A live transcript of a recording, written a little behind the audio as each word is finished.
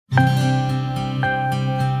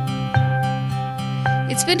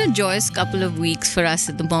It's been a joyous couple of weeks for us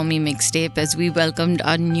at the Mommy Mixtape as we welcomed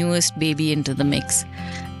our newest baby into the mix.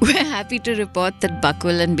 We're happy to report that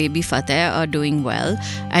Bakul and baby Fateh are doing well,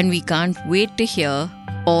 and we can't wait to hear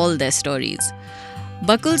all their stories.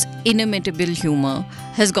 Bakul's inimitable humor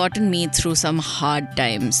has gotten me through some hard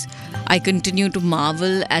times. I continue to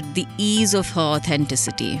marvel at the ease of her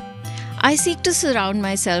authenticity. I seek to surround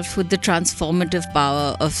myself with the transformative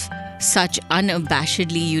power of such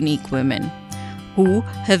unabashedly unique women who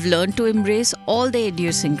have learned to embrace all their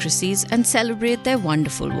idiosyncrasies and celebrate their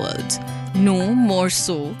wonderful worlds. No more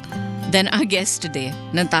so than our guest today,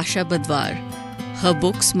 Natasha Badhwar. Her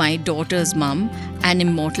books, My Daughter's Mum and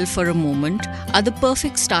Immortal for a Moment, are the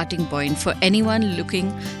perfect starting point for anyone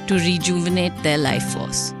looking to rejuvenate their life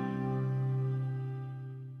force.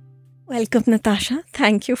 Welcome, Natasha.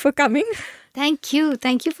 Thank you for coming. Thank you.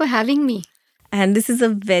 Thank you for having me. And this is a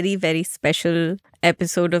very, very special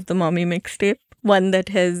episode of the Mommy Mixtape. One that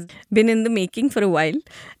has been in the making for a while,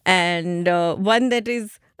 and one that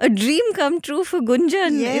is a dream come true for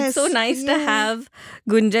Gunjan. Yes, it's so nice to have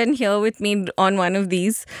Gunjan here with me on one of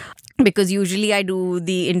these, because usually I do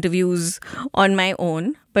the interviews on my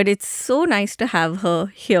own, but it's so nice to have her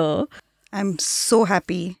here. I'm so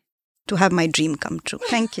happy to have my dream come true.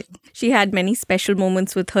 Thank you. She had many special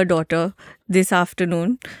moments with her daughter this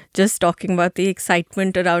afternoon, just talking about the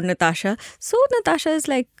excitement around Natasha. So Natasha is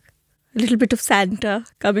like a little bit of Santa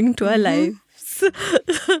coming to our lives.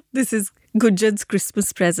 This is Gunjan's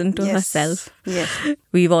Christmas present to herself. Yes.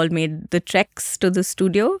 We've all made the treks to the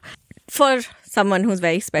studio for someone who's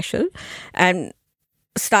very special. And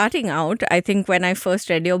starting out, I think when I first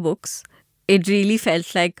read your books, it really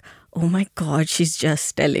felt like, oh my God, she's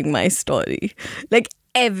just telling my story. Like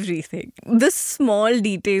everything. The small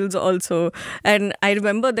details also. And I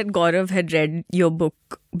remember that Gaurav had read your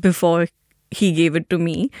book before he gave it to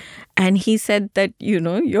me, and he said that,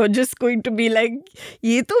 you're just going to be like,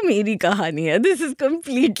 ye to meri kahani hai. This is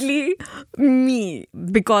completely me.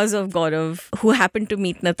 Because of Gaurav, who happened to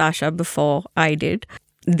meet Natasha before I did,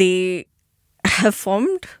 they have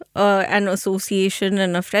formed an association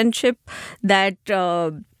and a friendship that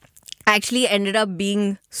actually ended up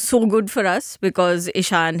being so good for us, because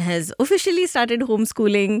Ishan has officially started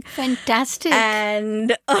homeschooling. Fantastic.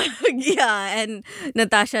 And and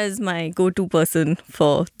Natasha is my go-to person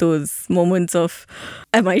for those moments of,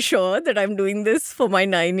 am I sure that I'm doing this for my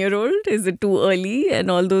 9-year-old? Is it too early?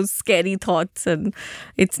 And all those scary thoughts. And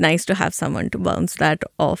it's nice to have someone to bounce that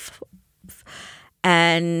off.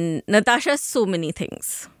 And Natasha's so many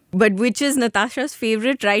things. But which is Natasha's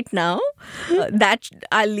favorite right now? That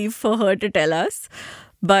I'll leave for her to tell us.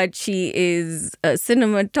 But she is a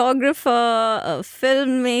cinematographer, a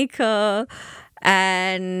filmmaker,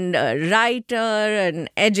 and a writer, an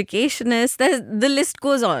educationist. The list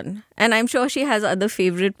goes on. And I'm sure she has other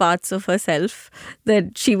favorite parts of herself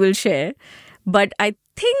that she will share. But I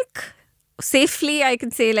think safely I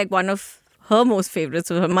can say like one of her most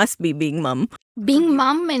favorites must be being mum. Being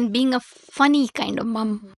mum and being a funny kind of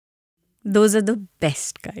mum. Those are the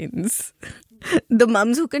best kinds. The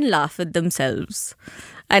mums who can laugh at themselves.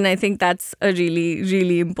 And I think that's a really,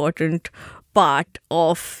 really important part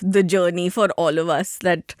of the journey for all of us,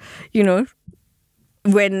 that,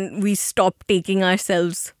 when we stop taking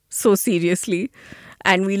ourselves so seriously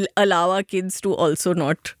and we'll allow our kids to also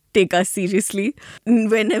not take us seriously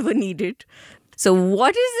whenever needed. So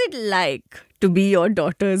what is it like to be your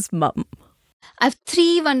daughter's mum? I have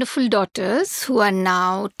 3 wonderful daughters who are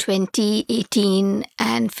now 20, 18,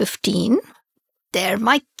 and 15. They're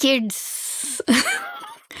my kids.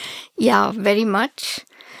 Yeah, very much.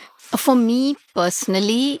 For me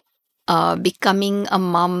personally, becoming a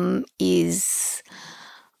mum is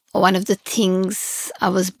one of the things I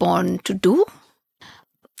was born to do.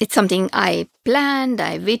 It's something I planned,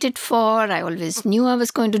 I waited for, I always knew I was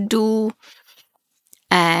going to do.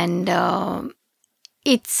 And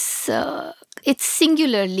it's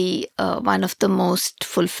singularly one of the most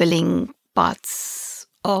fulfilling parts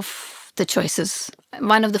of the choices.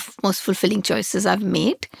 One of the most fulfilling choices I've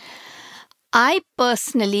made. I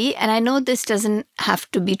personally, and I know this doesn't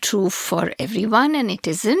have to be true for everyone, and it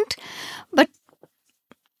isn't, but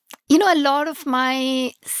a lot of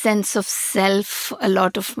my sense of self, a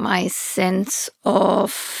lot of my sense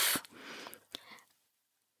of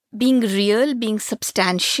being real, being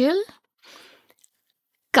substantial,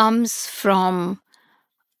 comes from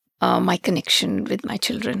my connection with my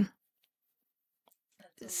children.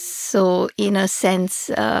 So, in a sense,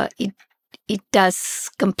 it does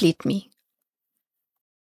complete me.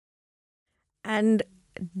 And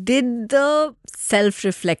did the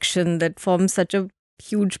self-reflection that forms such a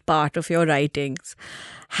huge part of your writings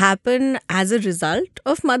happen as a result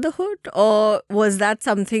of motherhood, or was that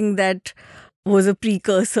something that was a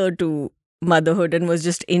precursor to motherhood and was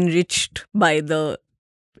just enriched by the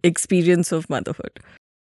experience of motherhood?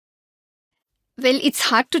 Well, it's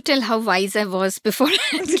hard to tell how wise I was before I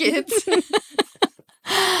had kids.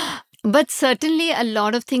 But certainly a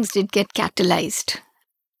lot of things did get catalyzed.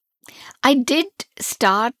 I did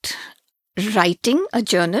start writing a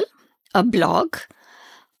journal, a blog,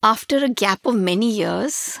 after a gap of many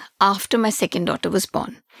years after my second daughter was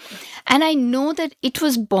born. And I know that it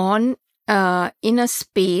was born in a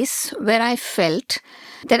space where I felt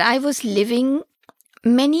that I was living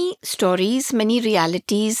many stories, many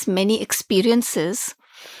realities, many experiences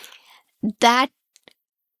that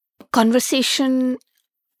conversation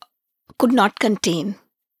could not contain,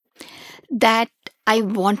 that I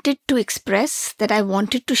wanted to express, that I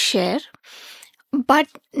wanted to share, but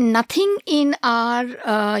nothing in our,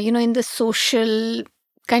 in the social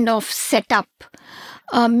kind of setup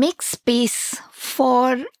makes space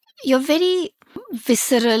for your very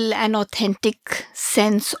visceral and authentic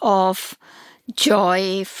sense of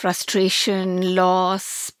joy, frustration,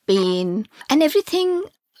 loss, pain, and everything.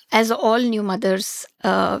 As all new mothers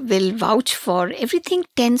will vouch for, everything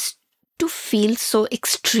tends to feel so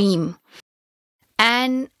extreme.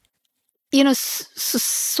 And,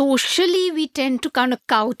 socially, we tend to kind of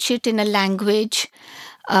couch it in a language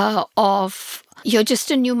of you're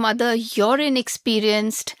just a new mother, you're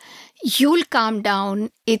inexperienced, you'll calm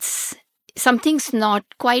down. Something's not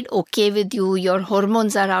quite okay with you. Your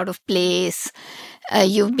hormones are out of place.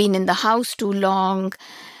 You've been in the house too long.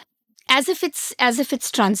 As if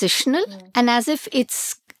it's transitional, and as if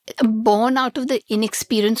it's born out of the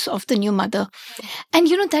inexperience of the new mother. And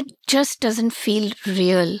that just doesn't feel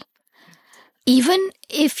real. Even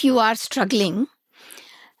if you are struggling,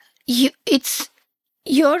 you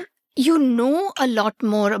know a lot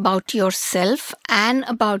more about yourself and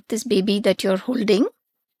about this baby that you're holding.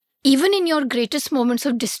 Even in your greatest moments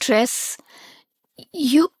of distress,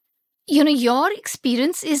 your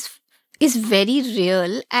experience is very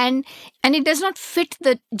real, and it does not fit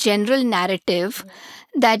the general narrative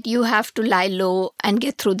that you have to lie low and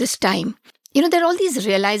get through this time. There are all these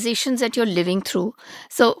realizations that you're living through.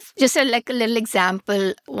 So just like a little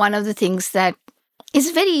example, one of the things that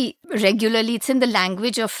is very regularly, it's in the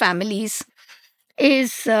language of families,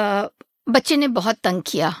 is बच्चे ने बहुत तंग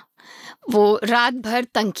किया, वो रात भर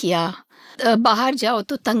तंग किया, बाहर जाओ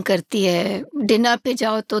तो तंग करती है, डिनर पे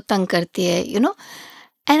जाओ तो तंग करती है,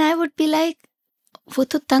 And I would be like, वो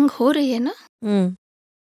तो तंग हो रही है ना?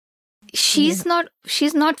 She's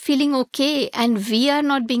not feeling okay, and we are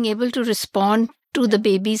not being able to respond to the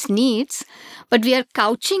baby's needs, but we are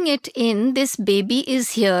couching it in this baby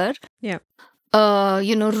is here. Yeah.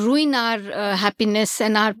 Ruin our happiness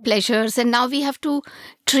and our pleasures. And now we have to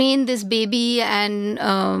train this baby and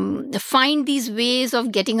find these ways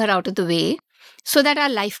of getting her out of the way so that our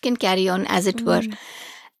life can carry on, as it were.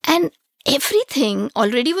 And everything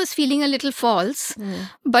already was feeling a little false.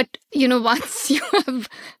 But, once you have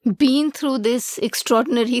been through this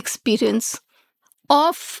extraordinary experience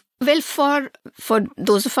of, well, for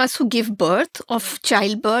those of us who give birth, of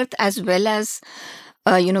childbirth, as well as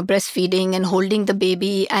breastfeeding and holding the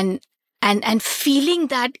baby and feeling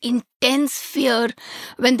that intense fear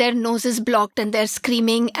when their nose is blocked and they're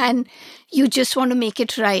screaming and you just want to make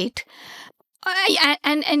it right.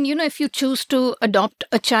 And if you choose to adopt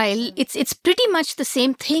a child, it's pretty much the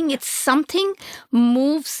same thing. It's something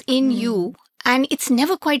moves in you and it's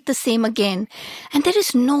never quite the same again. And there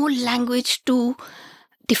is no language to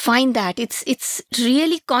define that. It's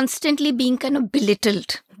really constantly being kind of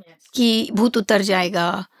belittled. कि भूत उतर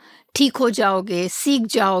जाएगा, ठीक हो जाओगे, सीख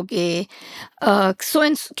जाओगे,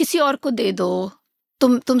 किसी और को दे दो,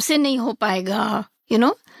 तुमसे नहीं हो पाएगा,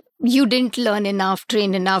 you didn't learn enough,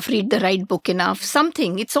 train enough, read the right book enough,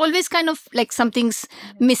 something. It's always kind of like something's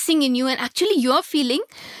missing in you, and actually you're feeling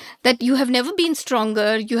that you have never been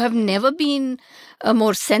stronger, you have never been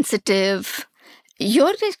more sensitive.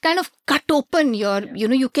 You're kind of cut open,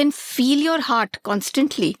 you can feel your heart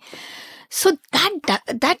constantly. So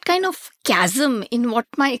that kind of chasm in what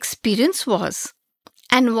my experience was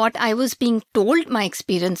and what I was being told my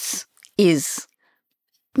experience is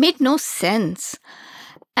made no sense.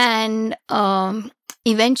 And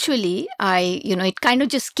eventually, it kind of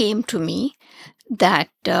just came to me that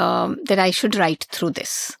I should write through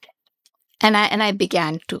this, and I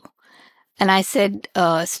began to, and I said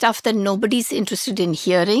stuff that nobody's interested in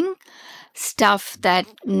hearing, stuff that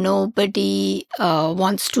nobody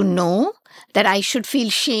wants to know, that I should feel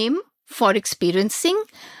shame for experiencing.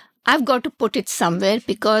 I've got to put it somewhere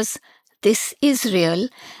because this is real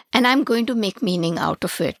and I'm going to make meaning out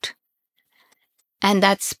of it. And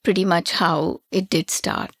that's pretty much how it did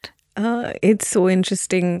start. It's so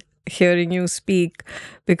interesting hearing you speak,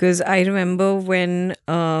 because I remember when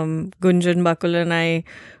Gunjan Bakul and I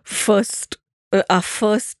our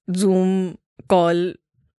first Zoom call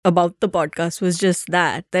about the podcast was just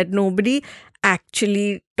that nobody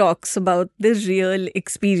actually talks about the real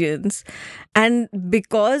experience. And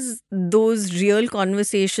because those real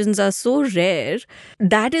conversations are so rare,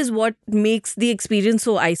 that is what makes the experience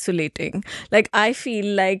so isolating. Like, I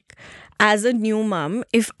feel like as a new mom,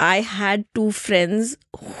 if I had two friends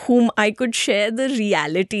whom I could share the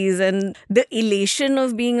realities and the elation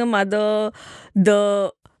of being a mother,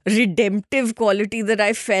 the redemptive quality that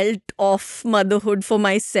I felt of motherhood for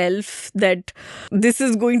myself, that this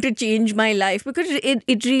is going to change my life, because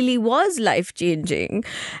it really was life changing.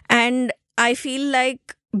 And I feel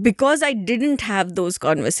like because I didn't have those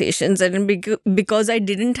conversations and because I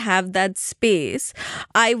didn't have that space,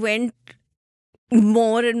 I went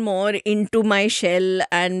more and more into my shell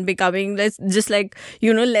and becoming just like,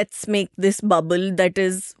 let's make this bubble that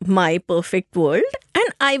is my perfect world, and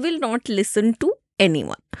I will not listen to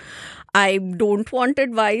anyone. I don't want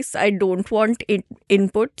advice, I don't want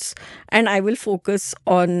inputs, and I will focus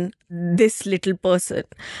on this little person.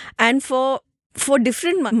 And for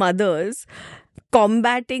different mothers,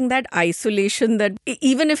 combating that isolation, that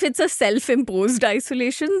even if it's a self-imposed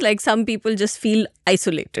isolation, like some people just feel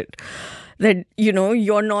isolated, that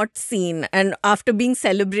you're not seen, and after being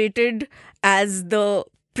celebrated as the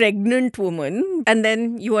pregnant woman, and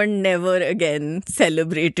then you are never again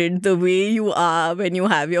celebrated the way you are when you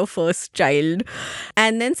have your first child,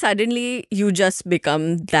 and then suddenly you just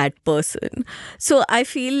become that person. So I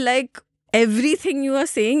feel like everything you are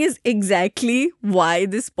saying is exactly why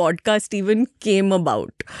this podcast even came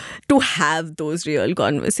about, to have those real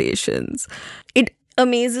conversations. It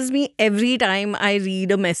amazes me every time I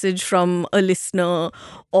read a message from a listener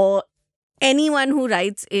or anyone who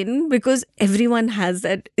writes in, because everyone has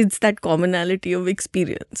it's that commonality of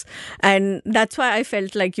experience. And that's why I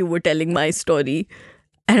felt like you were telling my story.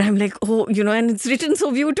 And I'm like, oh, and it's written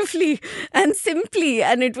so beautifully and simply.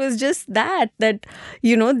 And it was just that,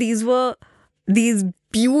 these were these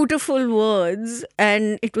beautiful words,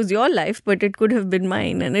 and it was your life, but it could have been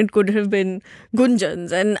mine, and it could have been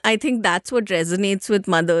Gunjan's. And I think that's what resonates with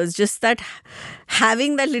mothers, just that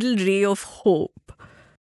having that little ray of hope.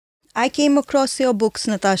 I came across your books,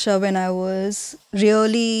 Natasha, when I was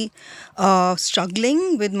really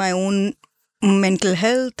struggling with my own mental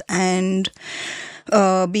health and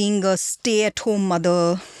being a stay-at-home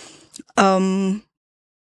mother. And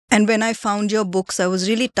when I found your books, I was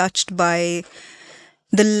really touched by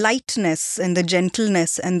the lightness and the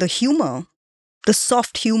gentleness and the humor, the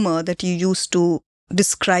soft humor that you used to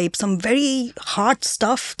describe some very hard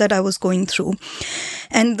stuff that I was going through.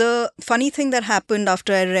 And the funny thing that happened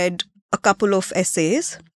after I read a couple of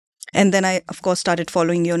essays, and then I, of course, started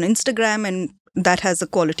following you on Instagram, and that has the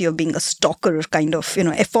quality of being a stalker, kind of,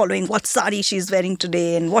 following what sari she's wearing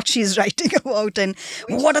today and what she's writing about and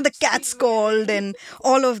what are the cats called and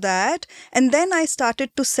all of that. And then I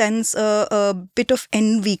started to sense a bit of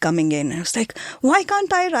envy coming in. I was like, why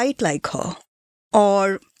can't I write like her?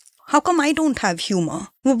 Or how come I don't have humor?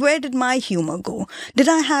 Where did my humor go? Did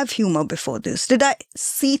I have humor before this? Did I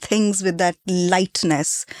see things with that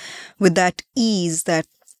lightness, with that ease that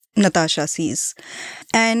Natasha sees?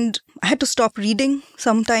 And I had to stop reading.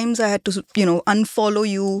 Sometimes I had to, unfollow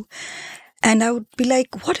you. And I would be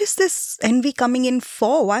like, what is this envy coming in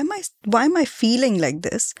for? Why am I feeling like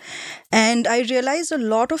this? And I realized a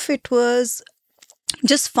lot of it was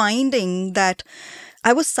just finding that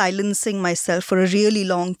I was silencing myself for a really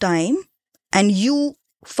long time, and you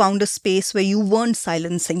found a space where you weren't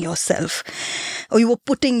silencing yourself, or you were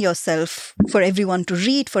putting yourself for everyone to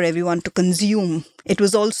read, for everyone to consume. It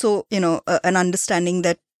was also, an understanding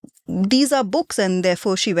that these are books, and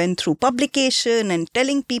therefore she went through publication and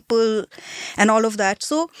telling people and all of that.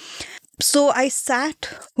 So I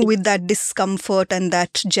sat with that discomfort and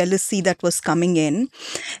that jealousy that was coming in.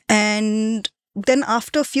 And then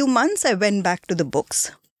after a few months, I went back to the books.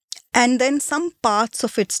 And then some parts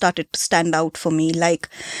of it started to stand out for me, like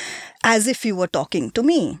as if you were talking to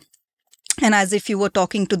me. And as if you were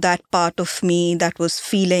talking to that part of me that was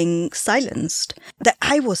feeling silenced, that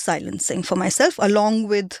I was silencing for myself, along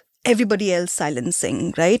with everybody else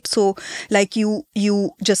silencing, right? So like you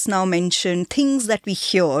just now mentioned, things that we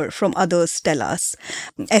hear from others tell us,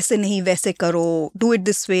 aise nahi waise karo, do it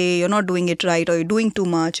this way, you're not doing it right, or you're doing too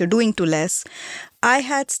much, you're doing too less. I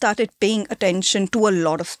had started paying attention to a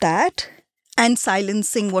lot of that. and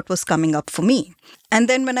silencing what was coming up for me. And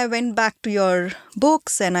then when I went back to your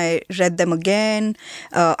books and I read them again,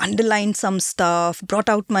 underlined some stuff, brought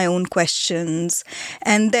out my own questions,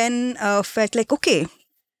 and then felt like, okay,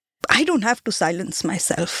 I don't have to silence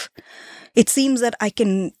myself. It seems that I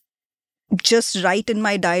can just write in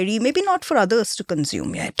my diary, maybe not for others to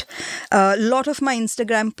consume yet. A lot of my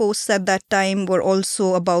Instagram posts at that time were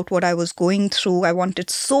also about what I was going through. I wanted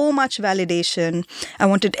so much validation. I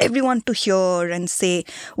wanted everyone to hear and say,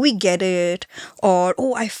 we get it, or,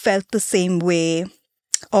 oh, I felt the same way,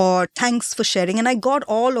 or thanks for sharing. And I got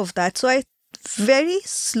all of that. So I very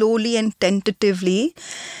slowly and tentatively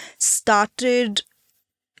started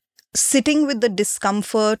sitting with the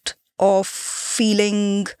discomfort of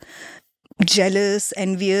feeling jealous,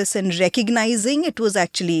 envious, and recognizing it was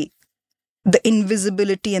actually the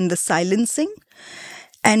invisibility and the silencing,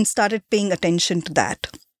 and started paying attention to that.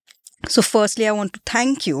 So firstly, I want to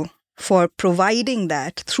thank you for providing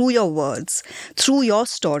that through your words, through your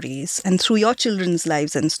stories, and through your children's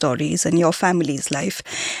lives and stories and your family's life,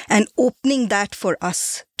 and opening that for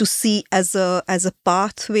us to see as a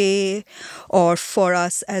pathway, or for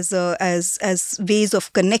us as ways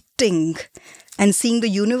of connecting and seeing the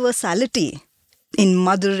universality in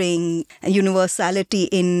mothering, and universality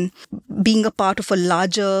in being a part of a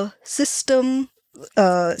larger system,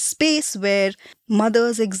 space where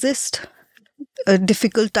mothers exist.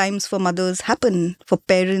 Difficult times for mothers happen, for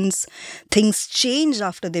parents. Things change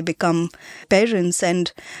after they become parents.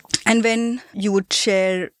 And when you would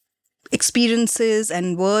share experiences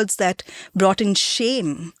and words that brought in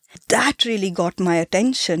shame, that really got my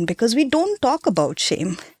attention, because we don't talk about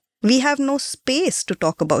shame. We have no space to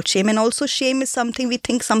talk about shame. And also shame is something we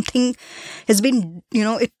think something has been,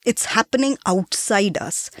 it's happening outside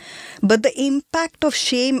us. But the impact of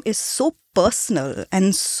shame is so personal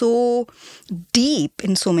and so deep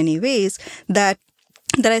in so many ways that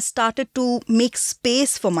I started to make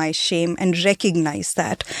space for my shame and recognize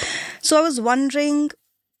that. So I was wondering,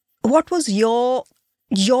 what was your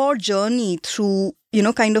journey through,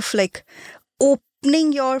 kind of like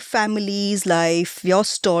opening your family's life, your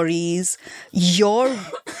stories, your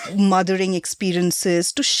mothering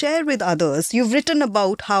experiences to share with others? You've written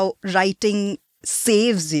about how writing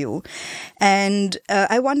saves you. And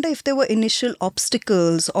I wonder if there were initial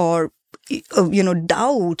obstacles or,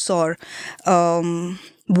 doubts or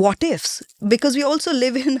what ifs, because we also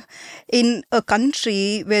live in a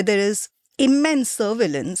country where there is immense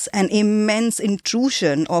surveillance and immense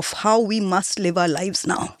intrusion of how we must live our lives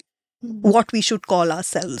now. What we should call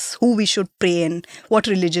ourselves, who we should pray in, what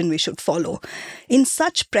religion we should follow. In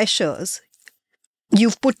such pressures,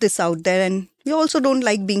 you've put this out there, and you also don't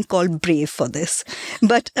like being called brave for this.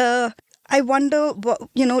 But I wonder,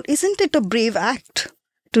 isn't it a brave act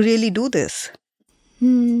to really do this?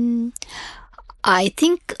 I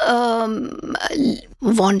think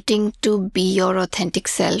wanting to be your authentic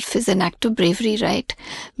self is an act of bravery, right?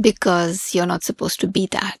 Because you're not supposed to be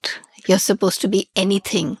that. You're supposed to be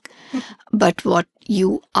anything but what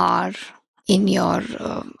you are in your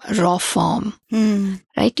raw form,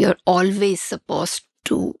 right? You're always supposed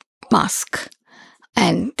to mask.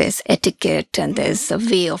 And there's etiquette, and there's a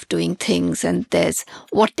way of doing things, and there's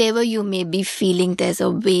whatever you may be feeling, there's a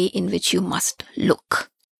way in which you must look.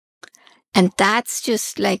 And that's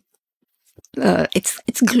just like,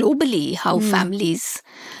 it's globally how families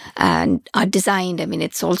and are designed. I mean,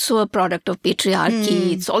 it's also a product of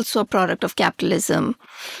patriarchy. It's also a product of capitalism.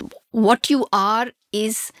 What you are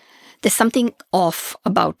is, there's something off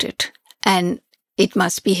about it, and it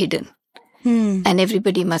must be hidden. And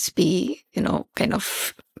everybody must be, kind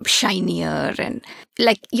of shinier, and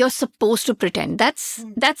like you're supposed to pretend. That's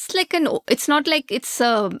like it's not like it's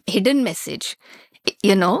a hidden message,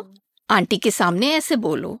 aunty के सामने ऐसे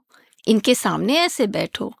बोलो, इनके सामने ऐसे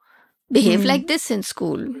बैठो, behave like this in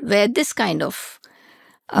school, wear this kind of,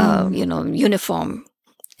 uniform.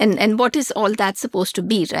 And what is all that supposed to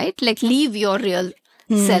be, right? Like, leave your real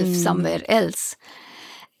self somewhere else.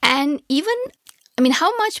 And even,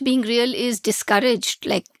 how much being real is discouraged?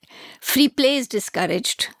 Like, free play is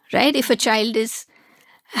discouraged, right? If a child is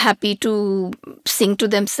happy to sing to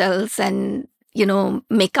themselves and,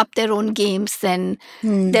 make up their own games, then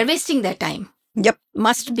they're wasting their time. Yep.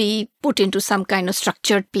 Must be put into some kind of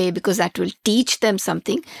structured play, because that will teach them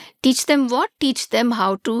something. Teach them what? Teach them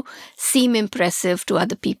how to seem impressive to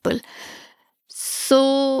other people.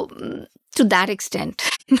 So, to that extent,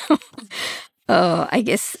 I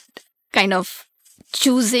guess, kind of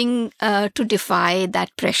choosing to defy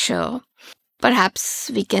that pressure, perhaps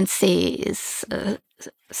we can say, is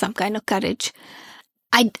some kind of courage.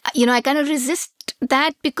 I kind of resist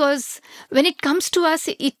that, because when it comes to us,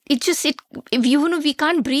 if we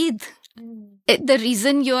can't breathe. The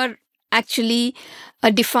reason you're actually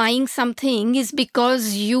defying something is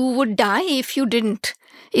because you would die if you didn't.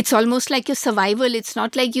 It's almost like your survival. It's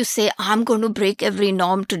not like you say, I'm going to break every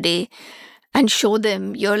norm today and show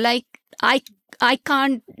them. You're like, I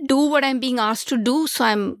can't do what I'm being asked to do, so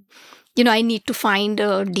I need to find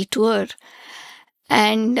a detour.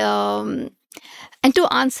 And to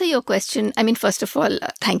answer your question, I mean, first of all,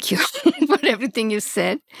 thank you for everything you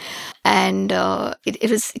said. And it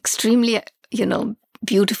was extremely,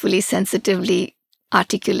 beautifully, sensitively,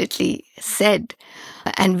 articulately said,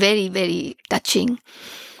 and very, very touching.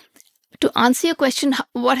 To answer your question,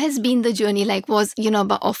 what has been the journey like was,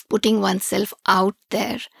 of putting oneself out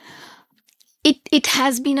there. It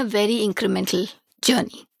has been a very incremental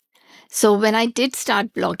journey. So when I did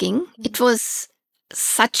start blogging, it was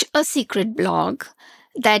such a secret blog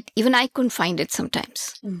that even I couldn't find it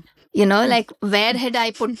sometimes. Like, where had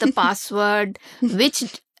I put the password?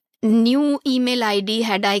 Which new email ID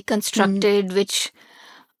had I constructed? Which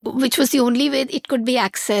was the only way it could be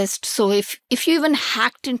accessed. So if you even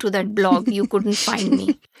hacked into that blog, you couldn't find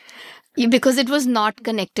me. Because it was not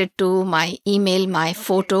connected to my email, my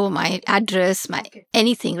photo, my address, my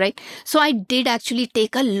anything, right? So I did actually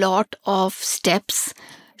take a lot of steps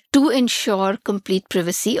to ensure complete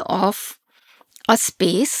privacy of a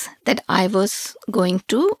space that I was going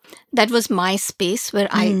to, that was my space where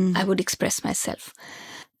I would express myself.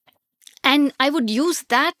 And I would use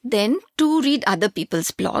that then to read other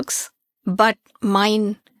people's blogs, but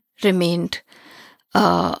mine remained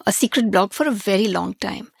a secret blog for a very long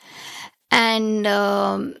time. And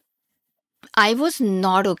I was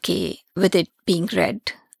not okay with it being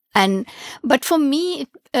read. But for me,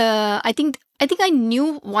 I think I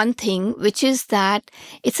knew one thing, which is that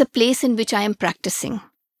it's a place in which I am practicing.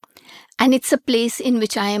 And it's a place in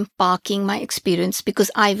which I am parking my experience, because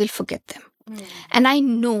I will forget them. And I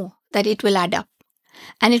know that it will add up.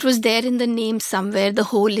 And it was there in the name somewhere. The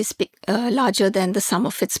whole is larger than the sum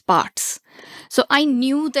of its parts. So I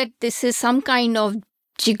knew that this is some kind of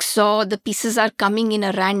jigsaw. The pieces are coming in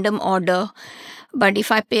a random order. But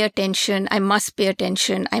if I pay attention, I must pay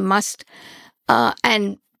attention. I must.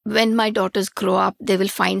 And when my daughters grow up, they will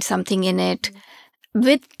find something in it.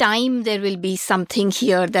 With time, there will be something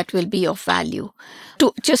here that will be of value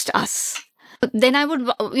to just us. Then I would,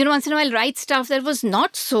 once in a while write stuff that was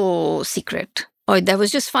not so secret, or that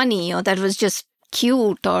was just funny, or that was just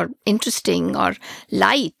cute or interesting or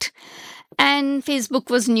light. And Facebook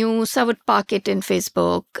was new, so I would park it in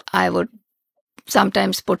Facebook. I would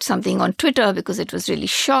sometimes put something on Twitter because it was really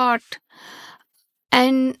short.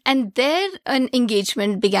 And there an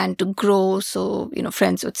engagement began to grow. So,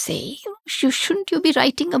 friends would say, shouldn't you be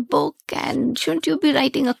writing a book? And shouldn't you be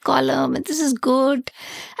writing a column? And this is good.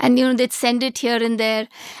 And, they'd send it here and there.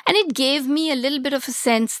 And it gave me a little bit of a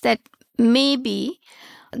sense that maybe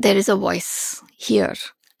there is a voice here.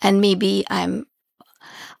 And maybe I'm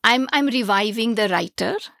reviving the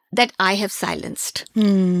writer that I have silenced.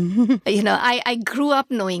 I grew up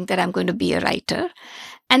knowing that I'm going to be a writer.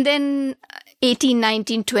 And then 18,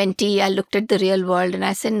 19, 20, I looked at the real world and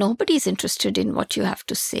I said, nobody's interested in what you have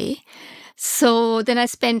to say. So then I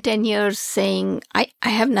spent 10 years saying, I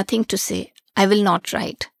have nothing to say. I will not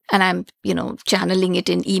write. And I'm, channeling it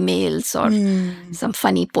in emails or some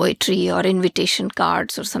funny poetry or invitation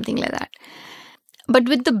cards or something like that. But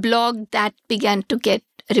with the blog, that began to get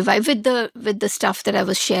revived with the stuff that I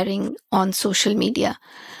was sharing on social media.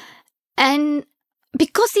 And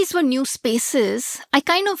because these were new spaces, I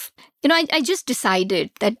kind of, I just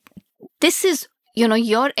decided that this is,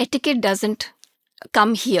 your etiquette doesn't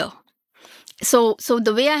come here. So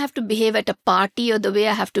the way I have to behave at a party, or the way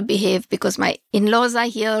I have to behave because my in-laws are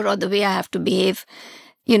here, or the way I have to behave,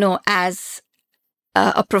 as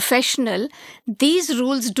a professional, these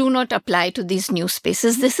rules do not apply to these new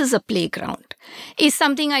spaces. This is a playground, is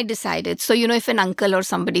something I decided. So, if an uncle or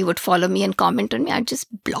somebody would follow me and comment on me, I'd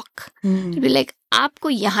just block. I'd be like,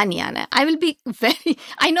 aapko yahan nahi aana hai. I will be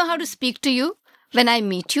I know how to speak to you when I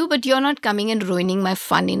meet you, but you're not coming and ruining my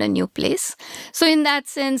fun in a new place. So in that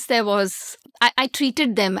sense, I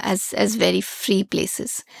treated them as very free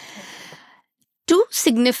places. Two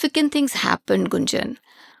significant things happened, Gunjan.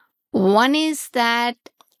 One is that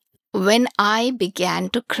when I began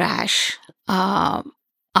to crash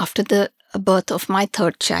after the birth of my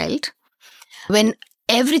third child, when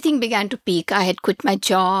everything began to peak, I had quit my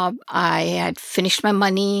job, I had finished my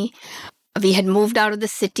money, we had moved out of the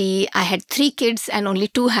city, I had 3 kids and only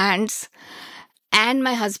 2 hands, and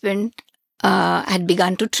my husband had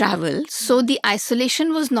begun to travel. So the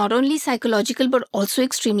isolation was not only psychological but also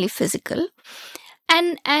extremely physical.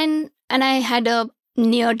 And I had a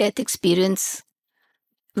near death experience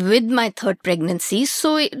with my third pregnancy.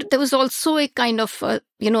 So there was also a kind of a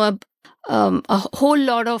whole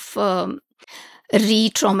lot of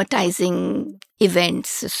re-traumatizing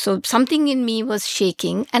events. So something in me was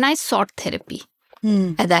shaking, and I sought therapy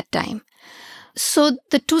at that time. So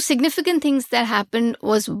the two significant things that happened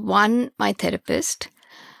was, one, my therapist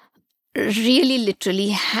really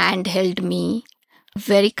literally handheld me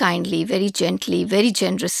very kindly, very gently, very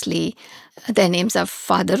generously. Their names are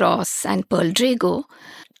Father Ross and Pearl Drago,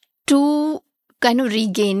 to kind of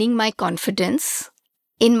regaining my confidence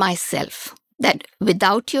in myself. That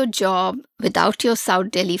without your job, without your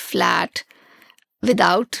South Delhi flat,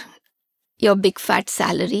 without your big fat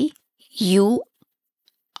salary, you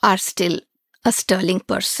are still a sterling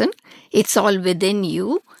person. It's all within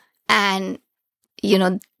you. And,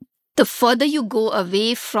 the further you go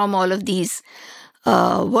away from all of these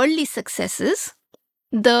worldly successes,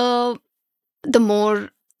 the more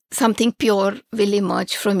something pure will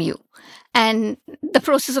emerge from you. And the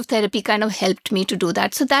process of therapy kind of helped me to do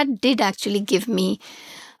that. So that did actually give me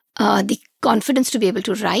the confidence to be able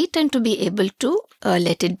to write and to be able to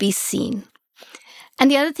let it be seen. And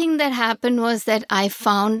the other thing that happened was that I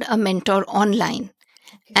found a mentor online.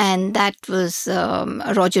 And that was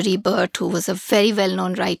Roger Ebert, who was a very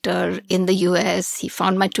well-known writer in the US. He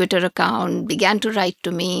found my Twitter account, began to write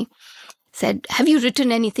to me, said, "Have you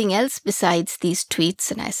written anything else besides these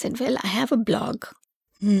tweets?" And I said, "Well, I have a blog."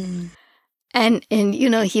 And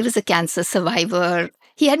he was a cancer survivor.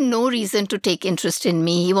 He had no reason to take interest in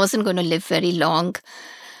me. He wasn't going to live very long.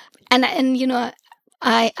 And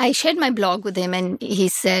I shared my blog with him, and he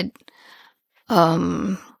said,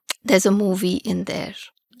 "There's a movie in there."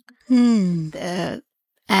 And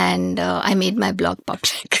I made my blog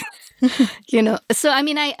public. So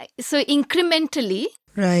so incrementally,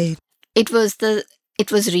 Right. it was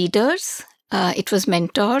readers, it was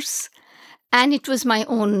mentors, and it was my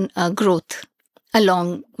own growth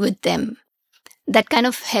along with them that kind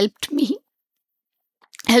of helped me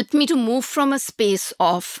to move from a space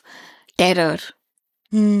of terror.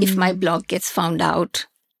 If my blog gets found out,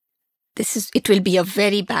 it will be a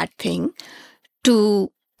very bad thing,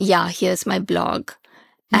 to, yeah, here's my blog,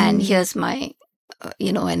 and here's my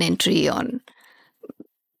an entry on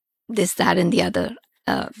this, that, and the other.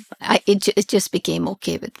 It just became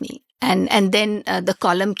okay with me. And then the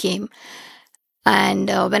column came. And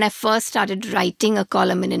when I first started writing a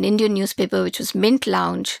column in an Indian newspaper, which was Mint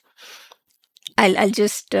Lounge, I'll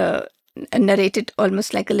just narrate it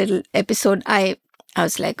almost like a little episode. I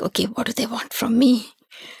was like, okay, what do they want from me?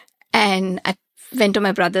 And I went to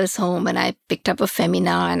my brother's home and I picked up a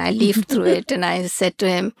Femina and I leafed through it. And I said to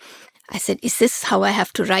him, "Is this how I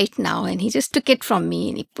have to write now?" And he just took it from me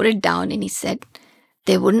and he put it down and he said,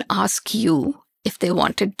 "They wouldn't ask you if they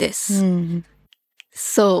wanted this.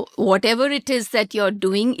 So whatever it is that you're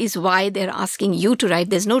doing is why they're asking you to write.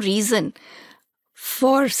 There's no reason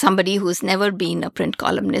for somebody who's never been a print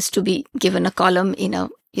columnist to be given a column in a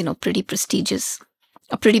pretty prestigious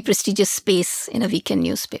space in a weekend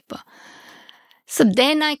newspaper." So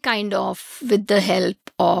then I kind of, with the help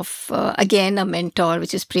of, again, a mentor,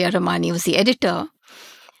 which is Priya Ramani, who was the editor,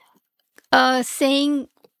 saying,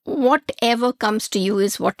 whatever comes to you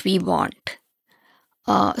is what we want.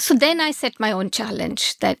 So then I set my own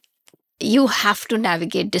challenge that you have to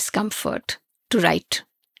navigate discomfort to write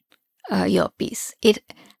your piece. It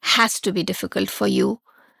has to be difficult for you.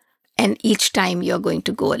 And each time you're going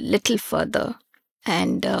to go a little further.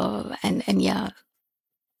 And yeah.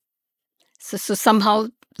 So somehow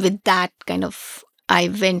with that kind of, I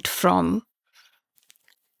went from,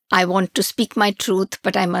 I want to speak my truth,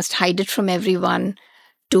 but I must hide it from everyone,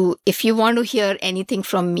 to, if you want to hear anything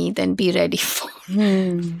from me, then be ready for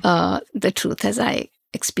the truth as I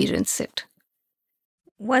experience it.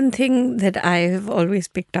 One thing that I've always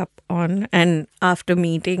picked up on, and after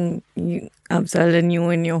meeting you, Afzal, and you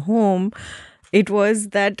in your home, it was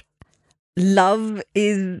that love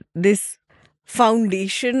is this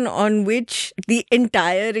foundation on which the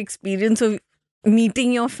entire experience of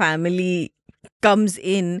meeting your family comes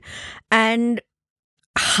in. And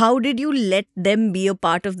how did you let them be a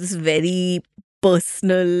part of this very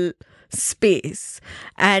personal space?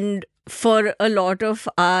 And for a lot of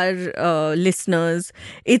our listeners,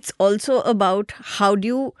 it's also about how do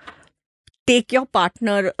you take your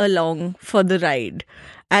partner along for the ride.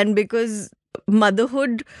 And because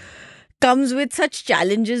motherhood comes with such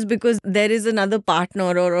challenges because there is another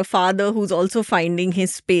partner or a father who's also finding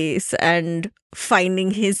his space and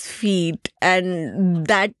finding his feet. And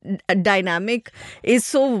that dynamic is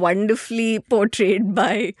so wonderfully portrayed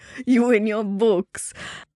by you in your books.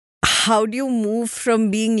 How do you move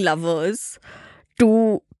from being lovers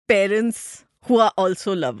to parents who are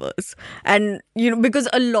also lovers? And, because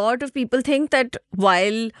a lot of people think that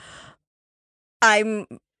while I'm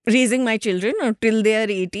raising my children until they are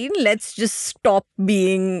 18, let's just stop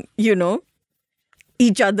being,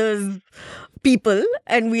 each other's people,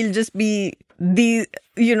 and we'll just be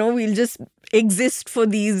we'll just exist for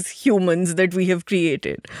these humans that we have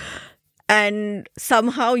created. And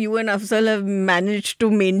somehow you and Afzal have managed to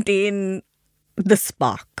maintain the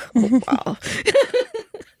spark. Oh, wow.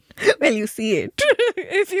 Well, you see it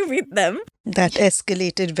if you meet them. That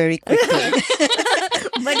escalated very quickly.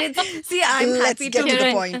 But I'm Let's happy get to to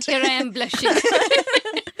the point. Here I am blushing.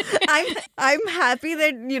 I'm happy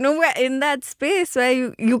that we're in that space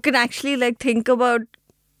where you can actually like think about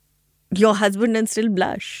your husband and still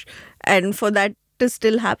blush, and for that to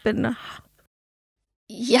still happen.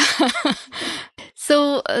 Yeah.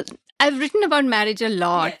 So I've written about marriage a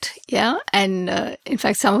lot. Yeah. And in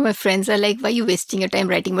fact, some of my friends are like, why are you wasting your time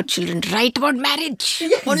writing about children? Write about marriage.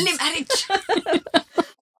 Yes. Only marriage.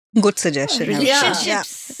 Good suggestion.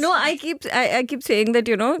 Relationships. No, I keep saying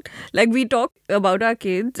that, like we talk about our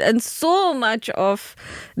kids, and so much of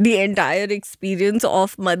the entire experience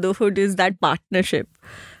of motherhood is that partnership.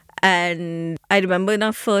 And I remember in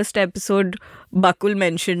our first episode, Bakul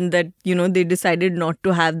mentioned that, they decided not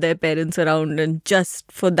to have their parents around and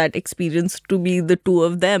just for that experience to be the two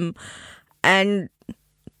of them. And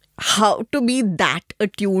how to be that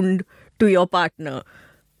attuned to your partner.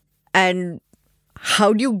 And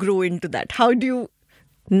how do you grow into that? How do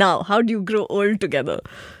you grow old together?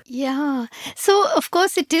 Yeah. So, of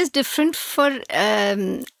course, it is different for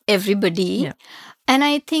everybody. Yeah. And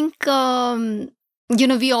I think,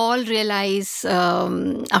 we all realize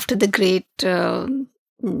after the great,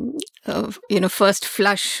 first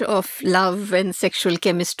flush of love and sexual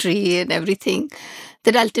chemistry and everything,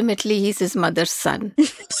 that ultimately he's his mother's son.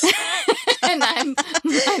 And I'm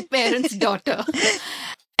my parents' daughter.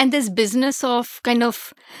 And this business of kind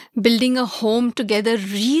of building a home together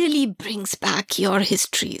really brings back your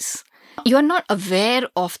histories. You're not aware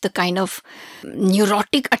of the kind of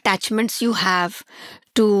neurotic attachments you have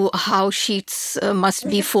to how sheets must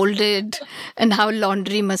be folded and how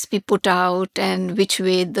laundry must be put out and which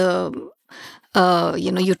way the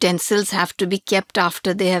utensils have to be kept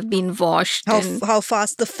after they have been washed. How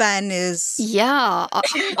fast the fan is. Yeah,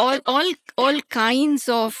 all kinds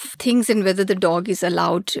of things, and whether the dog is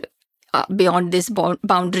allowed beyond this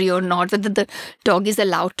boundary or not, whether the dog is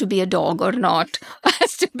allowed to be a dog or not,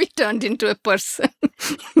 has to be turned into a person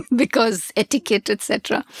because etiquette,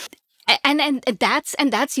 etc. And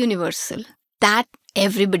that's universal. That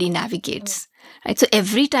everybody navigates, right? So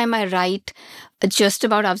every time I write just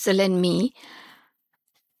about Afzal and me,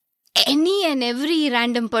 any and every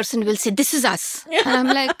random person will say, "This is us," and I'm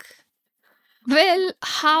like, well,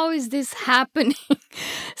 how is this happening?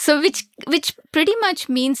 So which pretty much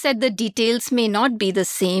means that the details may not be the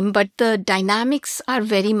same, but the dynamics are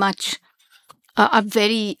very much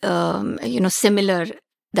similar.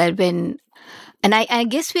 That when, and I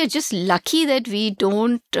guess we are just lucky that we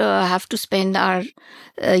don't have to spend our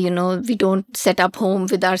we don't set up home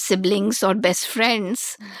with our siblings or best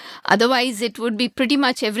friends. Otherwise, it would be pretty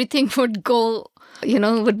much everything would go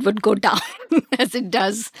would go down as it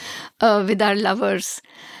does with our lovers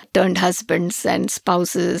turned husbands and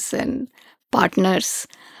spouses and partners.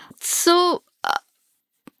 So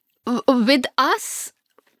with us,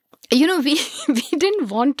 we didn't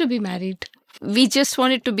want to be married. We just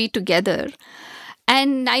wanted to be together.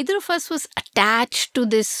 And neither of us was attached to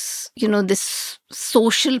this, this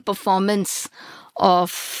social performance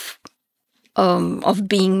of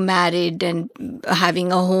being married and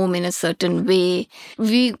having a home in a certain way.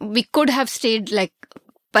 We could have stayed like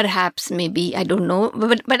perhaps maybe, I don't know,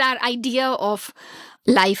 but our idea of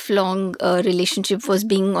lifelong relationship was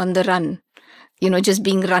being on the run, just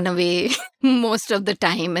being run away most of the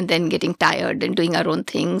time and then getting tired and doing our own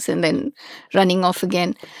things and then running off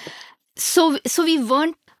again. So we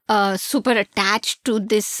weren't super attached to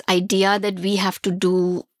this idea that we have to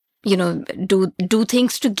do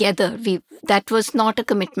things together. That was not a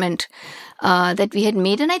commitment that we had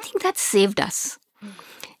made. And I think that saved us.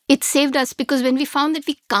 It saved us because when we found that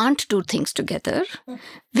we can't do things together,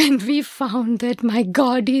 when we found that, my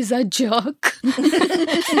God, he's a jerk, and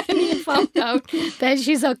we found out that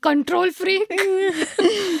she's a control freak,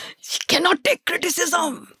 she cannot take criticism,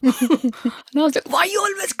 Mom. And I was like, why are you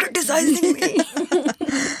always criticizing me?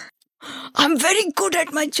 I'm very good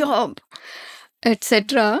at my job,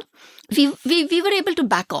 etc. We were able to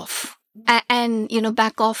back off and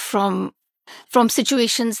back off from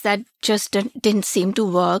situations that just didn't seem to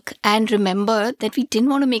work, and remember that we didn't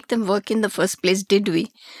want to make them work in the first place, did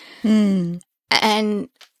we? And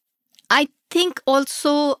I think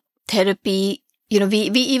also therapy, we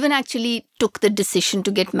even actually took the decision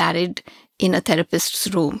to get married in a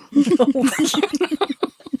therapist's room.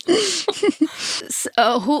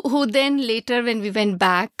 Who then later, when we went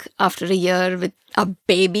back after a year with a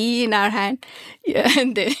baby in our hand,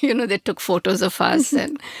 and they took photos of us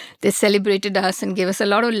and they celebrated us and gave us a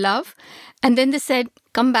lot of love. And then they said,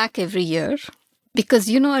 come back every year because,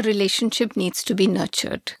 a relationship needs to be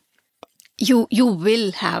nurtured. You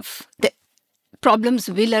will have the problems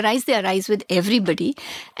will arise. They arise with everybody,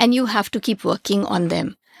 and you have to keep working on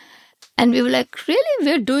them. And we were like, really?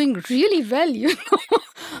 We're doing really well,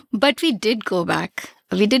 But we did go back.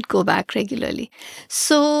 We did go back regularly.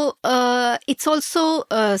 So it's also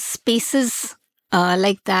spaces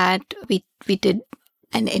like that. We did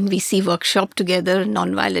an NVC workshop together,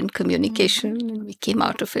 nonviolent communication. And we came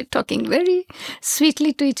out of it talking very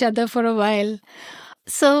sweetly to each other for a while.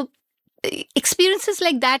 So experiences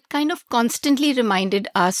like that kind of constantly reminded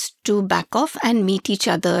us to back off and meet each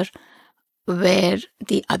other where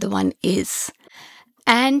the other one is,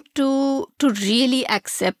 and to really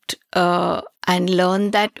accept and learn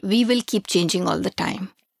that we will keep changing all the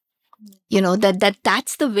time.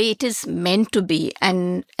 That's the way it is meant to be,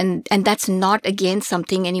 and that's not again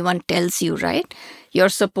something anyone tells you, right? You're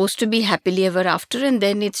supposed to be happily ever after, and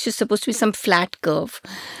then it's just supposed to be some flat curve.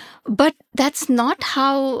 But that's not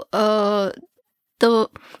how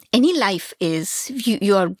any life is.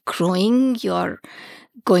 You are growing, you're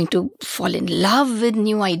going to fall in love with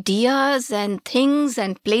new ideas and things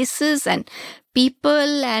and places and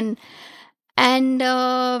people, and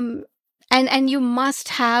you must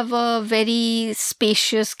have a very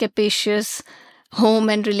spacious, capacious home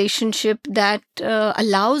and relationship that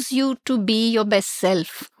allows you to be your best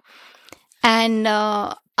self. And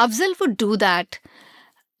Afzal would do that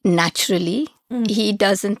naturally. He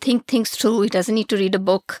doesn't think things through. He doesn't need to read a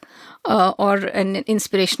book or an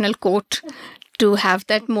inspirational quote to have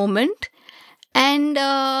that moment. And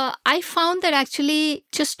I found that actually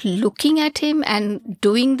just looking at him and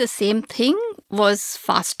doing the same thing was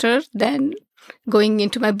faster than going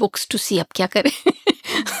into my books to see ab kya kare.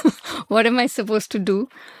 What am I supposed to do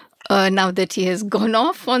now that he has gone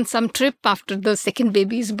off on some trip after the second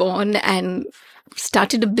baby is born and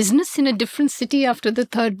started a business in a different city after the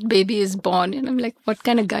third baby is born. And I'm like, what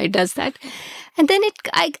kind of guy does that? And then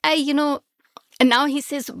and now he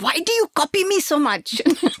says, why do you copy me so much?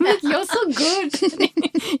 I'm like, you're so good.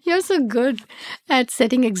 You're so good at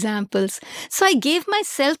setting examples. So I gave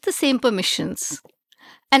myself the same permissions.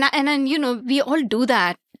 And we all do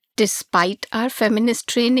that despite our feminist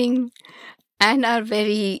training and our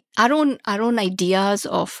own ideas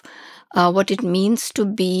of what it means to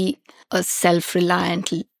be a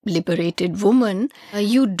self-reliant, liberated woman.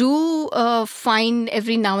 You do find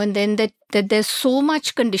every now and then that there's so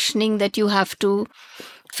much conditioning that you have to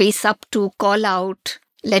face up to, call out,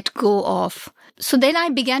 let go of. So then I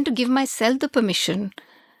began to give myself the permission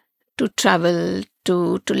to travel,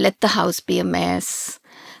 to let the house be a mess,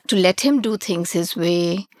 to let him do things his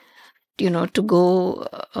way, to go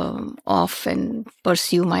off and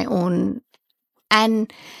pursue my own.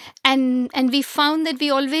 And we found that we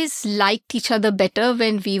always liked each other better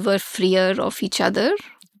when we were freer of each other.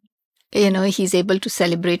 He's able to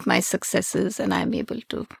celebrate my successes and I'm able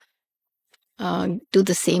to do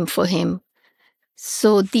the same for him.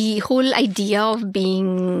 So the whole idea of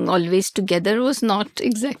being always together was not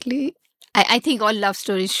exactly... I think all love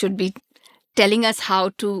stories should be telling us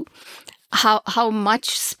how much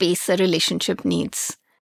space a relationship needs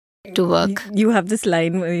to work. You have this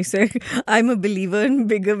line where you say, I'm a believer in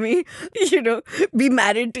bigamy, be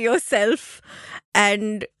married to yourself.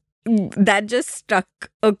 And that just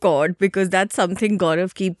struck a chord because that's something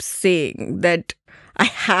Gaurav keeps saying, that I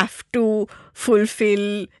have to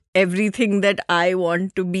fulfill everything that I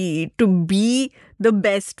want to be the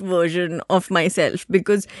best version of myself.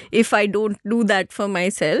 Because if I don't do that for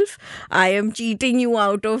myself, I am cheating you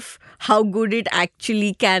out of how good it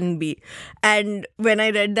actually can be. And when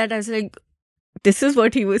I read that, I was like, this is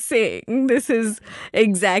what he was saying. This is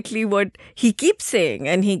exactly what he keeps saying.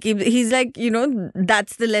 And he's like,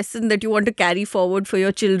 that's the lesson that you want to carry forward for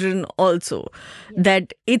your children also. Yeah.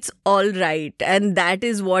 That it's all right. And that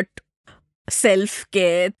is what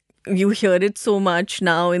self-care, you hear it so much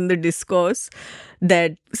now in the discourse,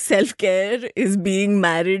 that self-care is being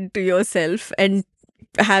married to yourself and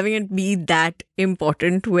having it be that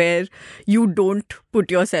important, where you don't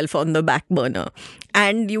put yourself on the back burner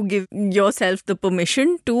and you give yourself the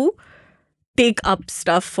permission to take up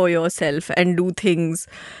stuff for yourself and do things.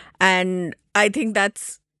 And I think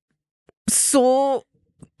that's so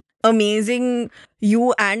amazing.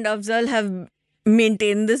 You and Afzal have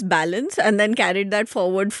maintained this balance and then carried that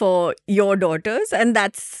forward for your daughters, and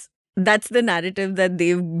that's the narrative that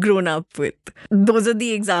they've grown up with. Those are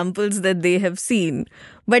the examples that they have seen.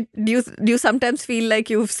 But do you sometimes feel like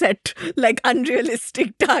you've set like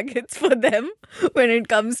unrealistic targets for them when it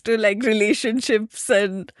comes to like relationships?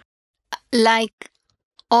 And Like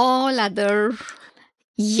all other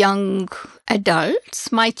young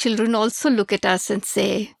adults, my children also look at us and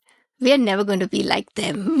say, we are never going to be like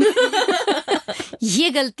them. ये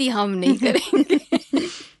गलती हम नहीं करेंगे.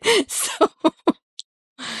 So,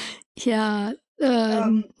 yeah,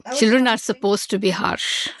 children are supposed to be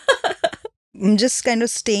harsh. I'm just kind of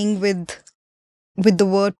staying with the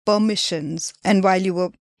word permissions. And while you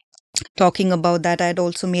were talking about that, I'd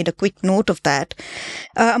also made a quick note of that.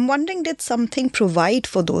 I'm wondering, did something provide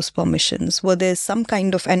for those permissions? Were there some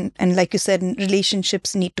kind of, and like you said,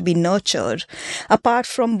 relationships need to be nurtured. Apart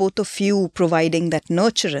from both of you providing that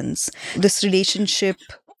nurturance, this relationship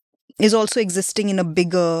is also existing in a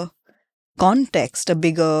bigger context, a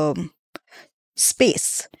bigger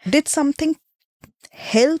space. Did something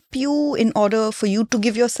help you in order for you to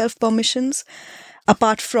give yourself permissions,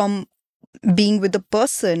 apart from being with a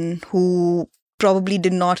person who probably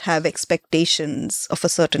did not have expectations of a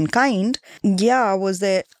certain kind? Yeah, was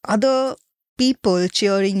there other people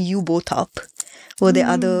cheering you both up? Were there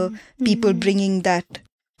other people bringing that,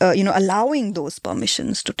 allowing those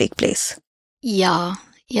permissions to take place? Yeah,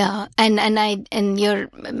 and you're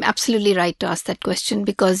absolutely right to ask that question,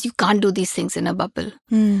 because you can't do these things in a bubble.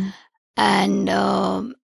 And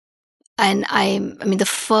I mean, the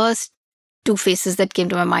first two faces that came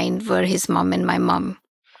to my mind were his mom and my mom.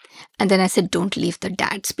 And then I said, don't leave the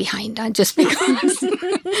dads behind, just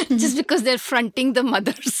because they're fronting the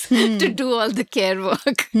mothers to do all the care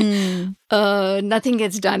work. Nothing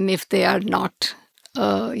gets done if they are not,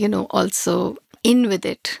 also in with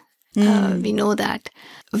it. We know that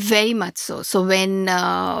very much so. So when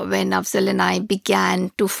Afzal and I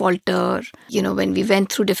began to falter, when we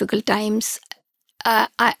went through difficult times,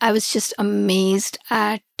 I was just amazed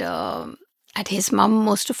at his mom,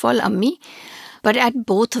 most of all, Ammi, but at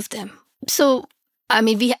both of them. So, I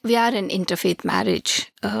mean, we are an interfaith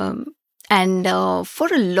marriage. And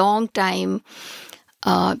for a long time,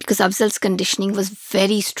 because Afzal's conditioning was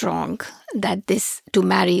very strong, that to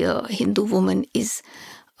marry a Hindu woman is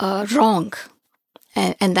wrong,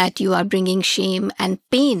 and that you are bringing shame and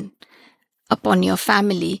pain upon your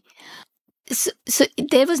family. So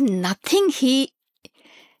there was nothing he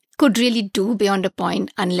could really do beyond a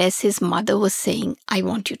point unless his mother was saying, I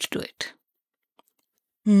want you to do it.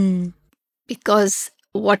 Because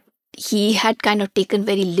what he had kind of taken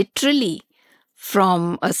very literally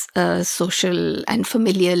from a social and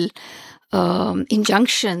familial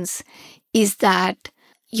injunctions is that,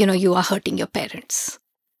 you are hurting your parents.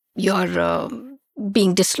 You're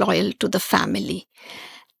being disloyal to the family.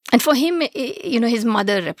 And for him, his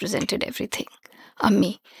mother represented everything,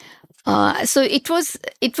 Ammi. So it was,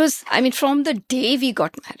 I mean, from the day we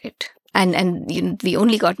got married, and we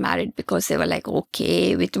only got married because they were like,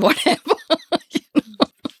 okay, with whatever,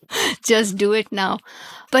 just do it now.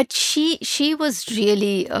 But she was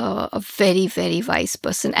really a very, very wise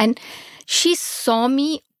person. And she saw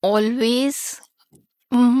me always,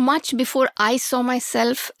 much before I saw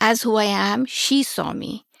myself as who I am, she saw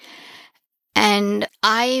me. And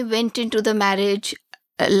I went into the marriage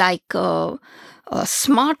like a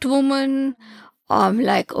smart woman.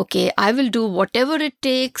 Like, okay, I will do whatever it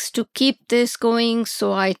takes to keep this going.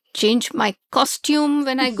 So I change my costume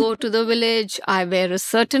when I go to the village. I wear a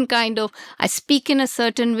certain I speak in a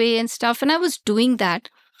certain way and stuff. And I was doing that.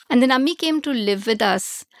 And then Ammi came to live with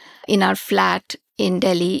us in our flat in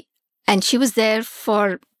Delhi. And she was there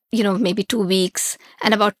for, maybe 2 weeks.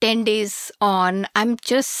 And about 10 days on, I'm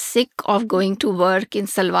just sick of going to work in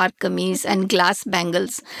salwar kameez and glass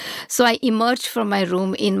bangles. So I emerged from my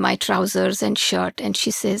room in my trousers and shirt. And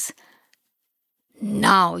she says,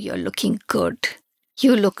 now you're looking good.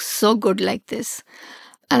 You look so good like this.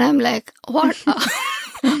 And I'm like, what?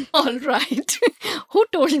 All right. Who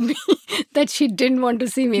told me that she didn't want to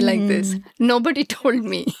see me like this? Nobody told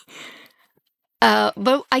me.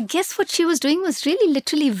 But I guess what she was doing was really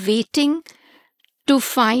literally waiting to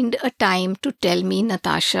find a time to tell me,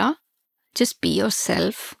 Natasha, just be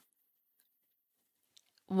yourself.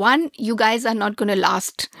 one, you guys are not going to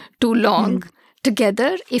last too long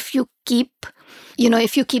together if you keep,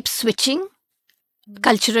 if you keep switching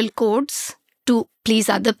cultural codes to please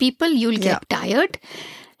other people, you'll get tired.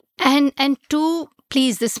 And two,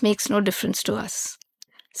 please, this makes no difference to us.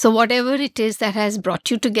 So whatever it is that has brought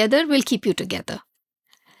you together will keep you together.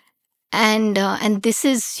 And this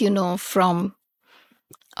is, from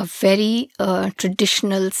a very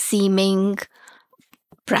traditional seeming,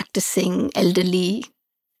 practicing elderly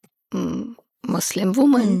Muslim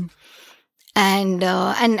woman. And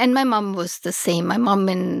my mom was the same. My mom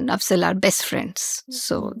and Afzal are best friends.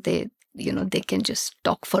 So they can just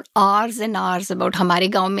talk for hours and hours about हमारे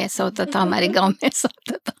गांव में ऐसा होता था, हमारे गांव में ऐसा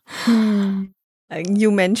होता था.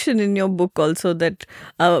 You mentioned in your book also that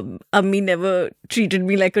Ammi never treated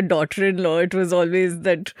me like a daughter-in-law. It was always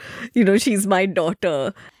that, she's my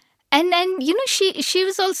daughter. And she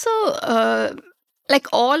was also like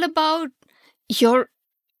all about your,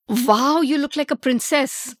 wow, you look like a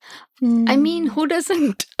princess. I mean, who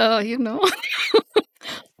doesn't,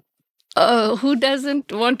 who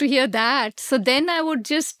doesn't want to hear that? So then I would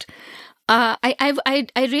just, I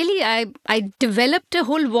developed a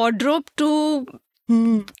whole wardrobe to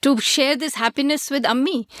share this happiness with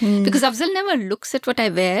Ammi, because Afzal never looks at what I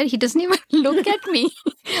wear. He doesn't even look at me.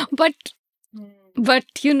 But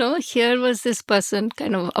here was this person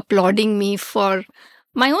kind of applauding me for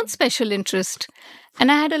my own special interest.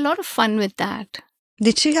 And I had a lot of fun with that.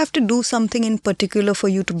 Did she have to do something in particular for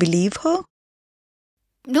you to believe her?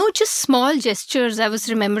 No, just small gestures. I was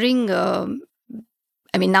remembering,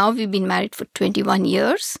 now we've been married for 21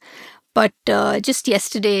 years, but just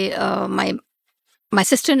yesterday, my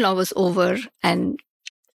sister-in-law was over and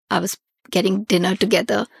I was getting dinner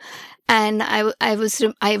together. And I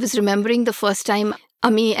was remembering the first time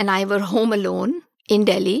Ami and I were home alone in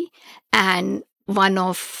Delhi, and one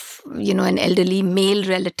of, an elderly male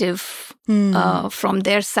relative from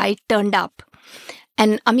their side turned up.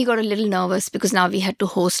 And Ami got a little nervous because now we had to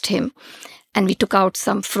host him. And we took out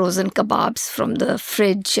some frozen kebabs from the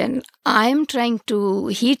fridge, and I'm trying to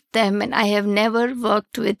heat them, and I have never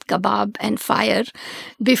worked with kebab and fire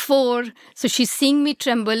before. So she's seeing me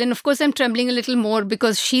tremble, and of course I'm trembling a little more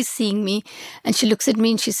because she's seeing me. And she looks at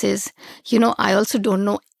me and she says, I also don't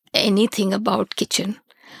know anything about kitchen.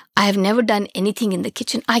 I have never done anything in the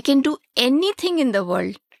kitchen. I can do anything in the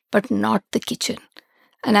world, but not the kitchen.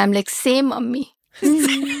 And I'm like, same, Mummy.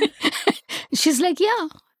 She's like, yeah.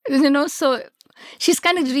 So she's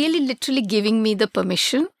kind of really literally giving me the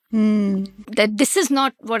permission that this is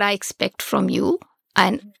not what I expect from you,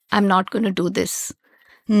 and I'm not going to do this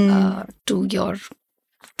to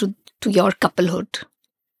your couplehood.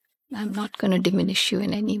 I'm not going to diminish you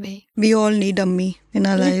in any way. We all need Ammi in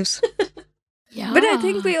our lives. Yeah. But I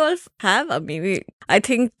think we all have Ammi. I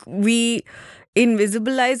think we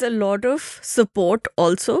invisibilize a lot of support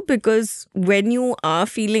also, because when you are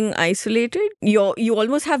feeling isolated, you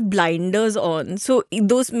almost have blinders on. So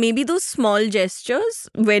those small gestures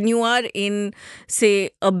when you are in,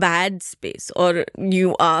 say, a bad space or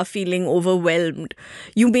you are feeling overwhelmed,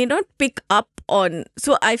 you may not pick up on.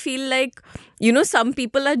 So I feel like, some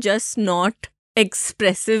people are just not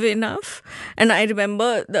expressive enough. And I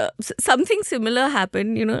remember something similar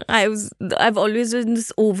happened. I've always been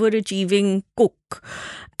this overachieving cook,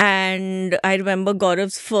 and I remember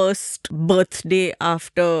Gaurav's first birthday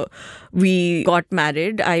after we got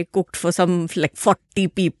married. I cooked for some 40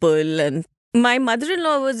 people, and my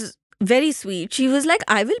mother-in-law was very sweet. She was like,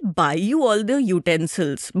 I will buy you all the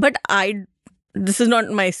utensils, but this is not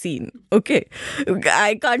my scene, okay?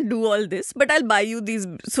 I can't do all this, but I'll buy you these.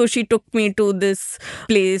 So she took me to this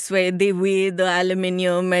place where they weigh the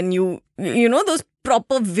aluminium, and those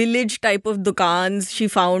proper village type of dukans she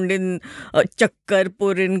found in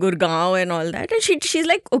Chakkarpur in Gurgaon and all that. And she's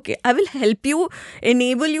like, okay, I will help you,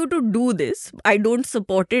 enable you to do this. I don't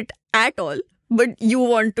support it at all, but you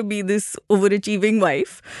want to be this overachieving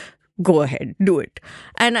wife. Go ahead, do it.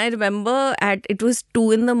 And I remember it was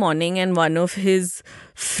 2 a.m, and one of his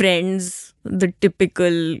friends, the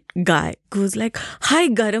typical guy, goes like, hi,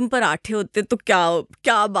 garam parathe hote to kya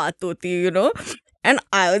baat hoti, And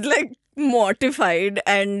I was like mortified,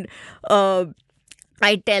 and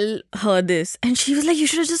I tell her this, and she was like, you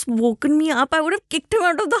should have just woken me up. I would have kicked him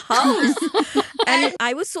out of the house. And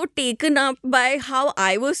I was so taken up by how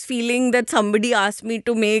I was feeling that somebody asked me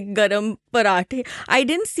to make garam parathe. I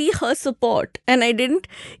didn't see her support, and I didn't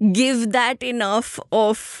give that enough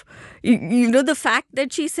of, the fact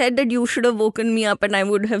that she said that you should have woken me up and I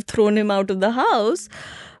would have thrown him out of the house.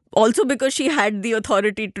 Also because she had the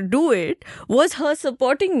authority to do it, was her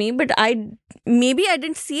supporting me. But maybe I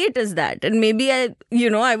didn't see it as that. And maybe I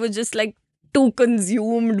was just like too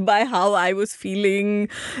consumed by how I was feeling,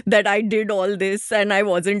 that I did all this and I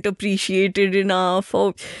wasn't appreciated enough.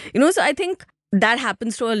 Or, so I think that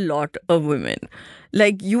happens to a lot of women.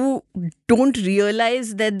 Like, you don't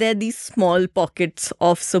realize that there are these small pockets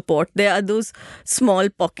of support. There are those small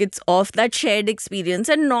pockets of that shared experience,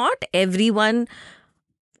 and not everyone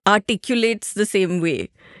articulates the same way.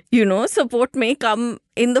 Support may come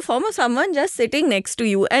in the form of someone just sitting next to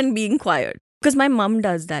you and being quiet. Because my mom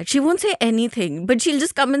does that. She won't say anything, but she'll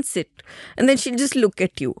just come and sit, and then she'll just look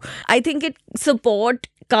at you. I think support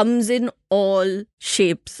comes in all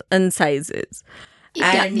shapes and sizes.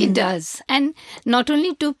 It does. And not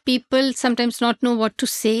only do people sometimes not know what to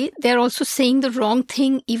say, they're also saying the wrong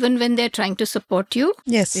thing even when they're trying to support you.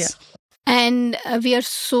 Yes. Yeah. And we are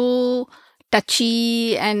so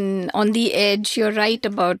touchy and on the edge. You're right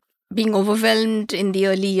about being overwhelmed in the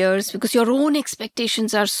early years because your own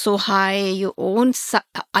expectations are so high. Your own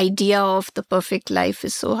idea of the perfect life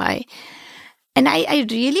is so high. And I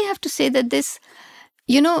really have to say that this,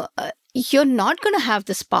 you're not going to have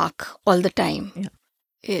the spark all the time. Yeah.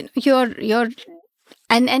 You're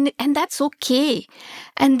and that's okay.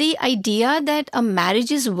 And the idea that a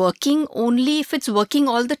marriage is working only if it's working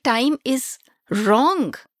all the time is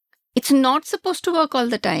wrong. It's not supposed to work all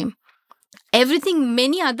the time.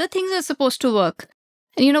 Many other things are supposed to work.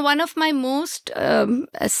 And one of my most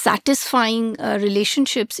satisfying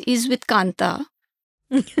relationships is with Kanta.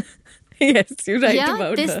 Yes, you're right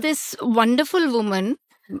about that. This wonderful woman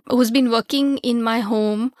who's been working in my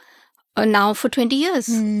home now for 20 years.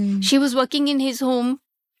 She was working in his home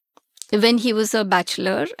when he was a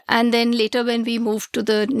bachelor. And then later when we moved to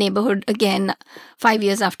the neighborhood again, 5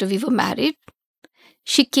 years after we were married,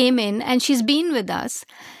 she came in and she's been with us.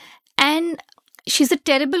 And she's a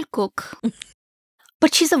terrible cook,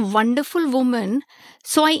 but she's a wonderful woman.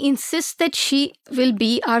 So I insist that she will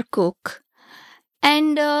be our cook.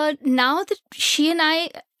 And now that she and I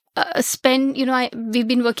spend, we've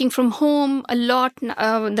been working from home a lot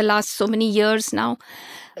the last so many years now.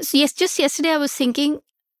 So just yesterday I was thinking,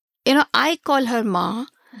 I call her Ma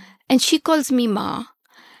and she calls me Ma.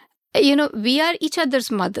 We are each other's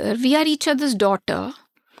mother. We are each other's daughter.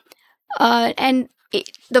 And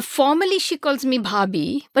formally she calls me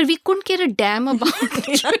Bhabhi, but we couldn't care a damn about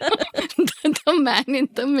the man in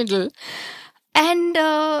the middle. And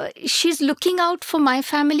she's looking out for my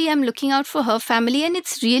family. I'm looking out for her family. And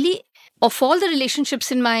it's really, of all the relationships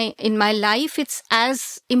in my life, it's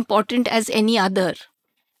as important as any other.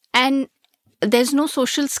 And there's no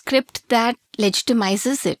social script that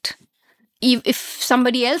legitimizes it. If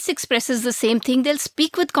somebody else expresses the same thing, they'll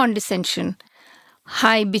speak with condescension.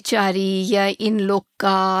 Hi, bichari, ya in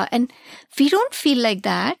loka. And we don't feel like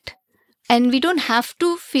that. And we don't have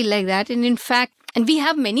to feel like that. And in fact, and we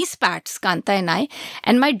have many spats, Kanta and I,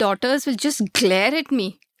 and my daughters will just glare at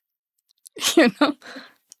me.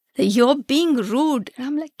 You're being rude. And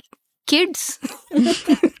I'm like, kids,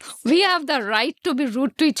 we have the right to be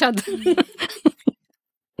rude to each other.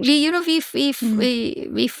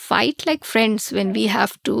 We fight like friends when we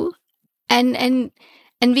have to. And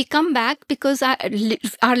we come back because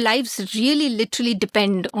our lives really literally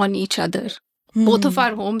depend on each other. Both of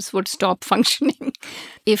our homes would stop functioning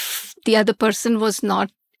if the other person was not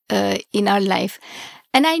in our life.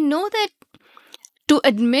 And I know that to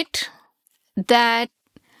admit that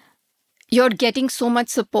you're getting so much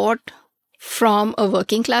support from a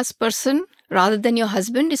working class person rather than your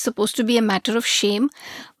husband is supposed to be a matter of shame.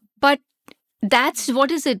 But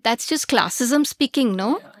what is it? That's just classism speaking,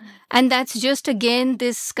 no? And that's just, again,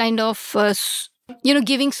 this kind of,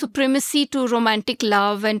 giving supremacy to romantic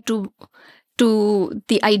love and to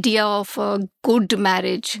the idea of a good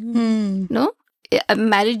marriage. No? A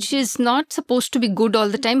marriage is not supposed to be good all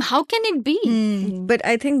the time. How can it be? But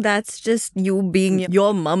I think that's just you being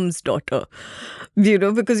your mom's daughter,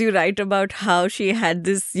 because you write about how she had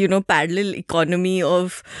this, parallel economy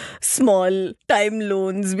of small time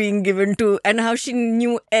loans being given to, and how she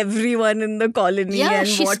knew everyone in the colony. Yeah, and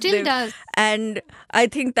she what still does. And I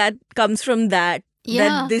think that comes from that. Yeah.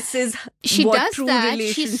 That this is she what does true that.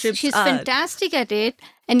 relationships She's are. fantastic at it,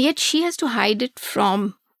 and yet she has to hide it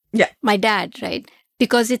from my dad, right?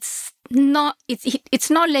 Because it's not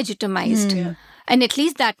legitimized. And at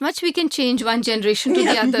least that much we can change one generation to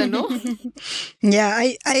the other, no? Yeah,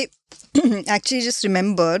 I actually just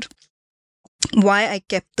remembered why I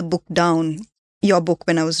kept the book down your book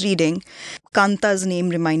when I was reading. Kanta's name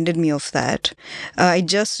reminded me of that. I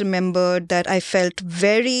just remembered that I felt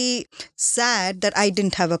very sad that I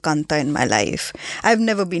didn't have a Kanta in my life. I've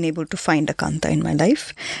never been able to find a Kanta in my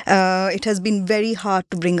life. It has been very hard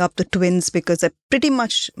to bring up the twins because I pretty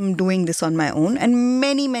much am doing this on my own. And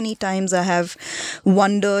many, many times I have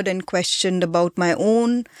wondered and questioned about my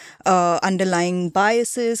own underlying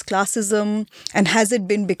biases, classism, and has it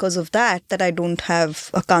been because of that I don't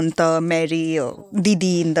have a Kanta, Mary, or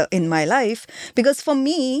Didi in my life? Because for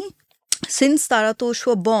me, since Taratosh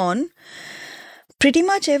were born, pretty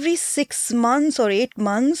much every 6 months or 8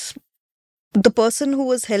 months, the person who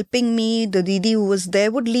was helping me, the Didi who was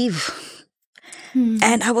there, would leave.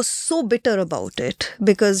 And I was so bitter about it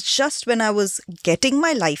because just when I was getting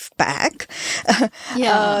my life back,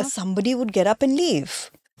 somebody would get up and leave.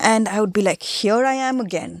 And I would be like, here I am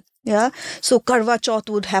again. Yeah. So Karwa Chauth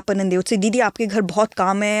would happen and they would say, Didi, आपके घर बहुत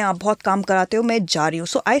काम है, आप बहुत काम कराते हो, मैं जा रही हूँ.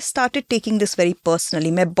 So I started taking this very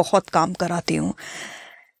personally. मैं बहुत काम कराती हूँ.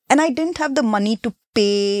 And I didn't have the money to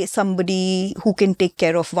pay somebody who can take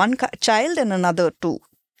care of one child and another to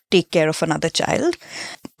take care of another child,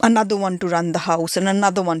 another one to run the house and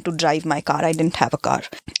another one to drive my car. I didn't have a car.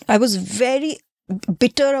 I was very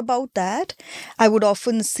bitter about that. I would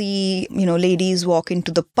often see, ladies walk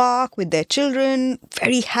into the park with their children,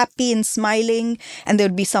 very happy and smiling, and there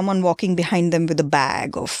would be someone walking behind them with a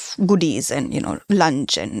bag of goodies and,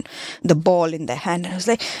 lunch and the ball in their hand. And I was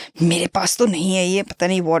like, mere paas to nahi hai ye, pata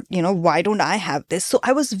nahi what, why don't I have this? So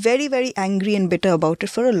I was very, very angry and bitter about it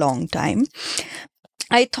for a long time.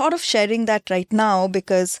 I thought of sharing that right now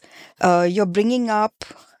because you're bringing up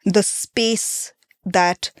the space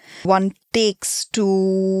that one takes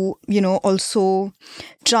to, also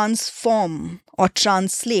transform or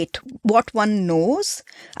translate what one knows.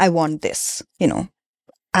 I want this,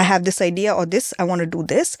 I have this idea or this, I want to do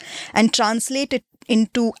this, and translate it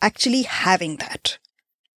into actually having that,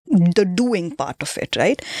 the doing part of it,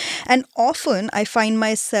 right? And often I find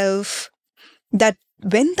myself that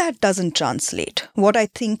when that doesn't translate, what I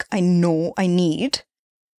think I know I need,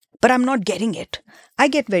 but I'm not getting it, I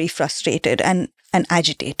get very frustrated and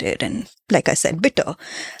agitated and, like I said, bitter.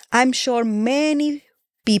 I'm sure many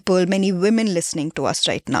people, many women listening to us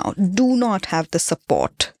right now do not have the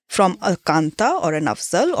support from a Kanta or an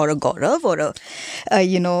Afzal or a Gaurav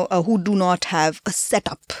or who do not have a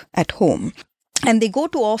setup at home. And they go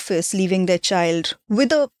to office leaving their child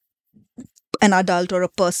with an adult or a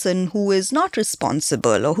person who is not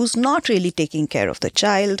responsible or who's not really taking care of the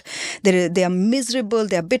child. They are miserable,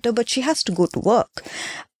 they are bitter, but she has to go to work.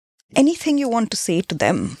 Anything you want to say to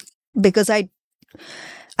them? Because I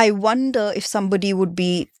wonder if somebody would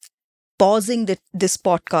be pausing this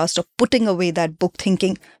podcast or putting away that book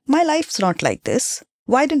thinking, my life's not like this.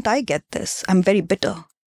 Why didn't I get this? I'm very bitter.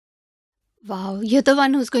 Wow, you're the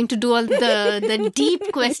one who's going to do all the deep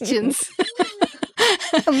questions.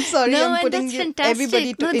 I'm sorry, no, I'm putting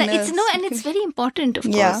everybody to and it's very important, of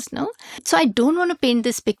course, no? So I don't want to paint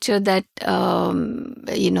this picture that,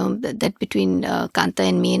 that between Kanta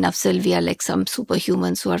and me and Afzal, we are like some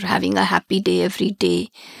superhumans who are having a happy day every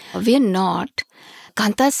day. We are not.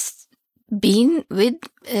 Kanta's been with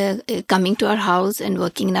coming to our house and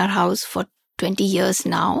working in our house for 20 years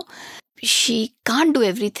now. She can't do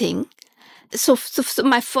everything. So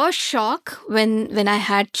my first shock when I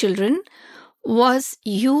had children was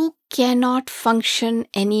you cannot function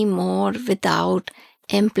anymore without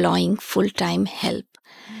employing full-time help.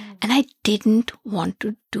 And I didn't want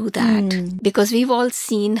to do that because we've all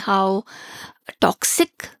seen how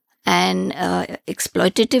toxic and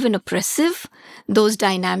exploitative and oppressive those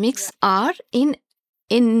dynamics are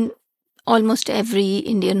in almost every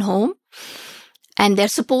Indian home. And they're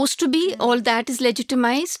supposed to be, all that is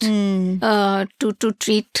legitimized to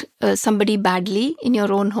treat somebody badly in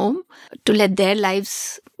your own home, to let their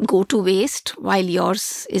lives go to waste while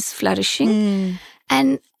yours is flourishing.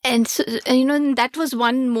 And so, that was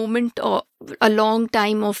one moment or a long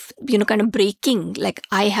time of, kind of breaking, like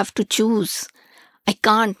I have to choose. I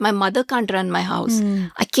can't, my mother can't run my house.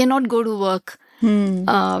 I cannot go to work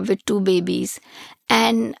with 2 babies.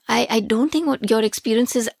 And I don't think what your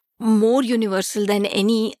experience is more universal than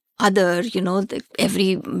any other,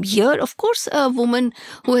 every year, of course, a woman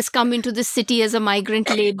who has come into this city as a migrant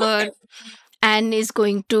labor and is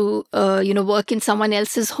going to, work in someone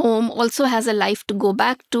else's home also has a life to go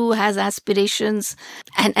back to, has aspirations.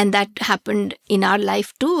 And that happened in our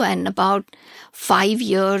life too. And about 5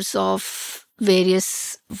 years of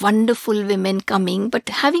various wonderful women coming, but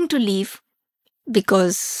having to leave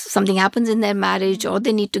because something happens in their marriage or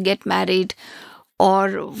they need to get married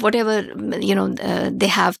or whatever, they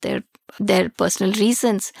have their their personal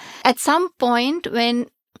reasons. At some point, when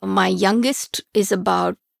my youngest is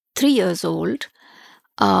about 3 years old,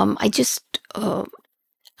 I just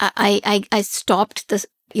I stopped this.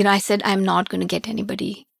 I said, I'm not going to get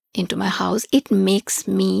anybody into my house. It makes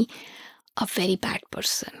me a very bad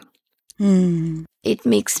person. It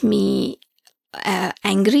makes me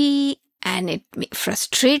angry, and it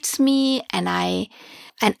frustrates me, and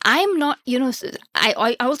I'm not,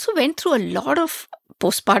 I also went through a lot of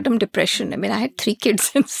postpartum depression. I mean, I had 3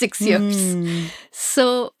 kids in 6 years.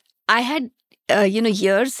 So I had,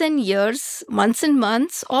 years and years, months and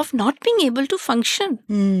months of not being able to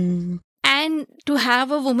function. And to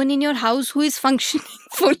have a woman in your house who is functioning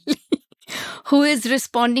fully, who is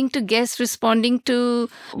responding to guests,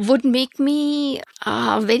 would make me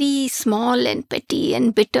very small and petty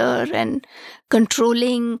and bitter and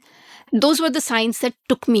controlling. Those were the signs that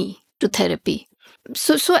took me to therapy.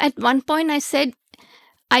 So at one point I said,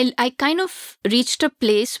 I kind of reached a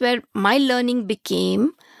place where my learning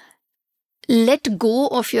became, let go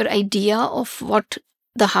of your idea of what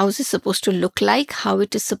the house is supposed to look like, how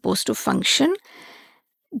it is supposed to function.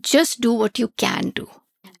 Just do what you can do.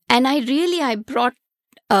 And I brought,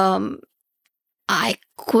 I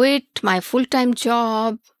quit my full-time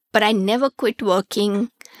job, but I never quit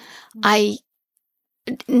working.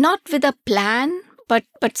 Not with a plan, but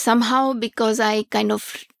somehow, because I kind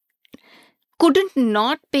of couldn't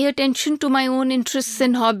not pay attention to my own interests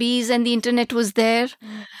and hobbies, and the internet was there.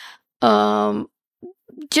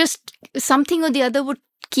 Just something or the other would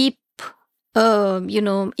keep,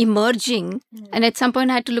 emerging. And at some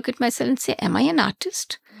point I had to look at myself and say, am I an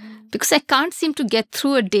artist? Because I can't seem to get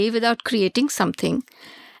through a day without creating something.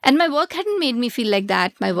 And my work hadn't made me feel like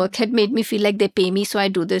that. My work had made me feel like they pay me, so I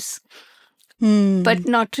do this. But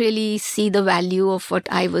not really see the value of what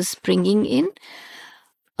I was bringing in.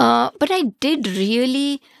 But I did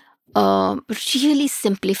really, really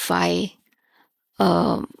simplify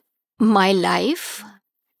my life.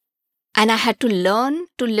 And I had to learn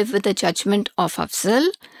to live with the judgment of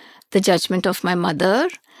Afzal, the judgment of my mother,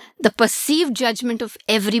 the perceived judgment of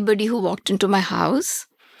everybody who walked into my house.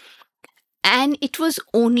 And it was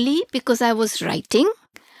only because I was writing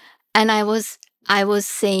and I was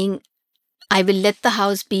saying, I will let the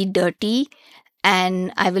house be dirty,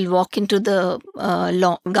 and I will walk into the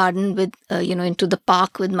garden with, into the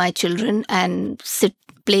park with my children and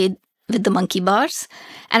play with the monkey bars,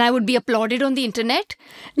 and I would be applauded on the internet,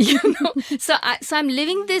 So I'm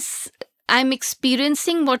living this, I'm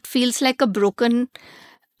experiencing what feels like a broken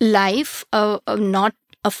life, not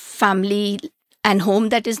a family and home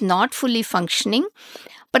that is not fully functioning,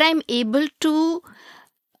 but I'm able to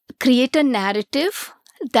create a narrative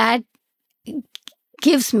that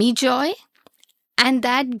gives me joy and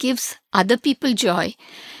that gives other people joy.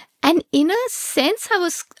 And in a sense, I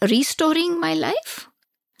was restoring my life.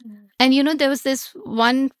 And, there was this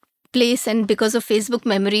one place, and because of Facebook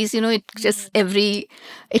memories, it just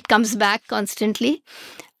it comes back constantly.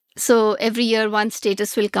 So every year one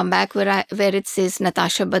status will come back where it says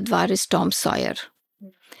Natasha Badhwar is Tom Sawyer.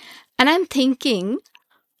 And I'm thinking,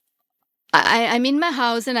 I'm in my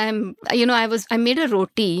house and I made a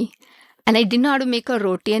roti, and I didn't know how to make a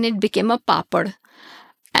roti, and it became a papad.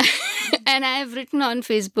 And I have written on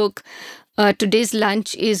Facebook, today's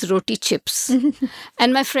lunch is roti chips.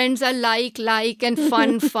 And my friends are like, and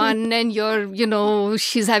fun. And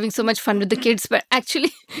she's having so much fun with the kids, but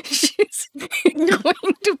actually she's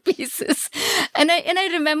going to pieces. And I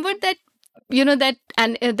remembered that,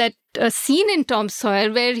 that scene in Tom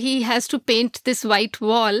Sawyer where he has to paint this white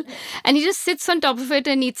wall, and he just sits on top of it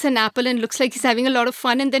and eats an apple and looks like he's having a lot of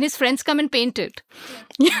fun, and then his friends come and paint it.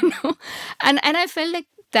 And I felt like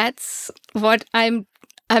that's what I'm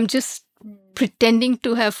just pretending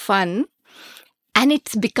to have fun, and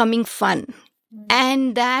it's becoming fun.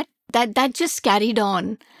 And that just carried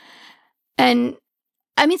on. And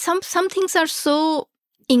I mean, some things are so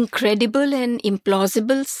incredible and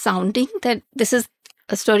implausible sounding that this is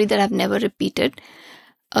a story that I've never repeated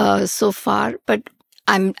so far. But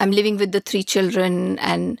I'm living with the 3 children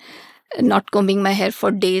and not combing my hair for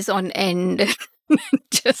days on end,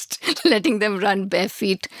 just letting them run bare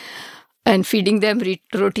feet and feeding them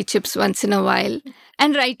roti chips once in a while,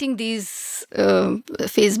 and writing these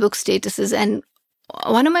Facebook statuses. And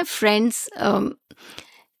one of my friends,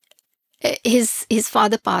 his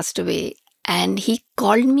father passed away, and he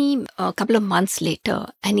called me a couple of months later,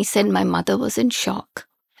 and he said, my mother was in shock.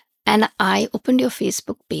 And I opened your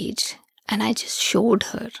Facebook page, and I just showed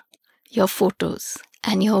her your photos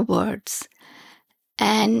and your words.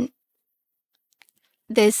 And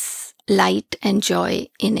there's light and joy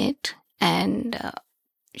in it, and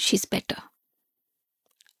she's better.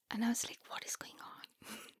 And I was like, what is going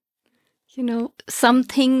on?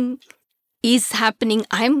 Something is happening.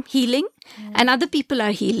 I'm healing and other people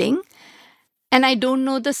are healing. And I don't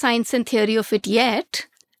know the science and theory of it yet,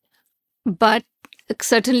 but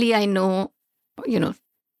certainly I know,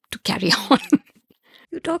 to carry on.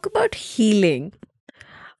 You talk about healing,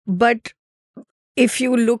 but if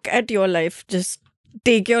you look at your life, just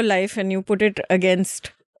take your life and you put it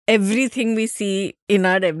against everything we see in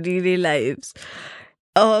our everyday lives.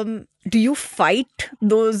 Do you fight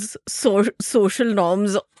those social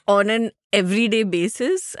norms on an everyday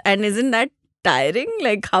basis? And isn't that tiring?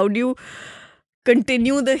 Like, how do you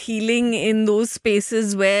continue the healing in those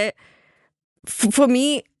spaces where, for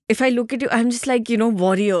me, if I look at you, I'm just like,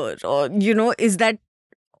 warrior, or, is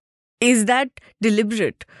that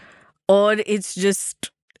deliberate, or it's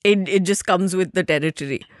just, it just comes with the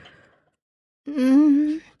territory?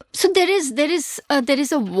 So there is a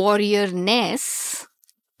warriorness.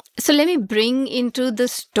 So let me bring into the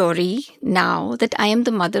story now that I am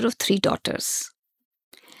the mother of 3 daughters.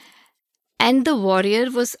 And the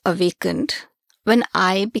warrior was awakened when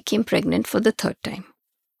I became pregnant for the 3rd time.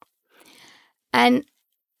 And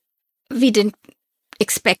we didn't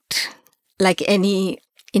expect, like any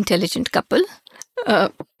intelligent couple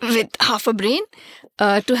with half a brain,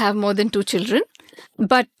 to have more than 2 children.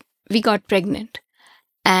 But we got pregnant.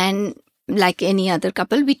 And like any other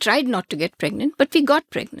couple, we tried not to get pregnant, but we got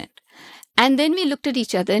pregnant. And then we looked at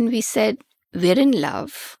each other and we said, we're in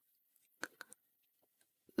love.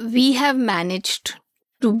 We have managed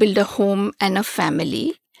to build a home and a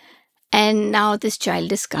family. And now this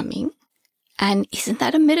child is coming. And isn't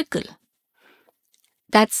that a miracle?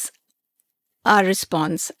 That's our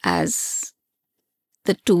response as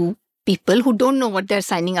the 2 people who don't know what they're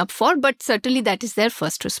signing up for, but certainly that is their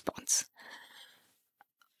first response.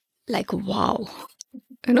 Like, wow.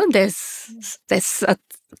 There's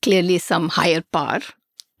clearly some higher power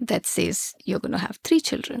that says you're going to have 3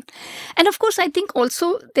 children. And of course, I think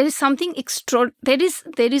also there is something extra. There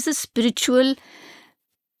is a spiritual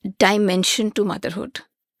dimension to motherhood.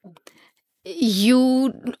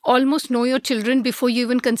 You almost know your children before you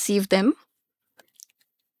even conceive them.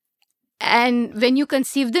 And when you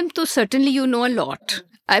conceive them, so certainly you know a lot.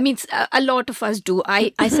 I mean, a lot of us do.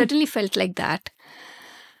 I certainly felt like that.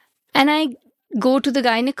 And I go to the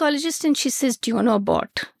gynecologist and she says, do you want to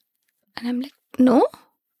abort? And I'm like, no.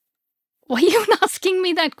 Why are you asking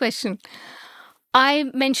me that question? I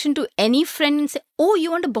mention to any friend and say, oh,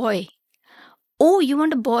 you want a boy? Oh, you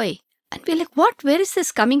want a boy? And we're like, what? Where is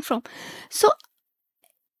this coming from? So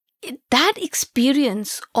that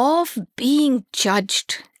experience of being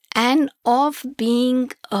judged and of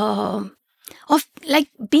being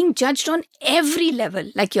being judged on every level,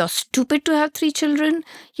 like you're stupid to have 3 children,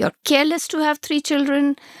 you're careless to have 3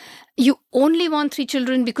 children, you only want 3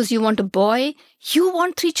 children because you want a boy, you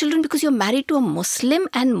want 3 children because you're married to a Muslim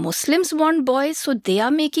and Muslims want boys, so they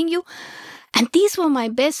are making you. And these were my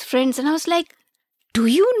best friends. And I was like, do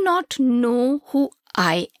you not know who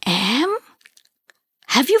I am?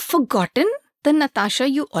 Have you forgotten the Natasha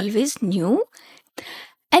you always knew?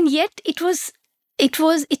 And yet it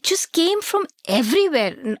just came from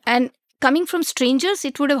everywhere. And coming from strangers,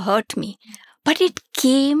 it would have hurt me. But it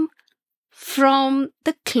came from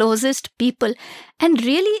the closest people. And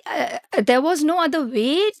really, there was no other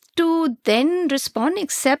way to then respond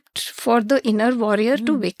except for the inner warrior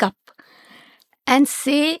to wake up and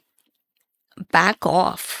say, back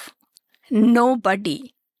off.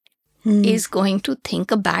 Nobody is going to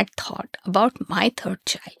think a bad thought about my 3rd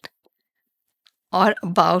child or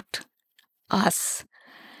about us.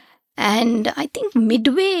 And I think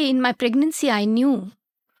midway in my pregnancy, I knew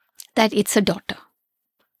that it's a daughter.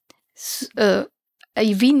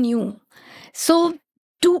 We knew. So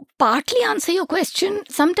to partly answer your question,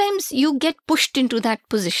 sometimes you get pushed into that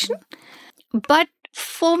position. But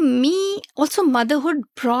for me, also motherhood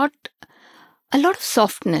brought a lot of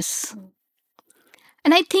softness.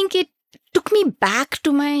 And I think it took me back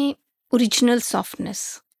to my original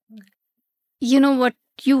softness. You know what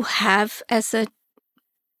you have as a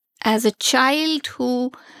child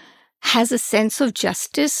who has a sense of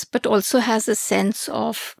justice, but also has a sense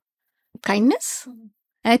of kindness.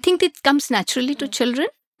 And I think it comes naturally to children.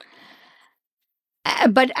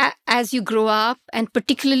 But as you grow up, and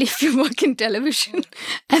particularly if you work in television,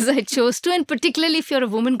 as I chose to, and particularly if you're a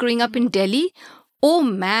woman growing up in Delhi, oh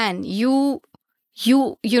man, you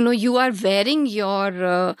are wearing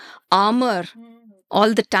your armor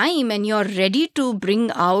all the time and you're ready to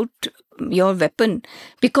bring out your weapon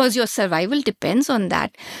because your survival depends on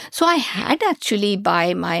that. So I had actually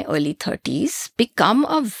by my early 30s become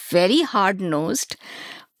a very hard-nosed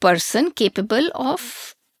person capable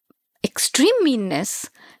of extreme meanness,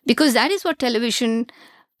 because that is what television,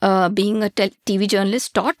 being a TV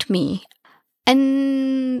journalist, taught me.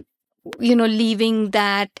 And, leaving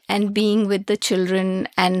that and being with the children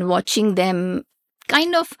and watching them,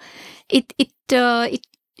 kind of, it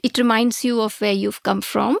reminds you of where you've come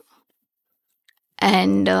from.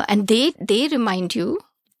 And they remind you,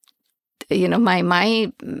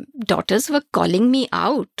 my daughters were calling me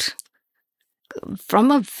out from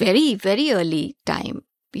a very, very early time.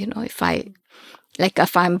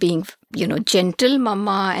 If I'm being, gentle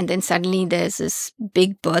mama, and then suddenly there's this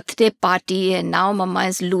big birthday party and now mama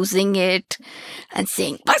is losing it and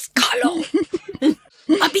saying, "Bas khalo,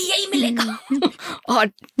 abhi yahi milega,"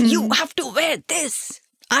 or "You have to wear this.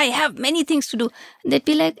 I have many things to do." They'd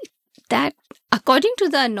be like, that, according to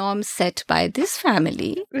the norms set by this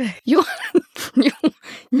family, you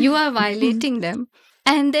you are violating them.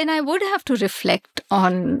 And then I would have to reflect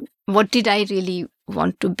on, what did I really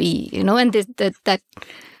want to be, and that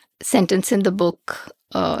sentence in the book,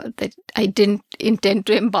 that I didn't intend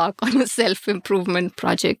to embark on a self-improvement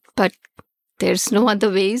project, but there's no other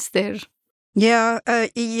ways there. Yeah,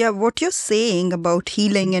 what you're saying about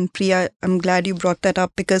healing, and Priya, I'm glad you brought that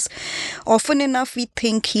up, because often enough we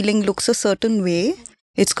think healing looks a certain way.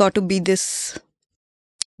 It's got to be this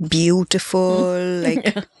beautiful,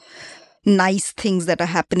 nice things that are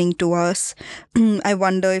happening to us. I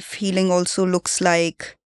wonder if healing also looks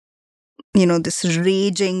like, this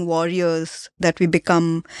raging warriors that we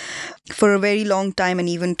become for a very long time. And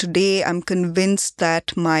even today, I'm convinced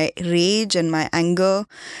that my rage and my anger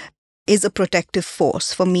is a protective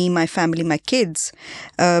force for me, my family, my kids,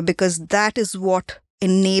 because that is what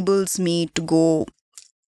enables me to go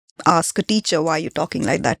ask a teacher, "Why are you talking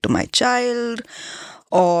like that to my child?"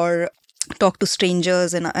 Or talk to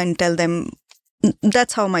strangers and tell them,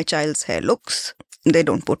 "That's how my child's hair looks. They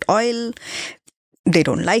don't put oil. They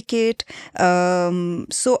don't like it."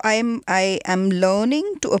 So I am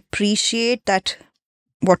learning to appreciate that,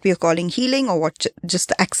 what we are calling healing, or what just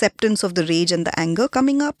the acceptance of the rage and the anger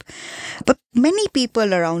coming up. But many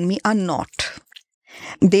people around me are not.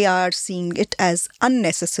 They are seeing it as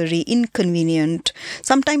unnecessary, inconvenient.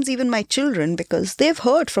 Sometimes even my children, because they've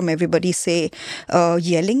heard from everybody say,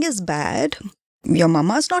 yelling is bad. Your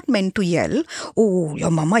mama's not meant to yell. Oh, your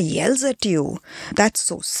mama yells at you. That's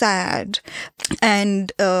so sad.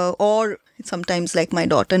 And or sometimes, like my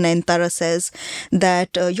daughter Naintara says,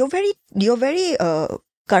 that you're very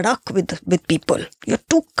kadak with people. You're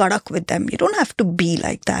too kadak with them. You don't have to be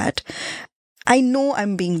like that. I know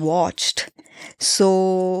I'm being watched.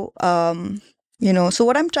 So, so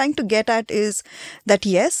what I'm trying to get at is that,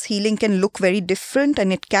 yes, healing can look very different,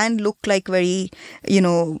 and it can look like very,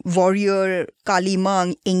 warrior,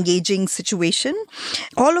 Kalima engaging situation.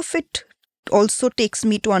 All of it also takes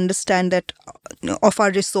me to understand that, of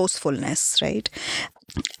our resourcefulness, right?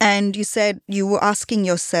 And you said you were asking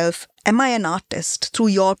yourself, am I an artist through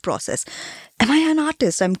your process? Am I an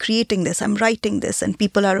artist? I'm creating this, I'm writing this, and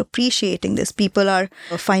people are appreciating this. People are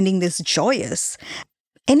finding this joyous.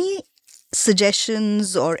 Any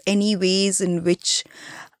suggestions or any ways in which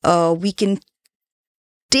we can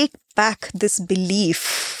take back this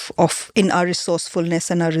belief in our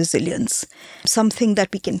resourcefulness and our resilience? Something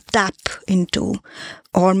that we can tap into,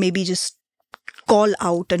 or maybe just call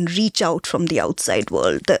out and reach out from the outside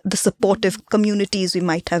world, the supportive communities we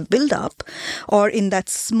might have built up, or in that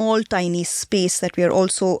small, tiny space that we are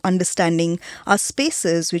also understanding our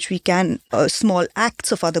spaces, which we can, small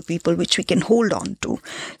acts of other people, which we can hold on to.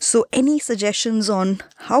 So any suggestions on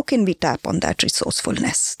how can we tap on that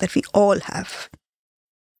resourcefulness that we all have?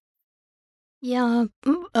 Yeah.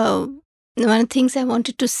 One of the things I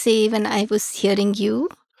wanted to say when I was hearing you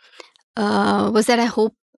was that I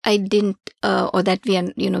hope I didn't, or that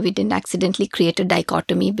we didn't accidentally create a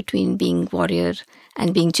dichotomy between being warrior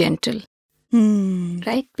and being gentle,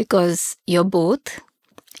 right? Because you're both.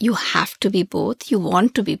 You have to be both. You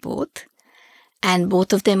want to be both, and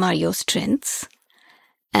both of them are your strengths.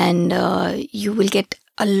 And you will get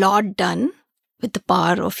a lot done with the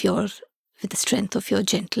power of with the strength of your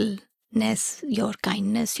gentleness, your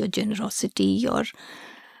kindness, your generosity, your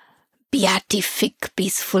beatific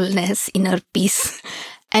peacefulness, inner peace.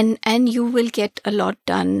 And you will get a lot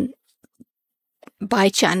done by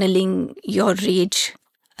channeling your rage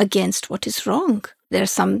against what is wrong. There are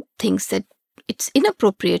some things that it's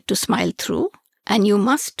inappropriate to smile through, and you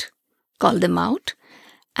must call them out.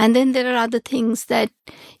 And then there are other things that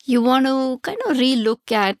you want to kind of relook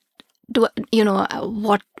at.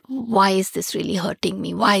 Why is this really hurting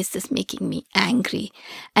me? Why is this making me angry?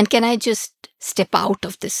 And can I just step out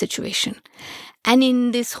of this situation? And in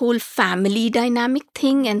this whole family dynamic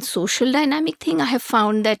thing and social dynamic thing, I have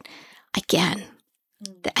found that I can.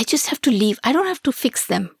 I just have to leave. I don't have to fix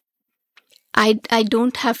them. I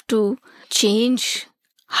don't have to change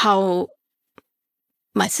how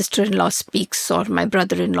my sister-in-law speaks or my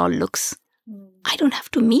brother-in-law looks. I don't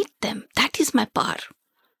have to meet them. That is my power.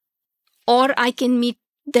 Or I can meet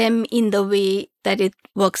them in the way that it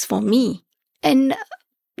works for me. And,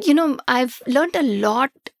 I've learned a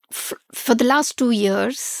lot for the last 2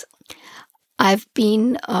 years. I've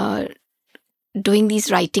been doing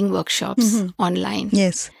these writing workshops online.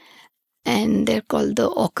 Yes. And they're called the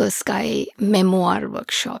Ochre Sky Memoir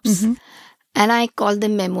Workshops. And I call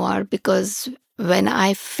them memoir because when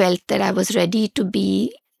I felt that I was ready to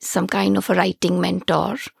be some kind of a writing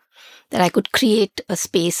mentor, that I could create a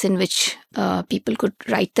space in which people could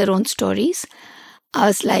write their own stories, I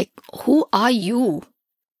was like, who are you?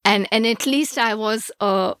 And at least I was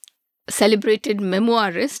a celebrated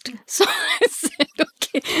memoirist. So I said,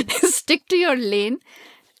 okay, stick to your lane.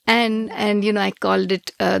 And I called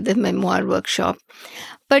it the memoir workshop.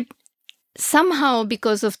 But somehow,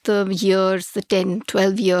 because of the years, the 10,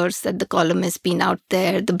 12 years that the column has been out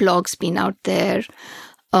there, the blog's been out there,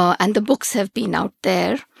 and the books have been out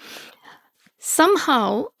there,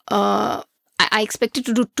 somehow I expected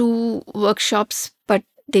to do 2 workshops, but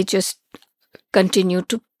they just continue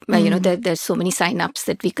to, there's so many sign-ups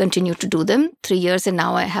that we continue to do them. 3 years, and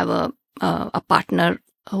now I have a partner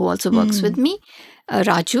who also works with me,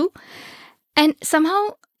 Raju. And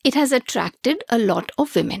somehow it has attracted a lot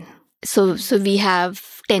of women. So we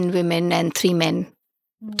have 10 women and 3 men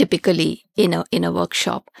typically in a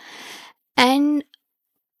workshop. And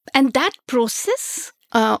that process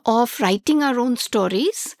of writing our own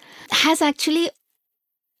stories has actually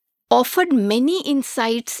offered many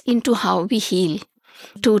insights into how we heal.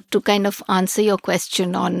 To kind of answer your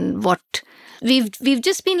question on what we've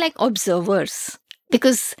just been like observers,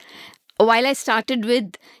 because while I started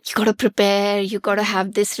with, you got to prepare, you got to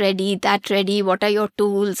have this ready, that ready, what are your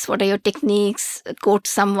tools, what are your techniques, quote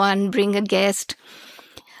someone, bring a guest.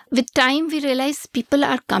 With time, we realize people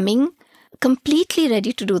are coming completely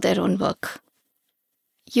ready to do their own work.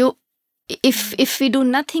 If we do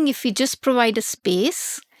nothing, if we just provide a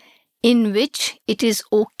space in which it is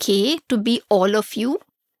okay to be all of you,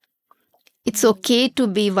 it's okay to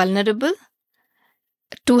be vulnerable,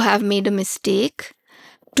 to have made a mistake,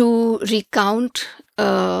 to recount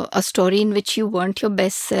a story in which you weren't your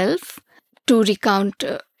best self, to recount,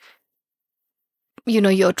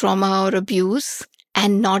 your trauma or abuse,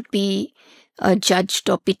 and not be judged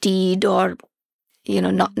or pitied or,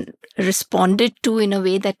 not responded to in a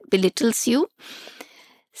way that belittles you,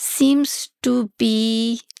 seems to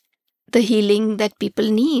be the healing that people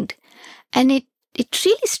need. And it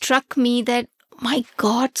really struck me that, my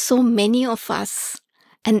God, so many of us,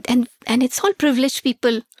 and it's all privileged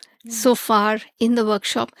people so far in the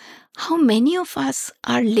workshop, how many of us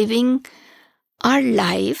are living our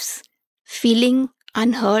lives feeling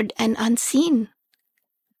unheard and unseen.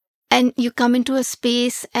 And you come into a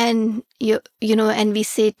space and and we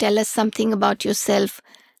say, tell us something about yourself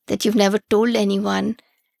that you've never told anyone,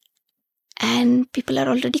 and people are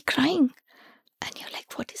already crying, and you're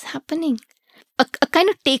like, what is happening? A kind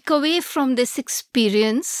of takeaway from this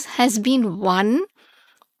experience has been, one,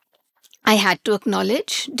 I had to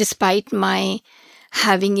acknowledge, despite my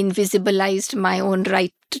having invisibilized my own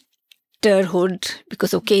writerhood,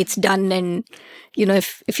 because, okay, it's done. And,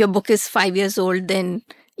 if your book is 5 years old, then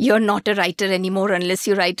you're not a writer anymore unless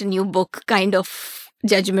you write a new book, kind of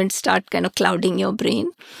judgments start kind of clouding your brain.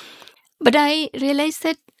 But I realized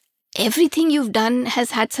that everything you've done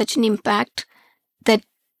has had such an impact that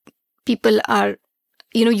people are,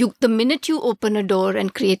 the minute you open a door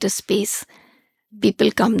and create a space,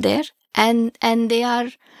 people come there and they are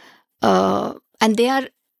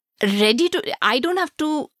ready to. I don't have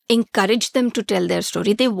to encourage them to tell their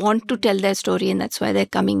story. They want to tell their story, and that's why they're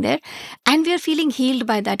coming there. And we are feeling healed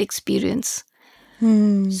by that experience.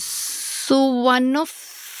 So one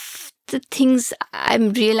of the things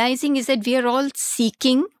I'm realizing is that we are all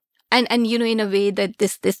seeking, and in a way that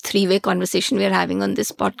this 3-way conversation we are having on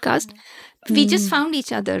this podcast, we just found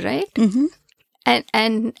each other, right?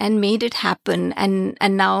 And made it happen, and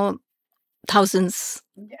now thousands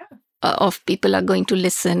of people are going to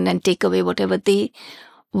listen and take away whatever they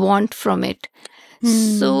want from it.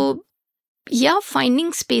 So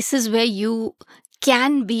finding spaces where you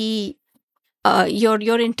can be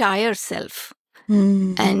your entire self,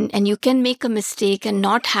 and you can make a mistake and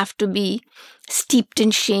not have to be steeped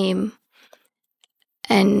in shame,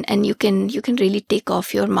 and you can really take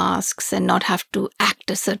off your masks and not have to act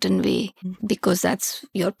a certain way because that's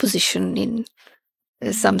your position in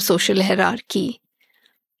some social hierarchy.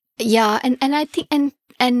 And I think and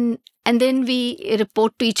and then we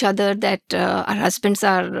report to each other that our husbands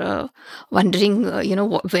are wondering,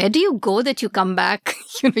 where do you go that you come back?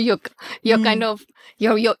 You're kind of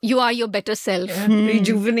you are your better self.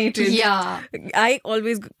 Rejuvenated. Yeah. I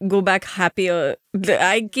always go back happier.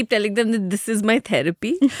 I keep telling them that this is my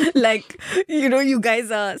therapy. Like, you guys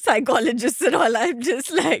are psychologists and all. I'm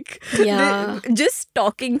just like, Yeah. just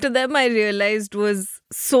talking to them, I realized was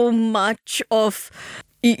so much of,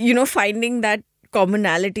 finding that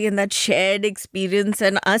commonality and that shared experience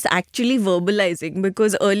and us actually verbalizing,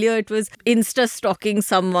 because earlier it was insta stalking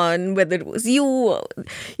someone, whether it was you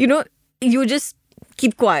just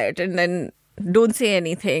keep quiet and then don't say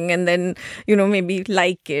anything and then maybe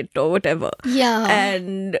like it or whatever. Yeah.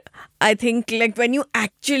 And I think like when you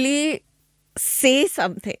actually say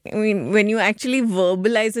something, I mean when you actually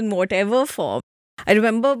verbalize in whatever form. I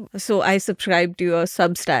remember, so I subscribed to your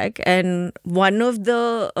Substack, and one of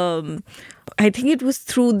the I think it was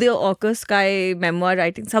through the Orca Sky memoir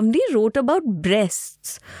writing, somebody wrote about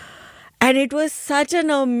breasts. And it was such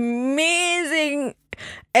an amazing,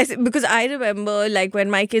 because I remember like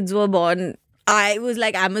when my kids were born, I was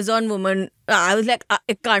like Amazon woman. I was like, I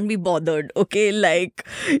can't be bothered. Okay, like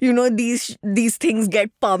these things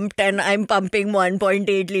get pumped, and I'm pumping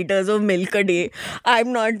 1.8 liters of milk a day.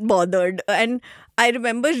 I'm not bothered. And I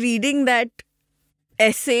remember reading that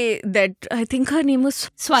essay that I think her name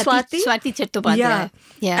was Swati Chattopadhyay.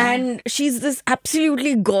 Yeah. And she's this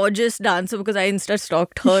absolutely gorgeous dancer, because I insta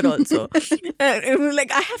stalked her also. And it was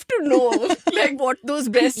like, I have to know like what those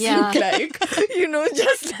breasts look like,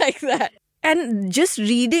 just like that. And just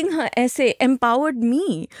reading her essay empowered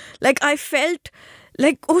me. Like I felt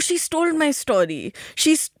like, oh, she told my story.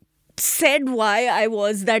 She's said why I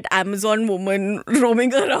was that Amazon woman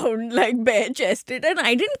roaming around like bare-chested, and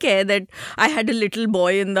I didn't care that I had a little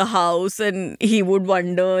boy in the house and he would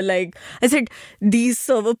wonder. Like I said, these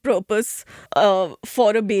serve a purpose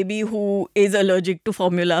for a baby who is allergic to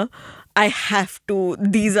formula. I have to,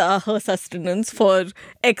 these are her sustenance for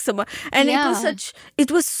X amount. And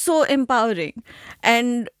it was so empowering.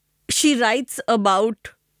 And she writes about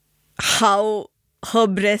how her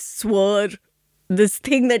breasts were this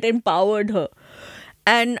thing that empowered her.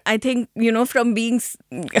 And I think, from being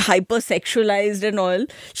hypersexualized and all,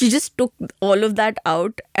 she just took all of that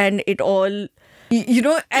out, and it all,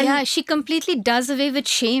 and she completely does away with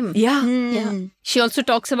shame. Yeah. Yeah. She also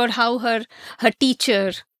talks about how her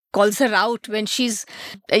teacher calls her out when she's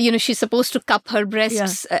supposed to cup her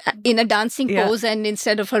breasts in a dancing pose, and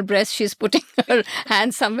instead of her breast, she's putting her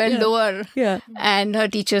hand somewhere lower. Yeah. And her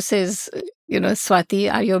teacher says,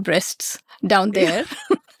 Swati, are your breasts down there?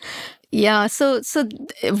 Yeah. So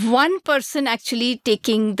one person actually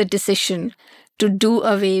taking the decision to do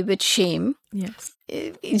away with shame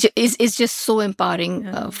is just so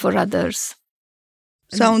empowering for others.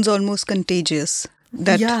 Sounds almost contagious.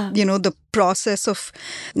 That, the process of,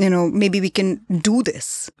 maybe we can do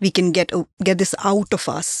this. We can get this out of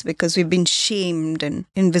us because we've been shamed and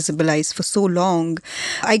invisibilized for so long.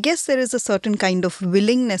 I guess there is a certain kind of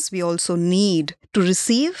willingness we also need to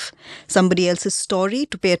receive somebody else's story,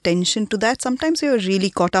 to pay attention to that. Sometimes we are really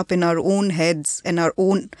caught up in our own heads and our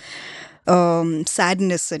own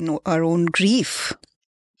sadness and our own grief,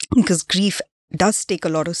 because grief does take a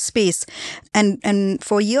lot of space. And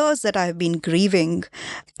for years that I've been grieving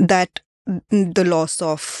that the loss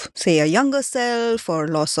of, say, a younger self, or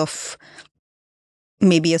loss of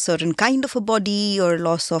maybe a certain kind of a body, or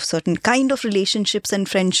loss of certain kind of relationships and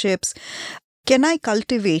friendships, can I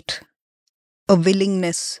cultivate a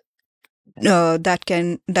willingness that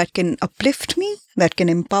can uplift me, that can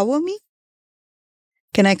empower me?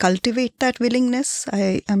 Can I cultivate that willingness?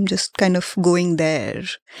 I am just kind of going there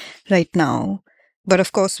right now. But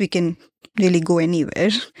of course, we can really go anywhere.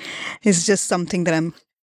 It's just something that I'm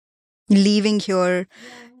leaving here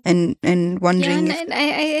and wondering. Yeah, and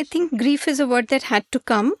I think grief is a word that had to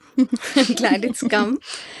come. I'm glad it's come.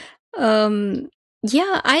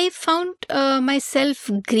 I found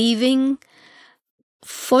myself grieving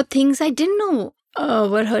for things I didn't know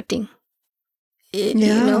were hurting.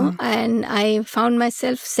 And I found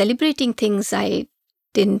myself celebrating things I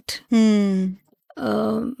didn't.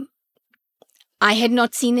 I had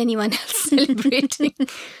not seen anyone else celebrating.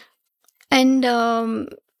 And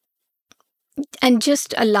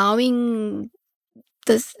just allowing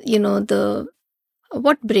this,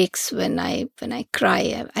 what breaks when I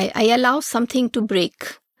cry. I allow something to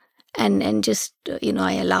break, and just,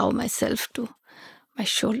 I allow myself to, my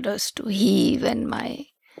shoulders to heave, and my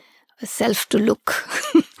self to look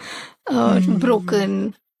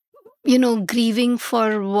broken, grieving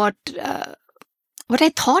for what I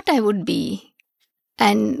thought I would be,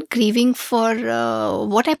 and grieving for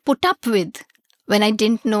what I put up with when I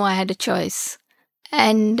didn't know I had a choice.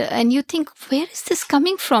 And you think, where is this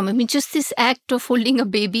coming from? I mean, just this act of holding a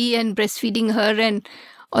baby and breastfeeding her, and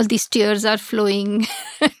all these tears are flowing.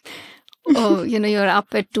 Oh, you're up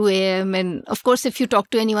at 2 a.m. And of course, if you talk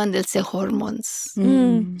to anyone, they'll say hormones.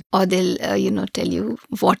 Or they'll, tell you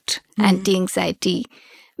what anti-anxiety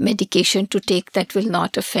medication to take that will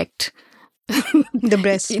not affect The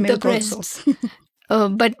breast the milk breasts. also.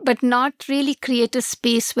 But not really create a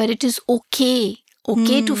space where it is okay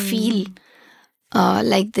to feel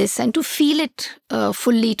like this, and to feel it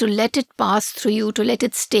fully, to let it pass through you, to let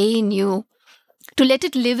it stay in you, to let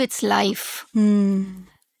it live its life.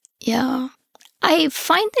 Yeah, I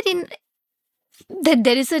find that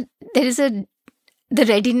there is the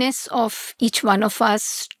readiness of each one of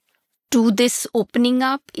us to this opening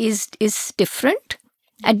up is different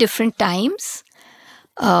at different times.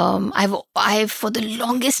 I've for the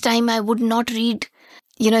longest time I would not read.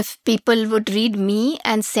 If people would read me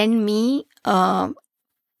and send me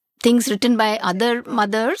things written by other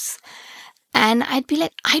mothers, and I'd be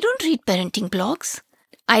like, I don't read parenting blogs.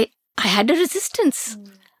 I had a resistance.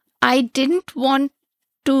 I didn't want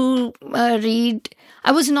to read.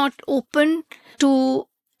 I was not open to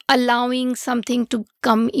allowing something to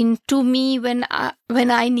come into me when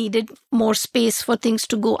I needed more space for things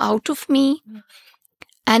to go out of me.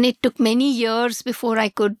 And it took many years before I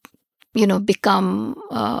could, become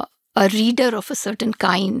a reader of a certain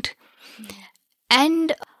kind.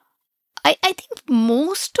 And I think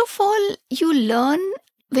most of all, you learn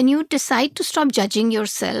when you decide to stop judging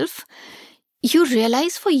yourself. You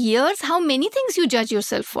realize for years how many things you judge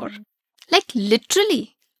yourself for. Like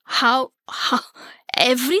literally, how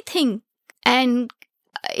everything. And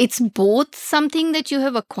it's both something that you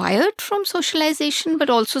have acquired from socialization, but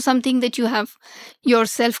also something that you have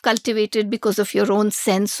yourself cultivated because of your own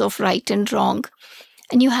sense of right and wrong.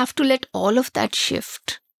 And you have to let all of that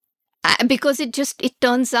shift. Because it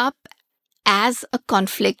turns up as a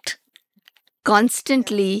conflict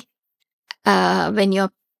constantly when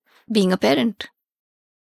you're being a parent.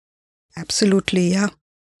 Absolutely, yeah.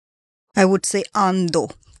 I would say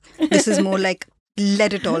ando. This is more like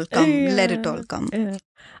let it all come, let it all come. Yeah.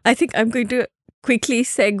 I think I'm going to quickly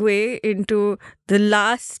segue into the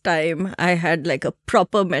last time I had like a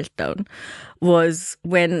proper meltdown was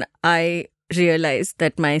when I realized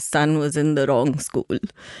that my son was in the wrong school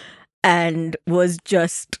and was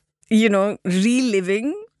just,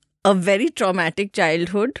 reliving a very traumatic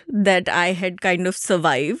childhood that I had kind of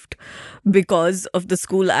survived because of the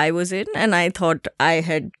school I was in. And I thought I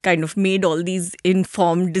had kind of made all these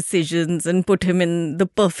informed decisions and put him in the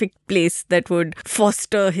perfect place that would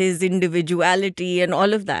foster his individuality and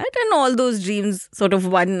all of that. And all those dreams sort of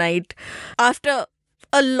one night after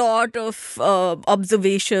a lot of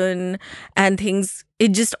observation and things, it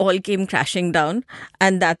just all came crashing down.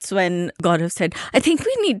 And that's when Gaurav said, I think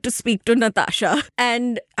we need to speak to Natasha.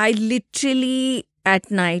 And I literally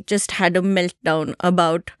at night just had a meltdown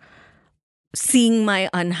about seeing my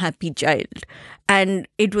unhappy child. And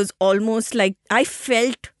it was almost like I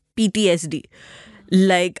felt PTSD.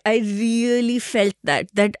 Like I really felt that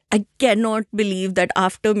I cannot believe that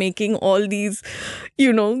after making all these,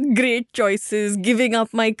 great choices, giving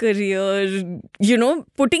up my career,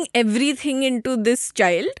 putting everything into this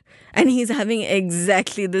child, and he's having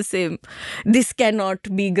exactly the same. This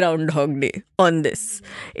cannot be Groundhog Day on this.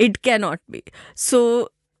 It cannot be. So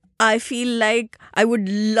I feel like I would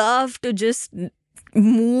love to just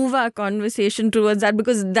move our conversation towards that,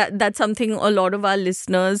 because that's something a lot of our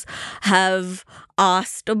listeners have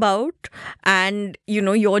asked about. And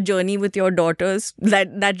your journey with your daughters,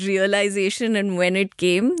 that realization, and when it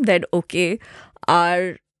came that okay,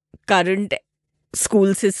 our current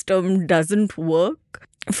school system doesn't work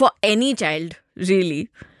for any child, really,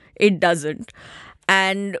 it doesn't.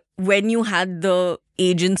 And when you had the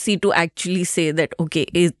agency to actually say that okay,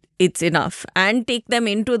 it's enough, and take them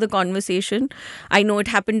into the conversation. I know it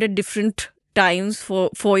happened at different times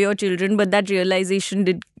for your children, but that realization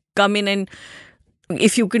did come in. And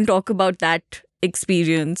if you can talk about that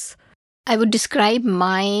experience. I would describe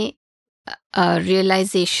my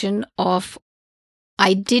realization of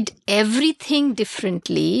I did everything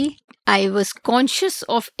differently. I was conscious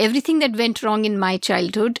of everything that went wrong in my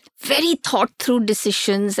childhood, very thought through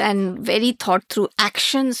decisions and very thought through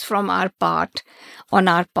actions from on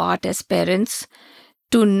our part as parents,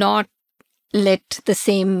 to not let the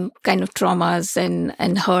same kind of traumas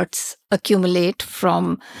and hurts accumulate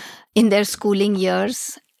from in their schooling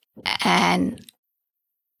years. And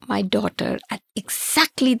my daughter, at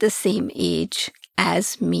exactly the same age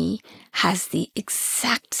as me, has the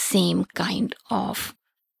exact same kind of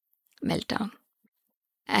meltdown.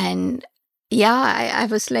 And yeah, I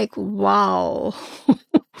was like, wow.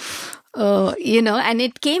 And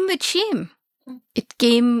it came with shame. It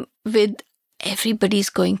came with everybody's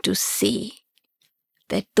going to say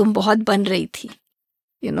that tum bahut ban rahi thi.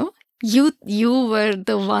 You know, you were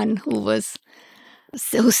the one who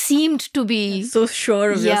seemed to be So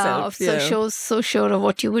sure of yourself. so sure of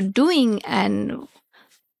what you were doing, and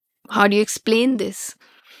how do you explain this?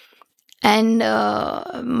 And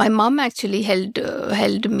my mom actually held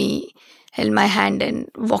my hand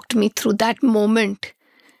and walked me through that moment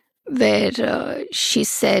where she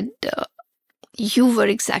said, you were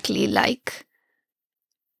exactly like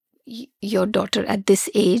your daughter at this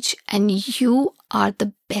age, and you are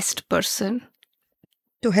the best person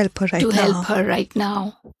To help her right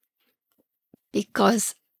now.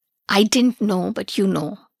 Because I didn't know, but you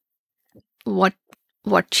know what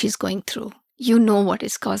she's going through. You know what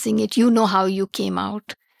is causing it. You know how you came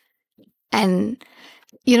out. And,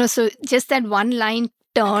 so just that one line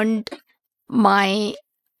turned my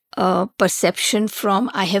perception from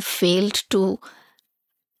I have failed to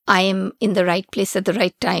I am in the right place at the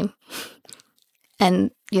right time.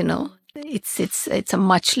 And, it's a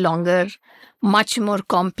much longer, much more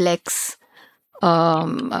complex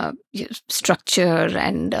structure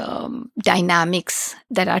and dynamics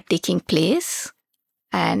that are taking place.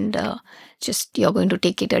 And just you're going to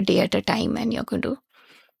take it a day at a time, and you're going to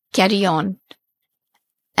carry on.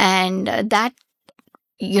 And that,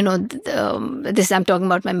 this I'm talking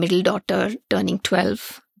about my middle daughter turning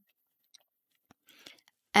 12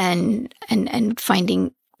 and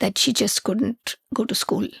finding that she just couldn't go to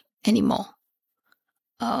school anymore.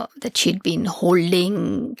 That she'd been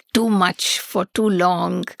holding too much for too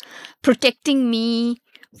long, protecting me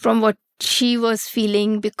from what she was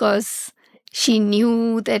feeling, because she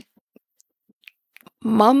knew that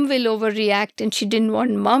mom will overreact and she didn't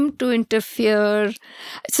want mom to interfere.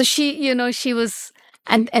 So she was,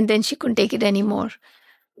 and then she couldn't take it anymore.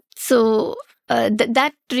 So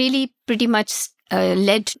that really pretty much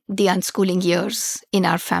led the unschooling years in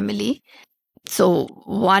our family. So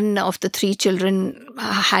one of the three children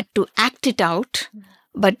had to act it out,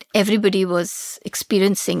 but everybody was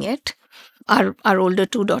experiencing it. Our older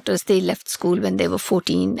two daughters, they left school when they were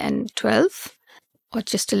 14 and 12, or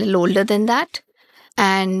just a little older than that.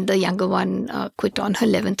 And the younger one quit on her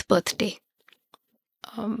 11th birthday.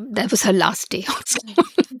 That was her last day also.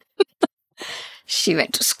 She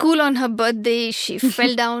went to school on her birthday. She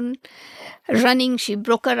fell down running. She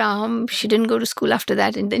broke her arm. She didn't go to school after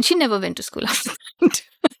that. And then she never went to school after that.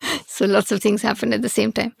 So lots of things happened at the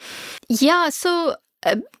same time. Yeah, so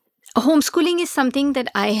homeschooling is something that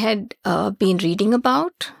I had been reading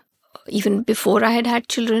about. Even before I had had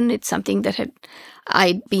children, it's something that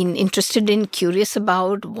I'd been interested in, curious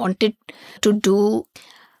about, wanted to do.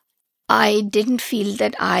 I didn't feel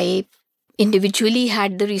that I individually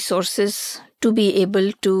had the resources to be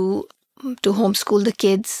able to homeschool the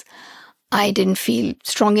kids. I didn't feel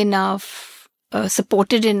strong enough,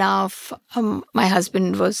 supported enough. My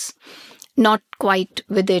husband was not quite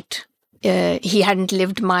with it. He hadn't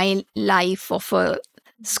lived my life of a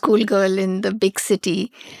schoolgirl in the big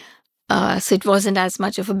city. So it wasn't as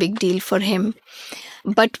much of a big deal for him.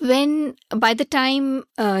 But by the time,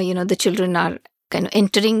 the children are kind of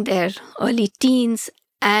entering their early teens,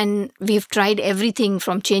 and we've tried everything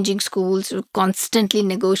from changing schools to constantly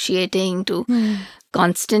negotiating to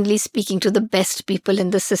constantly speaking to the best people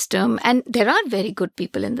in the system. And there are very good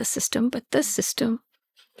people in the system, but the system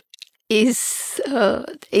is,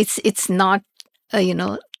 it's not,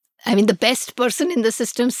 the best person in the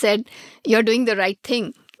system said, you're doing the right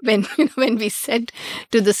thing. When we said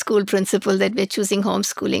to the school principal that we're choosing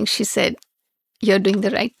homeschooling, she said, you're doing the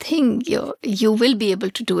right thing. You will be able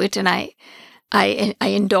to do it. And I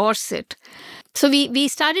endorse it. So we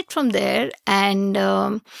started from there,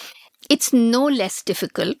 and it's no less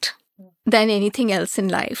difficult than anything else in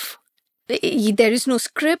life. There is no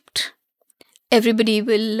script. Everybody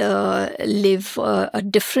will live a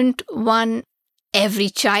different one. Every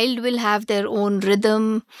child will have their own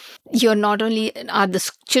rhythm. You're not only are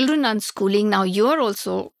the children unschooling, now you're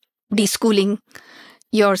also deschooling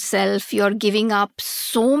yourself. You're giving up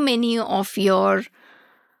so many of your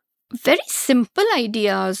very simple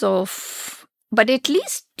ideas but at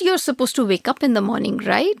least you're supposed to wake up in the morning,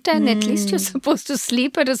 right? And at least you're supposed to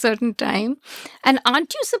sleep at a certain time. And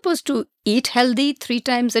aren't you supposed to eat healthy 3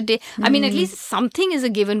 times a day? I mean, at least something is a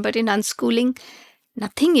given, but in unschooling,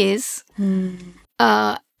 nothing is.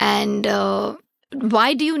 And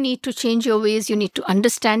why do you need to change your ways? You need to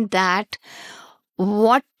understand that.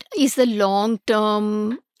 What is the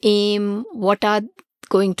long-term aim? What are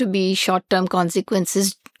going to be short-term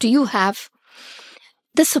consequences? Do you have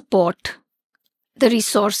the support, the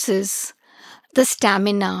resources, the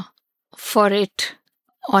stamina for it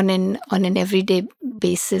on an everyday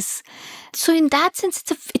basis? So in that sense,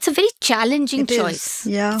 it's a very challenging It is, choice.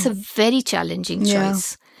 yeah. It's a very challenging Yeah.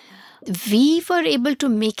 choice. We were able to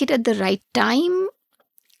make it at the right time.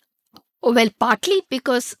 Well, partly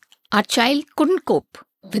because our child couldn't cope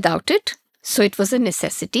without it, so it was a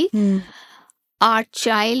necessity. Our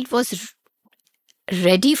child was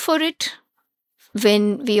ready for it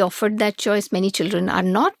when we offered that choice. Many children are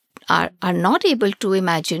not able to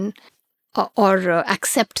imagine or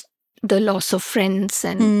accept the loss of friends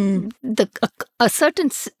and a certain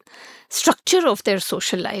structure of their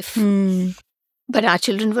social life. But our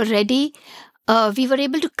children were ready. We were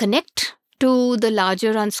able to connect to the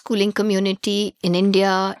larger unschooling community in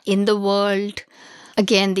India, in the world.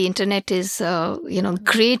 Again, the internet is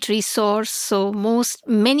great resource. So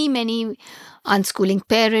many unschooling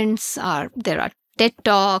parents there are TED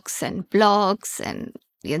Talks and blogs, and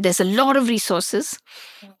there's a lot of resources.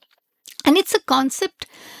 And it's a concept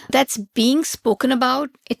that's being spoken about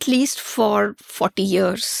at least for 40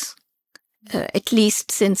 years, at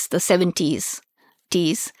least since the 70s.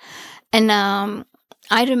 And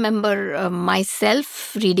I remember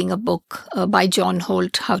myself reading a book by John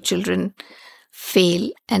Holt, How Children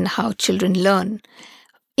Fail and How Children Learn,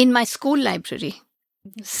 in my school library.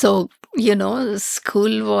 So,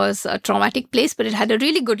 school was a traumatic place, but it had a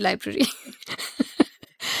really good library.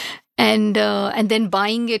 And then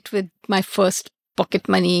buying it with my first pocket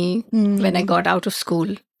money when I got out of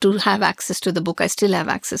school to have access to the book. I still have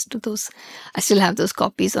access to those. I still have those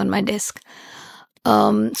copies on my desk.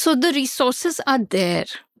 So the resources are there,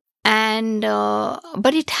 and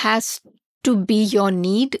but it has to be your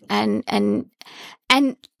need, and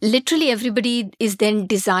literally everybody is then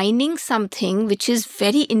designing something which is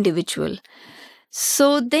very individual.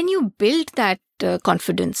 So then you build that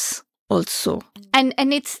confidence also, and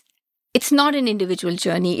it's not an individual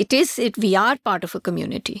journey. We are part of a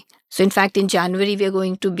community. So in fact, in January, we're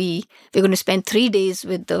going to spend 3 days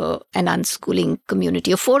with an unschooling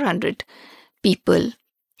community of 400 people.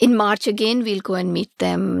 In March again, we'll go and meet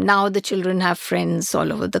them. Now the children have friends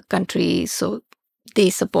all over the country, so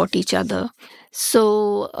they support each other.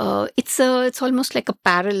 So it's almost like a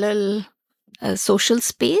parallel social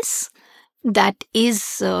space that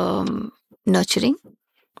is nurturing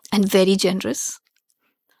and very generous.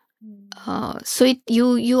 So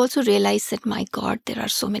you also realize that, my God, there are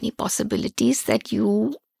so many possibilities that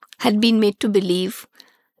you had been made to believe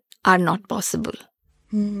are not possible.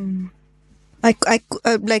 Like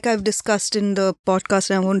I've discussed in the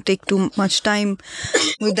podcast, and I won't take too much time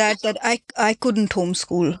with that I couldn't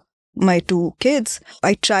homeschool my 2 kids.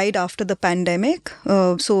 I tried after the pandemic,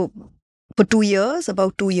 so for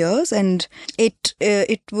about 2 years, and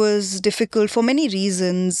it was difficult for many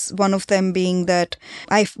reasons. One of them being that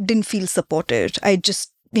I didn't feel supported. I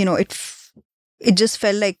just, it just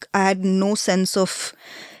felt like I had no sense of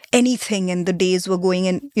anything, and the days were going,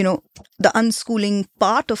 and the unschooling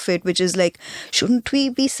part of it, which is like, shouldn't we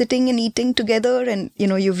be sitting and eating together? And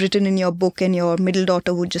you've written in your book, and your middle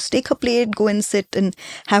daughter would just take her plate, go and sit and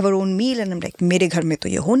have her own meal, and I'm like, मेरे घर में तो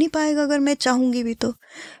ये हो नहीं पाएगा अगर मैं चाहूंगी भी तो.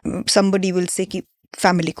 Somebody will say कि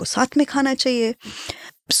family को साथ में खाना चाहिए.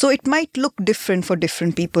 So it might look different for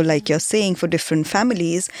different people, like you're saying, for different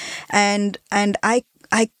families, and I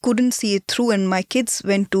couldn't see it through, and my kids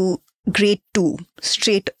went to grade 2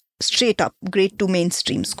 straight up, grade 2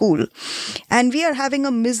 mainstream school, and we are having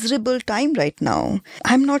a miserable time right now.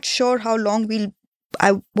 I'm not sure how long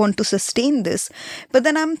I want to sustain this, but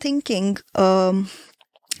then I'm thinking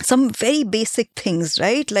some very basic things,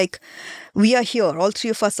 right? Like, we are here, all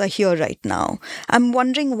 3 of us are here right now. I'm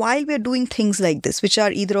wondering, while we're doing things like this, which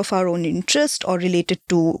are either of our own interest or related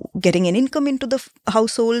to getting an income into the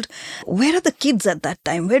household, where are the kids at that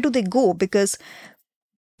time? Where do they go? Because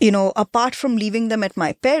apart from leaving them at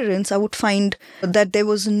my parents', I would find that there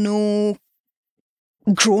was no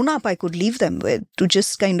grown-up I could leave them with to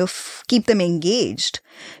just kind of keep them engaged,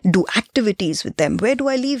 do activities with them. Where do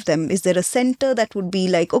I leave them? Is there a center that would be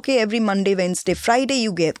like, okay, every Monday, Wednesday, Friday,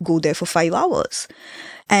 you go there for 5 hours,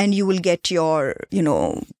 and you will get your,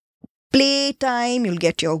 play time, you'll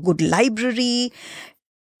get your good library.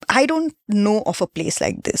 I don't know of a place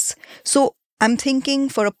like this. So I'm thinking,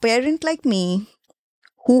 for a parent like me,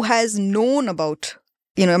 who has known about,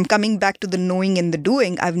 I'm coming back to the knowing and the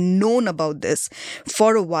doing. I've known about this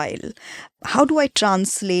for a while. How do I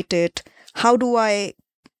translate it? How do I,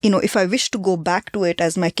 if I wish to go back to it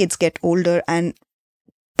as my kids get older and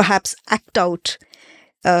perhaps act out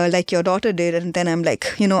like your daughter did. And then I'm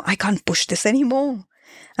like, I can't push this anymore.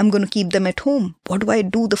 I'm going to keep them at home. What do I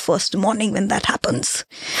do the first morning when that happens?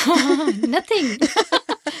 Nothing.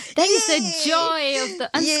 That is the joy of the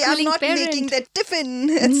unschooling I'm not parent. making that tiffin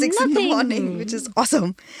at 6 in the morning, which is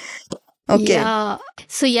awesome. Okay. Yeah.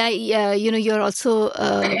 So you're also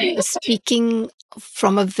speaking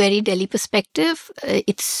from a very Delhi perspective.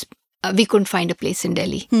 It's we couldn't find a place in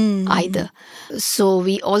Delhi either. So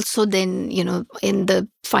we also then, in the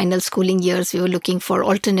final schooling years, we were looking for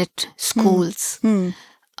alternate schools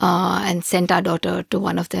and sent our daughter to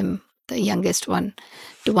one of them, the youngest one,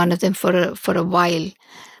 to one of them for a while.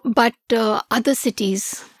 But other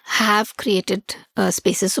cities have created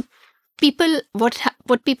spaces. So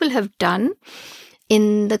what people have done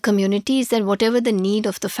in the community is that whatever the need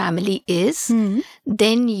of the family is,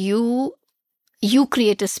 then you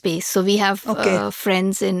create a space. So we have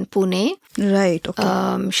friends in Pune, right? Okay.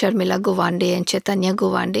 Sharmila Govande and Chaitanya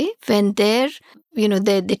Govande. When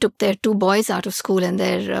they took their 2 boys out of school, and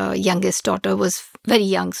their youngest daughter was very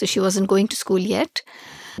young, so she wasn't going to school yet.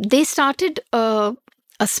 They started a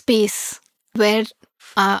space where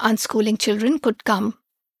unschooling children could come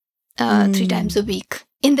 3 times a week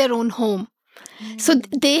in their own home. So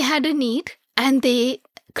they had a need, and they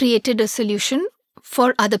created a solution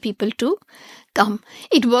for other people to come.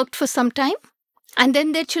 It worked for some time, and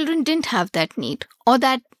then their children didn't have that need, or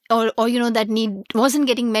that need wasn't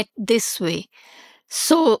getting met this way.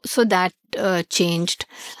 So that changed.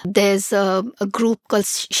 There's a group called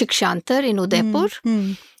Shikshantar in Udaipur.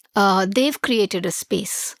 They've created a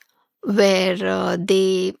space where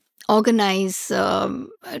they organize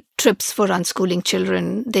trips for unschooling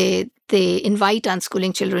children. They invite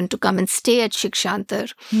unschooling children to come and stay at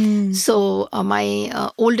Shikshantar. So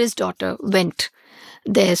my oldest daughter went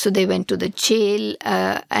there. So they went to the jail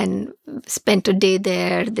and spent a day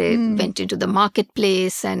there. They went into the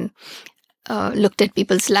marketplace and looked at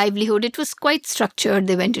people's livelihood. It was quite structured.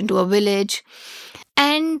 They went into a village.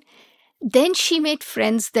 And then she made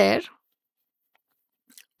friends there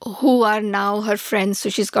who are now her friends. So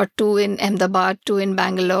she's got 2 in Ahmedabad, 2 in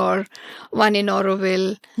Bangalore, 1 in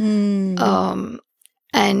Auroville.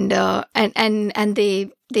 And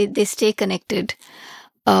they stay connected.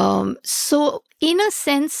 So in a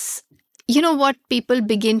sense, what people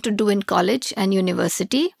begin to do in college and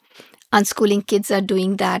university, unschooling kids are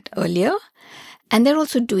doing that earlier. And they're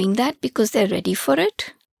also doing that because they're ready for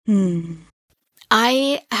it.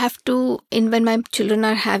 I have to, when my children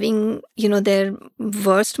are having, their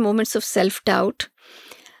worst moments of self-doubt,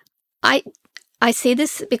 I say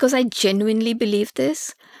this because I genuinely believe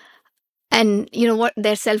this. And what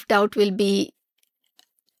their self-doubt will be,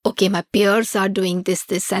 okay, my peers are doing this,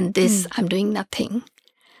 and this, I'm doing nothing.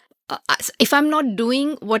 If I'm not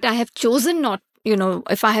doing what I have chosen not,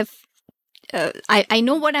 if I have, I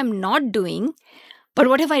know what I'm not doing, but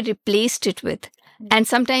what have I replaced it with? And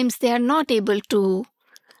sometimes they are not able to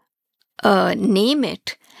name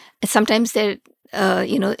it. Sometimes they're,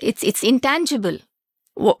 it's intangible.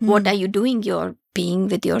 What are you doing? You're being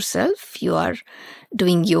with yourself. You are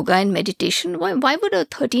doing yoga and meditation. Why would a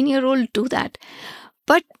 13-year-old do that?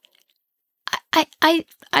 But I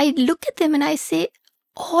look at them and I say,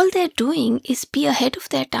 all they're doing is be ahead of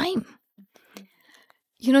their time.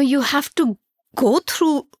 You have to go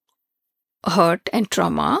through hurt and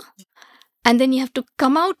trauma, and then you have to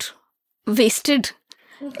come out wasted.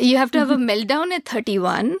 You have to have a meltdown at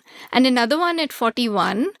 31 and another one at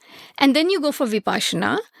 41, and then you go for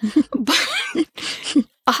Vipassana. But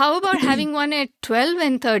how about having one at 12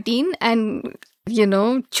 and 13 and,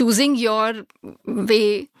 choosing your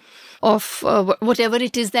way of whatever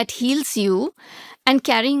it is that heals you and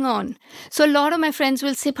carrying on? So a lot of my friends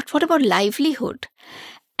will say, but what about livelihood?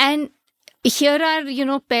 And here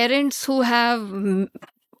are, parents who have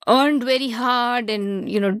earned very hard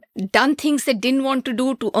and, done things they didn't want to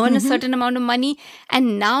do to earn a certain amount of money.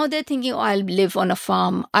 And now they're thinking, I'll live on a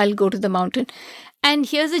farm. I'll go to the mountain. And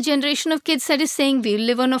here's a generation of kids that is saying, we'll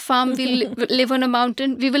live on a farm, we'll live on a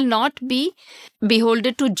mountain. We will not be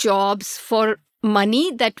beholden to jobs for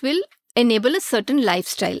money that will enable a certain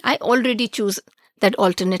lifestyle. I already choose that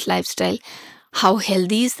alternate lifestyle. How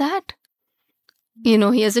healthy is that?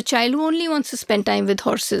 Here's a child who only wants to spend time with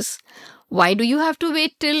horses. Why do you have to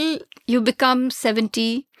wait till you become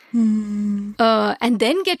 70 and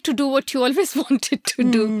then get to do what you always wanted to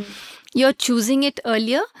do? You're choosing it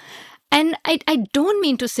earlier. And I don't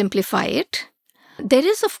mean to simplify it. There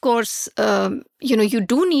is, of course, you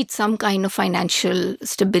do need some kind of financial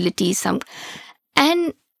stability.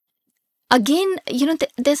 And again,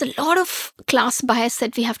 there's a lot of class bias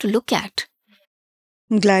that we have to look at.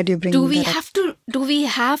 I'm glad you bring Do we that up. have to do we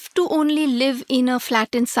have to only live in a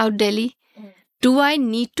flat in South Delhi? Do I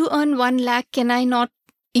need to earn 1 lakh? Can I not,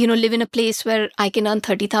 live in a place where I can earn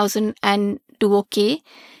 30,000 and do okay?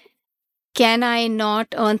 Can I not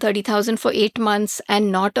earn 30,000 for 8 months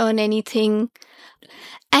and not earn anything?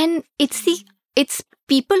 And it's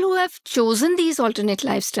people who have chosen these alternate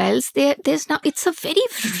lifestyles. It's a very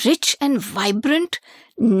rich and vibrant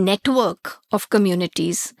network of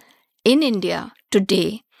communities in India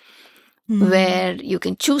today, where you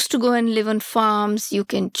can choose to go and live on farms. You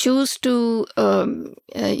can choose to,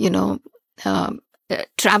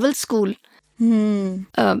 travel school,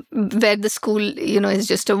 where the school, is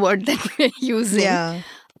just a word that we're using. Yeah.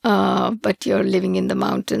 But you're living in the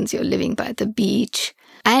mountains. You're living by the beach,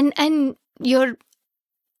 and you're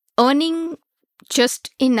earning just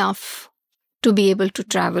enough to be able to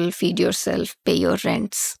travel, feed yourself, pay your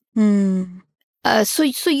rents. So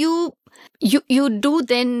you do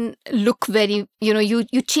then look very,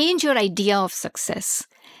 you change your idea of success.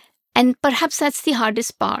 And perhaps that's the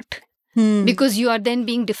hardest part, because you are then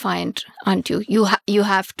being defiant, aren't you? You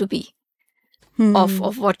have to be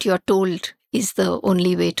of what you're told is the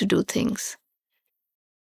only way to do things.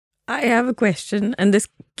 I have a question, and this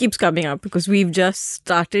keeps coming up because we've just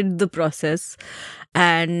started the process,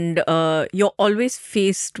 and you're always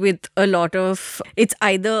faced with a lot of, it's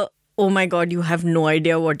either, oh my God, you have no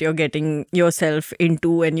idea what you're getting yourself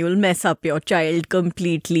into and you'll mess up your child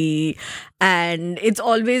completely. And it's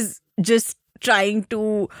always just trying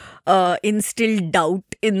to instill doubt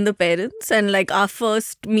in the parents. And like our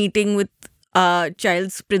first meeting with our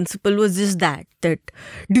child's principal was just that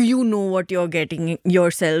do you know what you're getting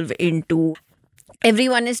yourself into?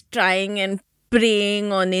 Everyone is trying and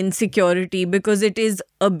preying on insecurity because it is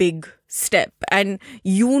a big step, and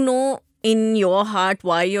in your heart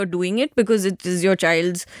why you're doing it, because it is your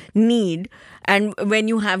child's need. And when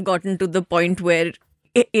you have gotten to the point where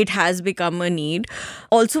it has become a need,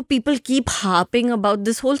 also people keep harping about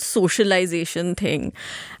this whole socialization thing.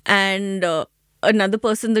 And another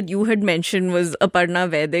person that you had mentioned was Aparna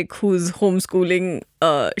Vaidik, who's homeschooling.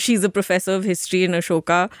 She's a professor of history in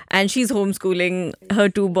Ashoka, and she's homeschooling her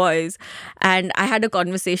 2 boys. And I had a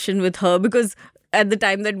conversation with her because at the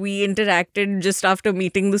time that we interacted just after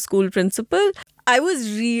meeting the school principal, I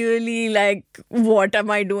was really like, what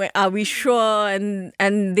am I doing? Are we sure? And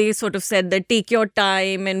they sort of said that take your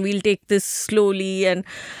time and we'll take this slowly. And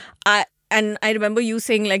I remember you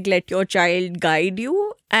saying like, let your child guide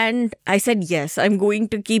you. And I said, yes, I'm going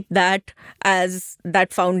to keep that as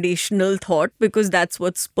that foundational thought, because that's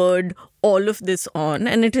what spurred all of this on.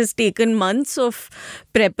 And it has taken months of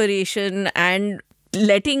preparation and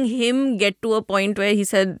letting him get to a point where he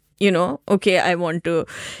said, okay, I want to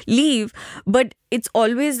leave. But it's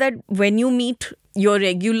always that when you meet your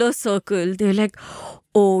regular circle, they're like,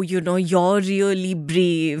 oh, you're really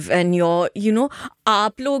brave and you're,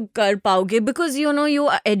 aap log kar paoge because, you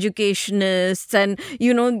are educationists and,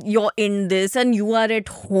 you're in this and you are at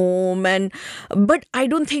home. But I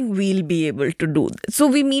don't think we'll be able to do this. So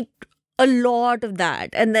we meet a lot of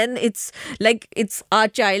that. And then it's like, it's our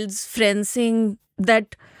child's friends saying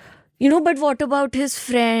that, but what about his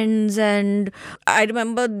friends? And I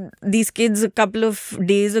remember these kids a couple of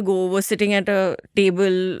days ago were sitting at a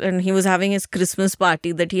table and he was having his Christmas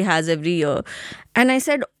party that he has every year. And I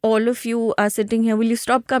said, all of you are sitting here. Will you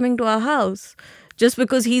stop coming to our house? Just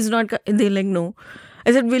because he's not... They're like, no.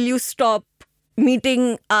 I said, will you stop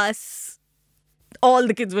meeting us? All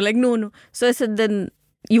the kids were like, no. So I said, then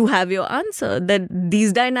you have your answer, that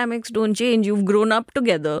these dynamics don't change. You've grown up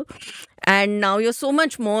together. And now you're so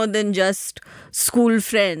much more than just school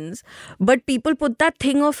friends. But people put that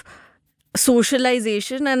thing of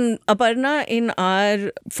socialization. And Aparna, in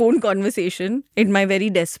our phone conversation, in my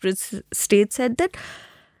very desperate state, said that,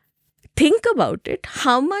 think about it,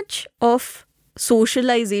 how much of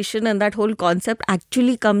socialization and that whole concept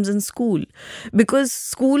actually comes in school. Because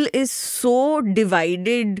school is so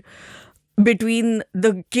divided between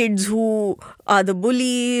the kids who are the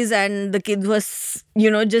bullies and the kids who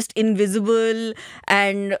are, just invisible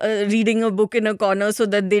and reading a book in a corner so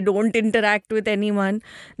that they don't interact with anyone.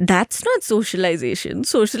 That's not socialization.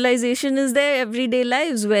 Socialization is their everyday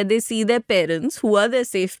lives where they see their parents, who are their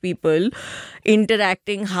safe people,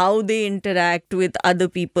 interacting, how they interact with other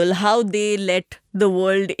people, how they let the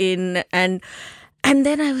world in. And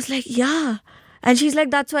then I was like, yeah. And she's like,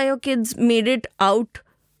 that's why your kids made it out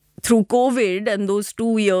through COVID and those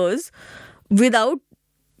 2 years without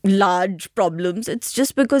large problems. It's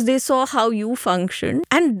just because they saw how you functioned.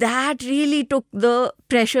 And that really took the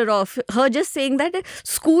pressure off her, just saying that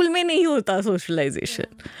school mein nahi hota socialization.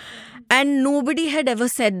 And nobody had ever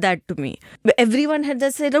said that to me. Everyone had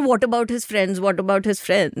just said, "Oh, what about his friends? What about his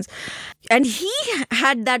friends?" And he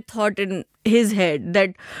had that thought in his head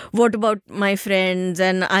that, what about my friends?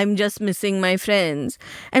 And I'm just missing my friends.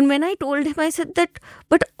 And when I told him, I said that,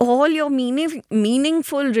 but all your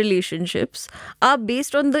meaningful relationships are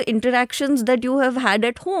based on the interactions that you have had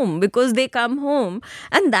at home, because they come home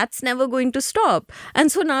and that's never going to stop.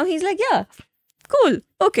 And so now he's like, yeah, cool,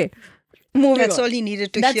 okay, moving That's on. all he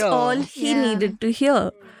needed to That's hear. all he Yeah. needed to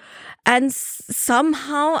hear. And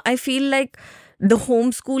somehow I feel like the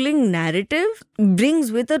homeschooling narrative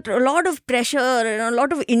brings with it a lot of pressure and a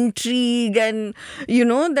lot of intrigue, and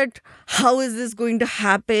that how is this going to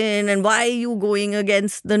happen, and why are you going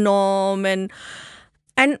against the norm, and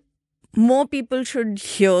more people should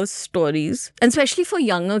hear stories, and especially for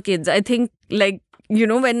younger kids. I think, like,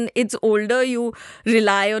 when it's older, you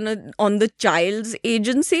rely on the child's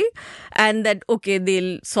agency, and that, okay,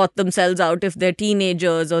 they'll sort themselves out if they're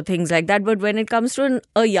teenagers or things like that. But when it comes to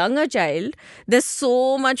a younger child, there's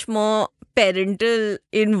so much more parental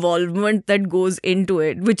involvement that goes into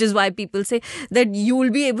it, which is why people say that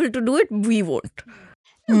you'll be able to do it, we won't.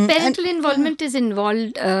 Parental involvement is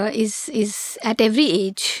involved is at every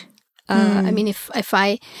age. I mean, if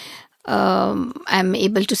I am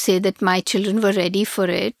able to say that my children were ready for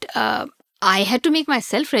it, I had to make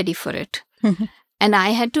myself ready for it, and I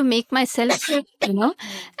had to make myself,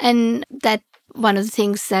 and that one of the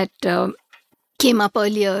things that came up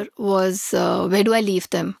earlier was where do I leave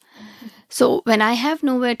them? So when I have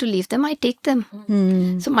nowhere to leave them, I take them.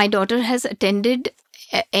 So my daughter has attended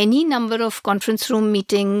any number of conference room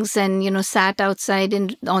meetings and sat outside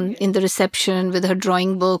in the reception with her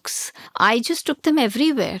drawing books. I just took them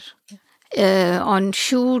everywhere, on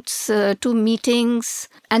shoots, to meetings,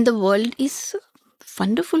 and the world is a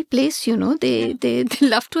wonderful place. They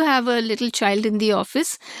love to have a little child in the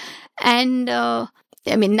office, and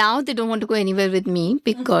I mean, now they don't want to go anywhere with me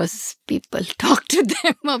because people talk to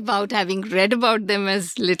them about having read about them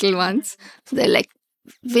as little ones. So they're like,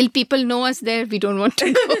 will people know us there? We don't want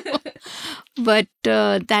to go. But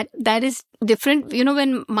that is different.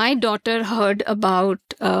 When my daughter heard about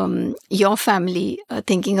your family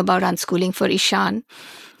thinking about unschooling for Ishan,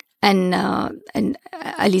 and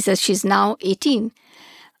Alisa, she's now 18,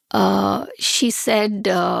 she said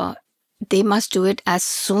they must do it as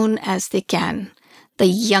soon as they can. The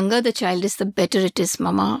younger the child is, the better it is,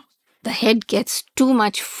 Mama. The head gets too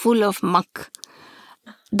much full of muck.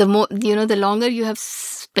 The more, the longer you have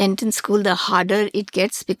spent in school, the harder it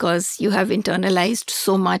gets, because you have internalized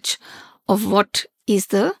so much of what is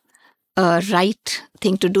the right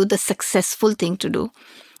thing to do, the successful thing to do.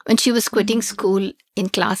 When she was quitting school in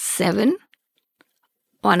class 7,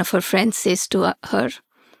 one of her friends says to her,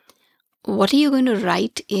 "What are you going to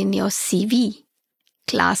write in your CV?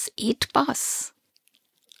 Class 8 pass."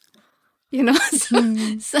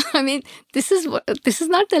 So I mean, this is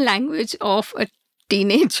not the language of a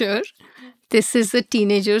teenager. This is a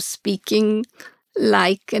teenager speaking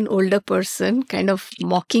like an older person, kind of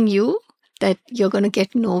mocking you that you're going to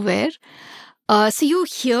get nowhere. So you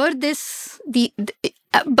hear this,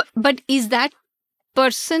 but is that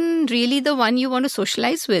person really the one you want to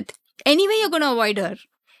socialize with? Anyway, you're going to avoid her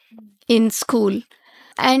in school.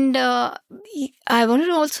 And I wanted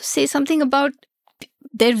to also say something about,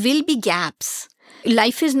 there will be gaps.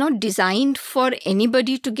 Life is not designed for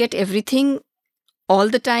anybody to get everything all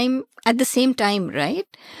the time at the same time, right?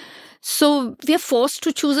 So we are forced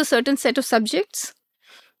to choose a certain set of subjects.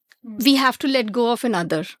 We have to let go of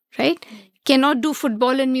another, right? Cannot do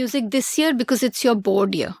football and music this year because it's your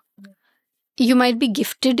board year. You might be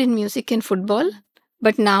gifted in music and football,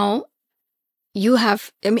 but now you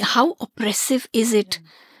have, I mean, how oppressive is it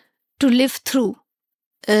to live through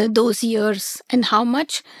those years, and how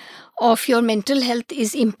much of your mental health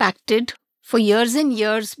is impacted for years and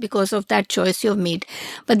years because of that choice you've made.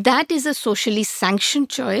 But that is a socially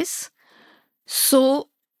sanctioned choice, so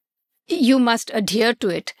you must adhere to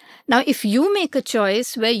it. Now, if you make a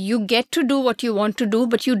choice where you get to do what you want to do,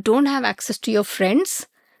 but you don't have access to your friends,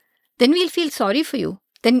 then we'll feel sorry for you.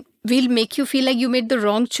 Then we'll make you feel like you made the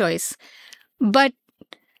wrong choice. But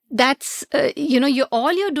that's,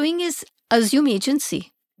 all you're doing is assume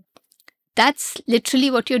agency. That's literally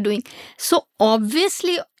what you're doing. So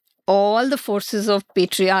obviously, all the forces of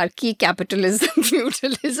patriarchy, capitalism,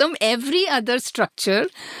 feudalism, every other structure,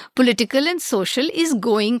 political and social, is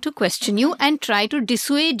going to question you and try to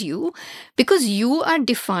dissuade you, because you are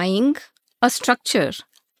defying a structure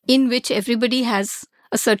in which everybody has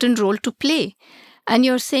a certain role to play. And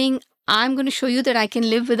you're saying, I'm going to show you that I can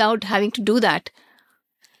live without having to do that.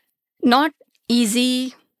 Not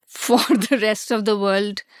easy for the rest of the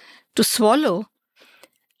world to swallow.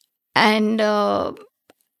 And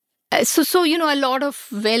so, a lot of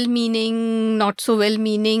well-meaning, not so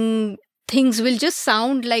well-meaning things will just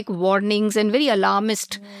sound like warnings and very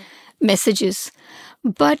alarmist messages.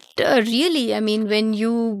 But really, I mean, when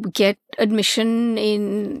you get admission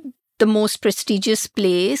in the most prestigious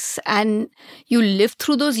place and you live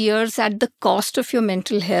through those years at the cost of your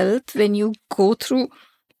mental health, when you go through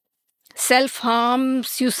self-harm,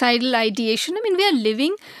 suicidal ideation, I mean, we are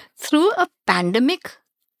living through a pandemic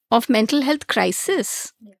of mental health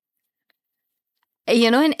crisis.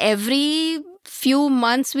 And every few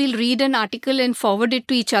months we'll read an article and forward it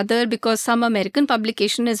to each other because some American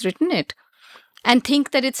publication has written it, and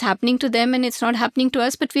think that it's happening to them and it's not happening to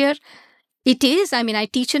us. But it is. I mean, I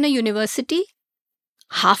teach in a university.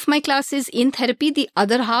 Half my class is in therapy. The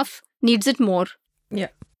other half needs it more. Yeah.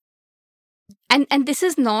 And this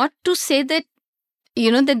is not to say that,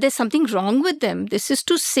 that there's something wrong with them. This is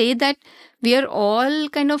to say that we are all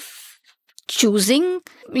kind of choosing,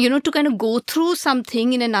 to kind of go through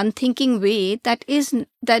something in an unthinking way that is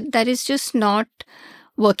just not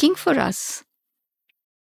working for us.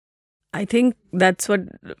 I think that's what,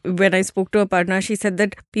 when I spoke to a partner, she said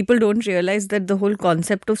that people don't realize that the whole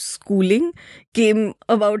concept of schooling came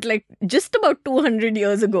about like just about 200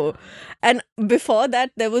 years ago. And before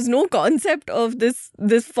that, there was no concept of this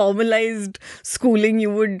formalized schooling.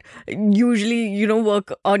 You would usually,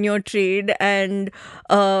 work on your trade. And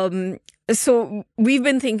so we've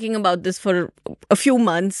been thinking about this for a few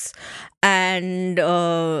months. And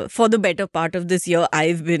for the better part of this year,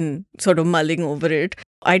 I've been sort of mulling over it.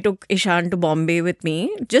 I took Ishan to Bombay with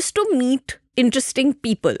me just to meet interesting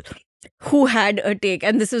people who had a take.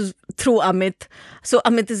 And this is through Amit. So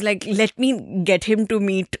Amit is like, let me get him to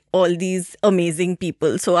meet all these amazing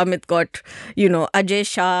people. So Amit got, Ajay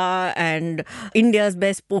Shah and India's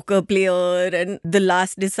best poker player and the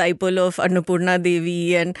last disciple of Annapurna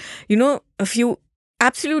Devi and, a few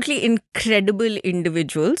absolutely incredible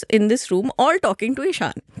individuals in this room, all talking to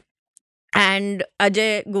Ishan. And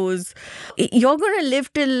Ajay goes, you're going to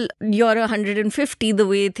live till you're 150 the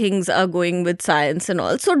way things are going with science and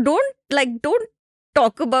all. So don't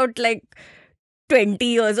talk about 20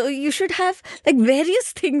 years, or you should have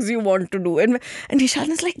various things you want to do. And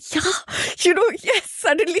Ishan is like, yes,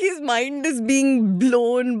 suddenly his mind is being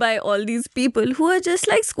blown by all these people who are just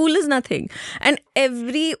like, school is nothing. And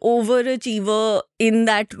every overachiever in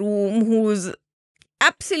that room who's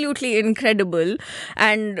absolutely incredible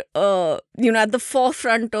and at the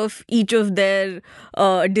forefront of each of their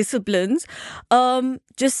disciplines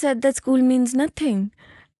just said that school means nothing,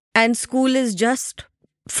 and school is just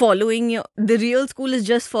the real school is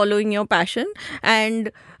just following your passion.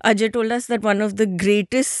 And Ajay told us that one of the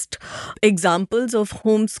greatest examples of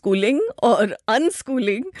homeschooling or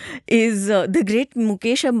unschooling is the great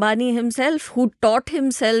Mukesh Ambani himself, who taught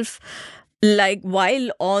himself while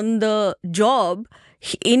on the job.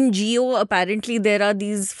 In Geo, apparently there are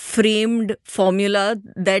these framed formula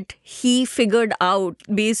that he figured out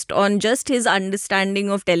based on just his understanding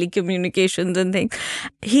of telecommunications and things.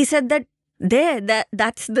 He said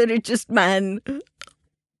that's the richest man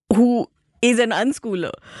who is an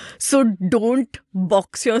unschooler. So don't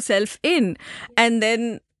box yourself in. And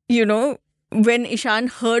then, when Ishan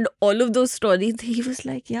heard all of those stories, he was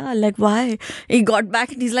like, why? He got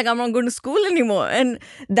back and he's like, I'm not going to school anymore. And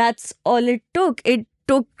that's all it took. It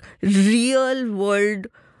took real world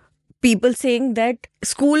people saying that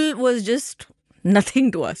school was just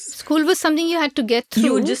nothing to us. School was something you had to get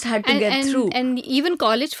through. You just had to get through. And even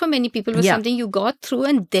college for many people was something you got through,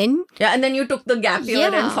 and then... Yeah, and then you took the gap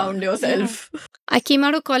year and found yourself. Yeah. I came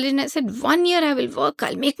out of college and I said, 1 year I will work,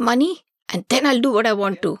 I'll make money, and then I'll do what I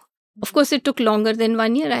want to. Of course, it took longer than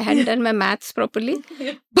 1 year. I hadn't done my maths properly.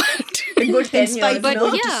 But a good 10 years. But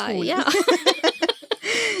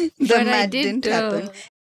The but math didn't happen.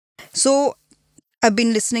 So I've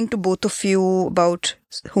been listening to both of you about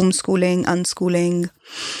homeschooling, unschooling.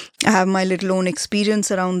 I have my little own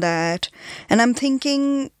experience around that. And I'm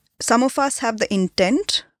thinking some of us have the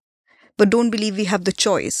intent, but don't believe we have the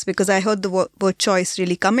choice. Because I heard the word choice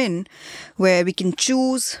really come in, where we can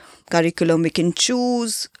choose curriculum, we can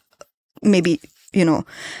choose maybe,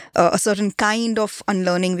 a certain kind of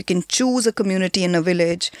unlearning. We can choose a community in a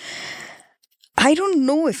village. I don't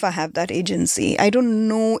know if I have that agency. I don't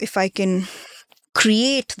know if I can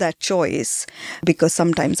create that choice, because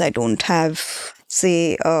sometimes I don't have,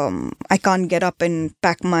 say, I can't get up and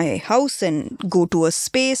pack my house and go to a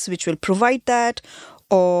space which will provide that.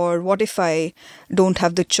 Or what if I don't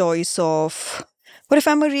have the choice of... What if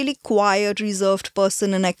I'm a really quiet, reserved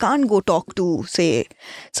person and I can't go talk to, say,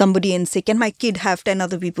 somebody and say, can my kid have 10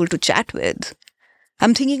 other people to chat with?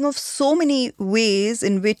 I'm thinking of so many ways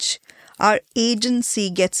in which our agency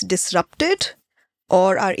gets disrupted,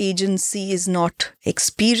 or our agency is not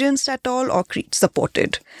experienced at all or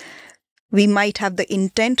supported. We might have the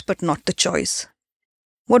intent but not the choice.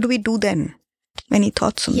 What do we do then? Any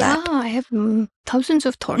thoughts on Yeah, that? I have thousands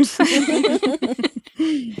of thoughts.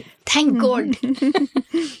 Thank God.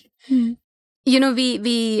 You know,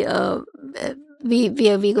 we are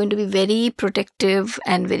going to be very protective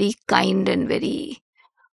and very kind and very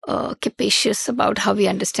capacious about how we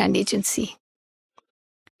understand agency.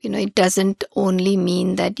 You know, it doesn't only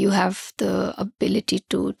mean that you have the ability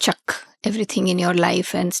to chuck everything in your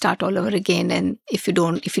life and start all over again. And if you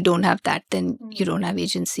don't have that, then you don't have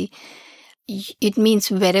agency. It means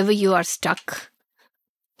wherever you are stuck,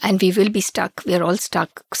 and we will be stuck. We are all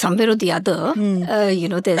stuck somewhere or the other. You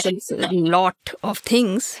know, there's a lot of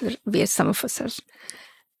things where some of us are.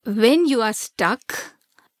 When you are stuck,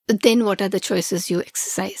 then what are the choices you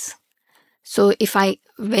exercise? So if my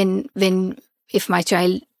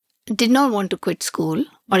child did not want to quit school,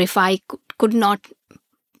 or if I could not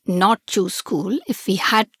choose school, if we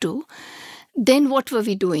had to, then what were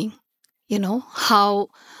we doing? You know, how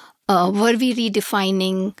were we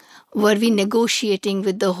redefining? Were we negotiating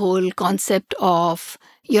with the whole concept of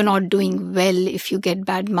you're not doing well if you get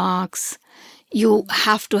bad marks? You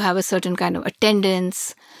have to have a certain kind of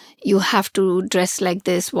attendance. You have to dress like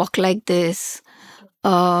this, walk like this.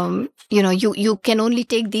 You know, you can only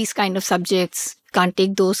take these kind of subjects, can't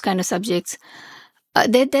take those kind of subjects.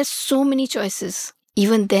 There's so many choices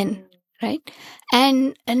even then, right?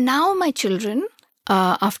 And now my children,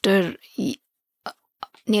 after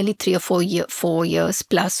nearly 3 or 4 years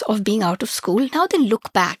plus of being out of school, now they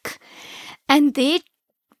look back and they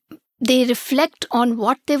reflect on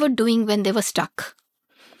what they were doing when they were stuck.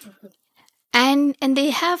 And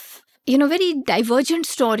they have, you know, very divergent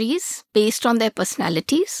stories based on their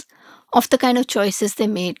personalities of the kind of choices they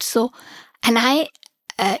made. So, and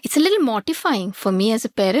it's a little mortifying for me as a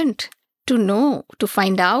parent to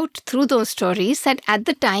find out through those stories that at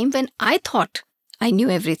the time when I thought I knew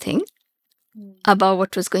everything about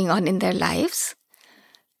what was going on in their lives,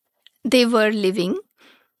 they were living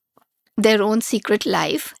their own secret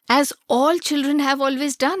life, as all children have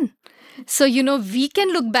always done. So, you know, we can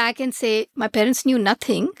look back and say, my parents knew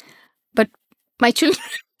nothing, but my children,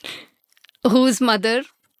 whose mother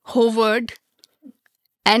hovered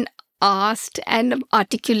and asked and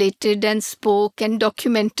articulated and spoke and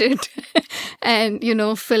documented and, you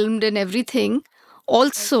know, filmed and everything,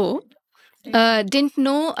 also didn't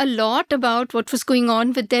know a lot about what was going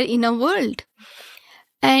on with their inner world.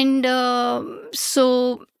 And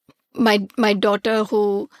so my daughter,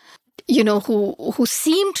 who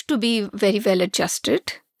seemed to be very well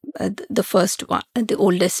adjusted, the first one, the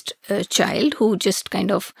oldest child, who just kind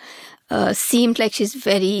of seemed like she's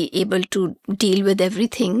very able to deal with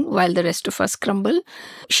everything while the rest of us crumble.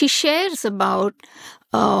 She shares about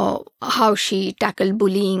how she tackled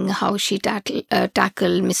bullying, how she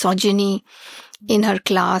tackled misogyny in her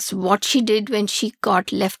class, what she did when she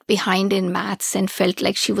got left behind in maths and felt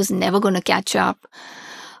like she was never going to catch up.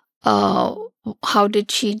 How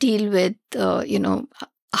did she deal with,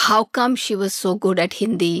 how come she was so good at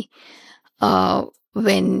Hindi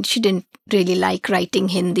when she didn't really like writing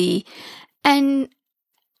Hindi? And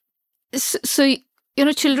so, you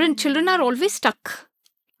know, children are always stuck.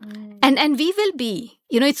 And we will be,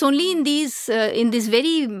 you know, it's only in these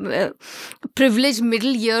very privileged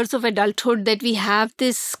middle years of adulthood that we have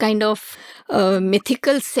this kind of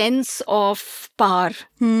mythical sense of power,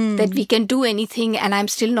 that we can do anything and I'm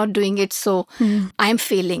still not doing it, so I'm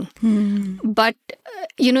failing. But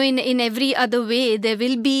you know, in every other way, there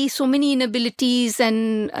will be so many inabilities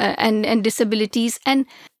and disabilities, and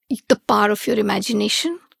the power of your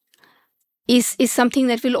imagination is something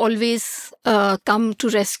that will always come to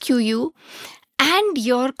rescue you. And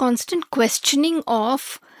your constant questioning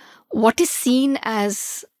of what is seen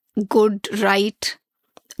as good, right,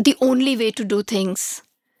 the only way to do things.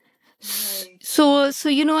 So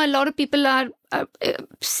you know, a lot of people are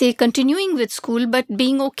say continuing with school, but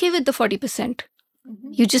being okay with the 40%.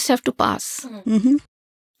 You just have to pass.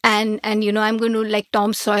 And you know, I'm going to, like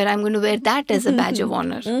Tom Sawyer, I'm going to wear that as a badge of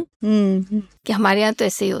honor. कि हमारे यहाँ तो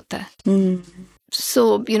ऐसे ही होता है.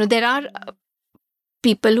 So, you know, there are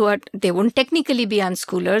people who they won't technically be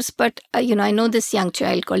unschoolers, but, you know, I know this young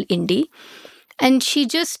child called Indy, and she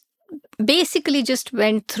basically just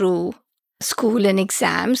went through school and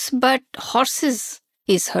exams, but horses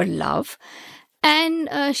is her love. And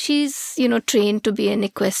she's, you know, trained to be an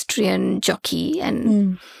equestrian jockey,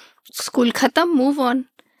 and school khatam, move on.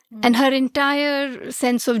 And her entire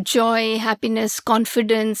sense of joy, happiness,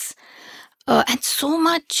 confidence and so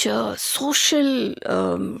much social,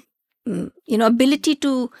 ability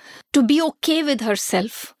to be okay with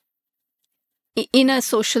herself in a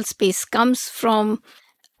social space comes from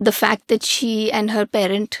the fact that she and her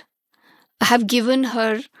parent have given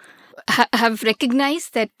her, have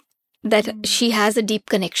recognized that she has a deep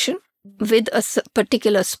connection with a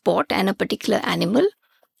particular sport and a particular animal,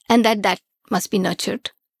 and that must be nurtured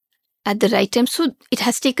at the right time. So it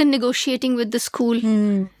has taken negotiating with the school.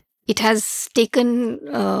 It has taken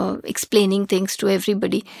explaining things to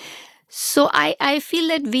everybody. So I feel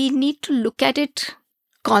that we need to look at it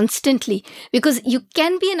constantly, because you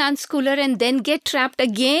can be an unschooler and then get trapped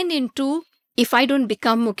again into, if I don't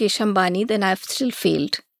become Mukesh Ambani, then I've still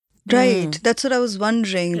failed. Right. That's what I was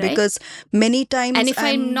wondering, Right? because many times. And if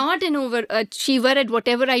I'm not an overachiever at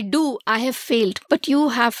whatever I do, I have failed. But you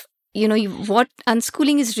have, what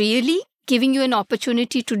unschooling is really giving you an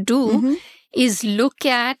opportunity to do is look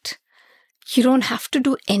at, you don't have to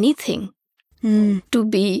do anything to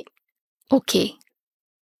be okay.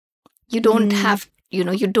 You don't have,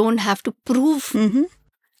 you don't have to prove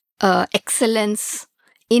excellence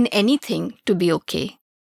in anything to be okay.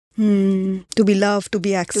 To be loved, to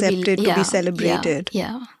be accepted, to be celebrated.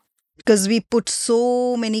 Yeah. Because we put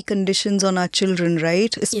so many conditions on our children,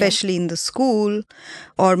 right? Especially in the school,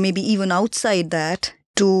 or maybe even outside that,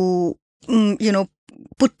 to,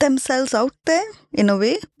 put themselves out there in a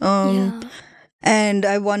way. And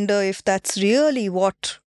I wonder if that's really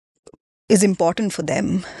what is important for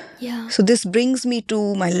them. Yeah. So this brings me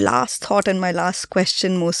to my last thought and my last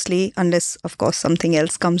question mostly, unless, of course, something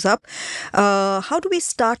else comes up. How do we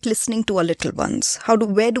start listening to our little ones?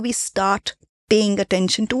 Where do we start paying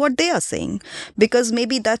attention to what they are saying? Because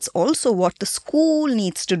maybe that's also what the school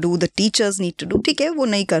needs to do, the teachers need to do. ठीक है, वो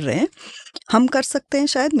नहीं कर रहे हैं, हम कर सकते हैं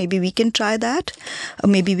शायद. Maybe we can try that.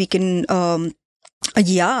 Maybe we can,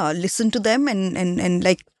 listen to them and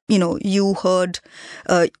like, you heard,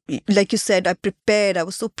 like you said, I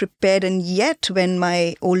was so prepared. And yet when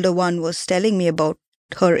my older one was telling me about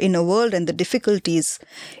her inner world and the difficulties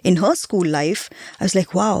in her school life, I was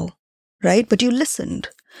like, wow, right? But you listened.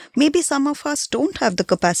 Maybe some of us don't have the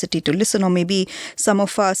capacity to listen, or maybe some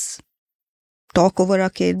of us talk over our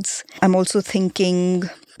kids. I'm also thinking,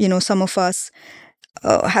 some of us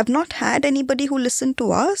have not had anybody who listened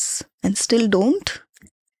to us and still don't.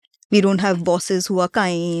 We don't have bosses who are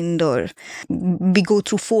kind, or we go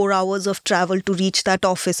through 4 hours of travel to reach that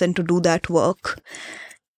office and to do that work.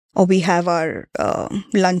 Or we have our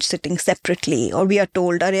lunch sitting separately, or we are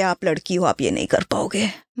told, अरे आप लड़की हो, आप ये नहीं कर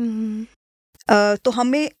पाओगे. तो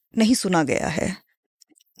हमें नहीं सुना गया है.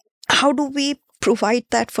 How do we provide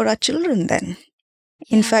that for our children then?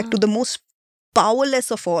 In fact, to the most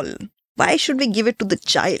powerless of all. Why should we give it to the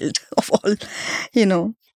child of all,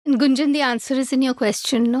 Gunjan, the answer is in your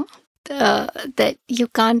question, no? That you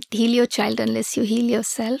can't heal your child unless you heal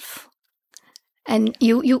yourself. And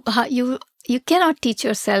you cannot teach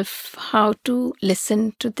yourself how to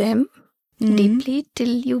listen to them deeply till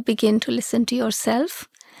you begin to listen to yourself.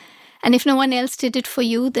 And if no one else did it for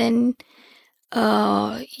you, then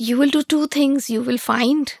you will do two things. You will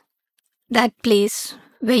find that place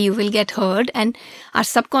where you will get heard, and our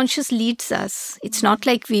subconscious leads us. It's not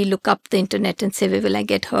like we look up the internet and say, where will I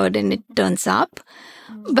get heard, and it turns up.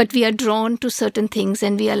 But we are drawn to certain things,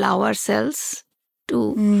 and we allow ourselves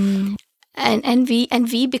to, and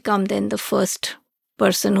we become then the first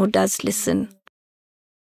person who does listen.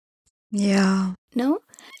 Yeah. No?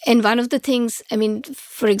 And one of the things,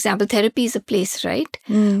 for example, therapy is a place, right?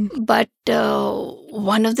 But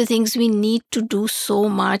one of the things we need to do so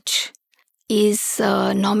much is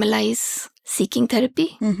normalize seeking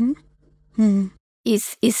therapy.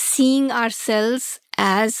 Is seeing ourselves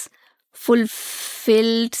as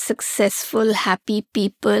fulfilled, successful, happy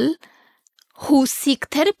people who seek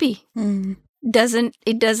therapy.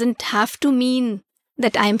 It doesn't have to mean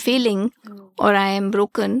that I am failing or I am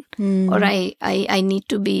broken or I need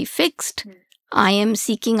to be fixed. I am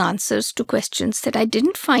seeking answers to questions that I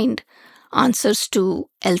didn't find answers to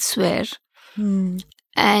elsewhere.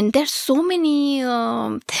 And there's so many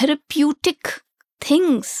therapeutic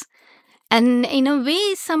things. And in a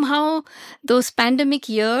way, somehow, those pandemic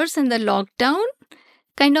years and the lockdown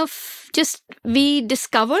kind of just we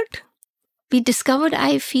discovered,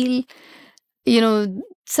 I feel,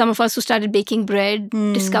 some of us who started baking bread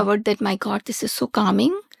discovered that, my God, this is so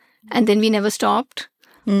calming. And then we never stopped.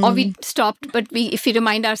 Or we stopped, but if we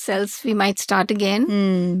remind ourselves, we might start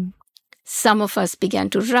again. Some of us began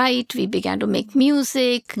to write. We began to make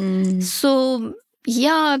music. So,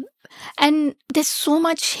 yeah. And there's so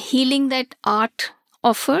much healing that art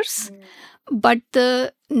offers. But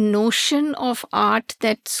the notion of art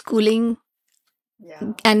that schooling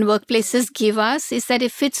and workplaces give us is that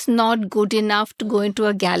if it's not good enough to go into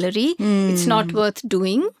a gallery, it's not worth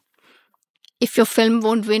doing. If your film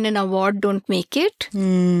won't win an award, don't make it.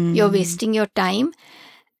 You're wasting your time.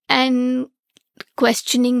 And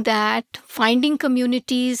questioning that, finding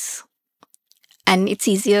communities, and it's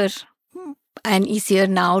easier and easier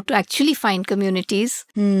now to actually find communities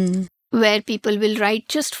where people will write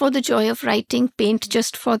just for the joy of writing, paint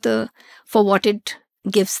just for what it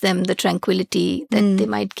gives them, the tranquility that they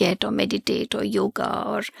might get, or meditate or yoga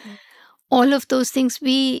or all of those things.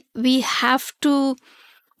 We have to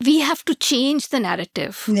change the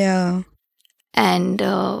narrative. Yeah. And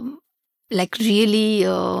like really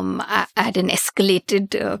at an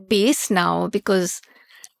escalated pace now, because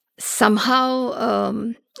somehow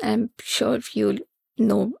I'm sure you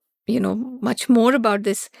know much more about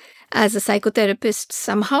this as a psychotherapist.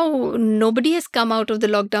 Somehow nobody has come out of the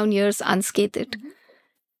lockdown years unscathed.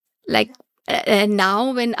 Like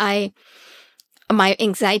now when my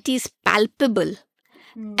anxiety is palpable,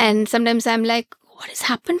 and sometimes I'm like, what has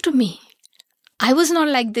happened to me? I was not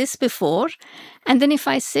like this before. And then if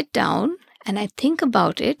I sit down and I think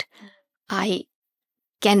about it, I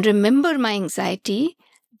can remember my anxiety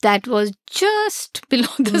that was just below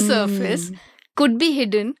the surface, could be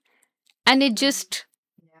hidden, and it just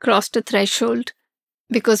crossed a threshold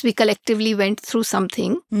because we collectively went through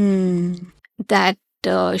something that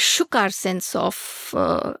shook our sense of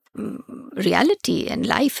reality and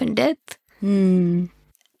life and death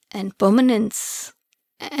and permanence.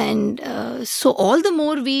 And so all the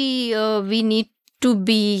more we need to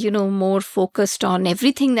be more focused on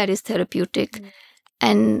everything that is therapeutic.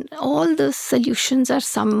 And all the solutions are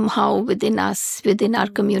somehow within us, within our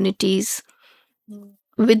communities,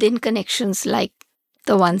 within connections like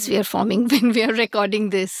the ones we are forming when we are recording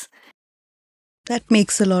this. That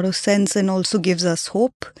makes a lot of sense and also gives us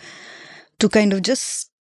hope to kind of just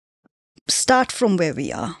start from where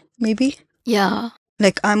we are, maybe. Yeah.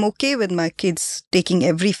 Like, I'm okay with my kids taking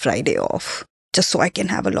every Friday off just so I can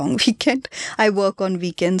have a long weekend. I work on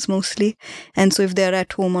weekends mostly. And so if they're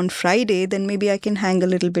at home on Friday, then maybe I can hang a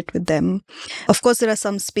little bit with them. Of course, there are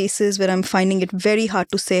some spaces where I'm finding it very hard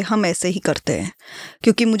to say, हम ऐसे ही करते हैं.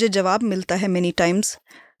 क्योंकि मुझे जवाब मिलता है many times,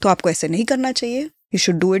 तो आपको ऐसे नहीं करना चाहिए. You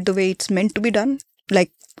should do it the way it's meant to be done.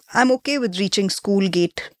 Like, I'm okay with reaching school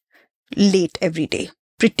gate late every day.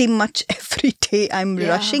 Pretty much every day I'm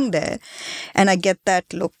rushing there. And I get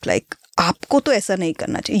that look like, आपको तो ऐसा नहीं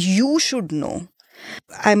करना चाहिए. You should know.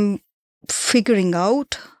 I'm figuring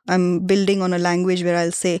out, I'm building on a language where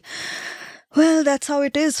I'll say, well, that's how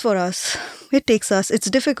it is for us. It's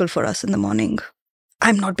difficult for us in the morning.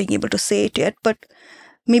 I'm not being able to say it yet, but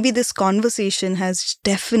maybe this conversation has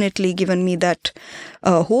definitely given me that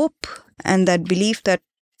hope and that belief that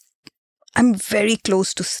I'm very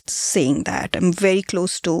close to saying that. I'm very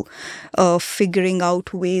close to figuring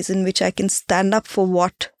out ways in which I can stand up for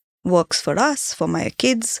what works for us, for my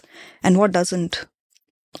kids, and what doesn't.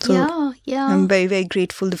 So yeah. I'm very, very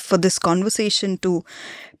grateful for this conversation to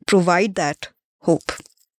provide that hope.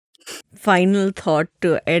 Final thought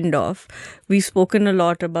to end off. We've spoken a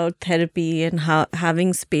lot about therapy and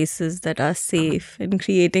having spaces that are safe and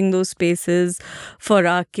creating those spaces for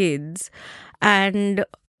our kids. And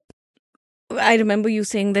I remember you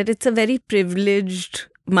saying that it's a very privileged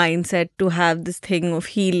mindset to have this thing of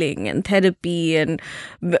healing and therapy. And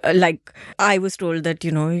like, I was told that,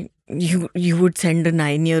 you would send a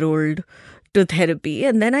 9-year-old to therapy.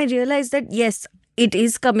 And then I realized that, yes, it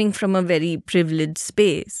is coming from a very privileged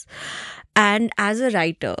space. And as a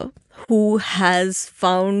writer who has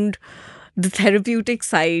found the therapeutic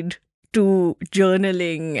side to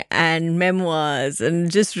journaling and memoirs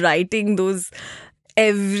and just writing those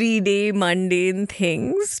everyday mundane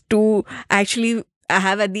things to actually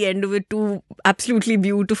have at the end of it 2 absolutely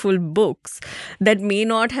beautiful books that may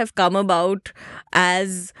not have come about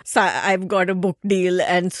as I've got a book deal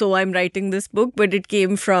and so I'm writing this book, but it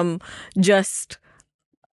came from just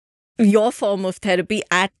your form of therapy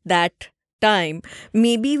at that time.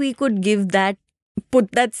 Maybe we could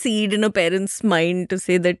put that seed in a parent's mind to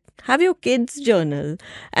say that have your kids journal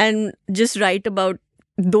and just write about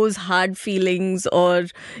those hard feelings or,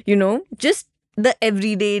 just the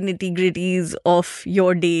everyday nitty-gritties of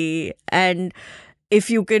your day. And if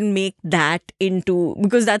you can make that into,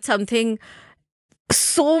 because that's something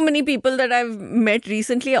so many people that I've met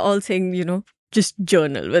recently are all saying, just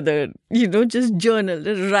journal, just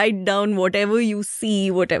journal, write down whatever you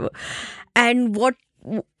see, whatever. And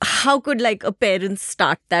how could like a parent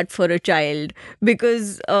start that for a child?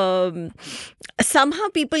 Because somehow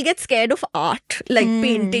people get scared of art, like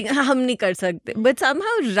painting. Hum nahi kar sakte. But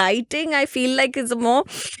somehow writing, I feel like, is a more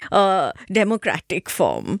democratic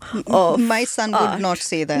form of My son would art. not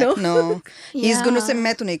say that. No? No. He's going to say, Yeah.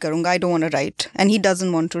 "Main to nahi karunga. I don't want to write." And he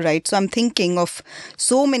doesn't want to write. So I'm thinking of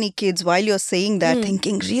so many kids while you're saying that,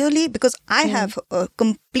 thinking, really? Because I have a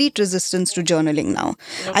complete resistance to journaling now.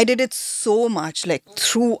 I did it so much, like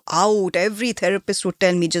throughout. Every therapist would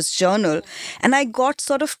tell me just journal. And I got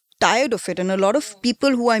sort of tired of it, and a lot of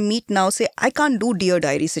people who I meet now say I can't do dear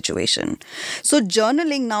diary situation. So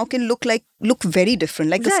journaling now can look very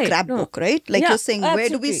different, like a Right, scrapbook, right? Like Yeah, you're saying, where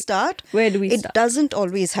do we absolutely. start? Where do we It start? doesn't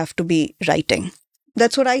always have to be writing.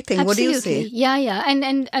 That's what I think. What do you Absolutely. say? Yeah.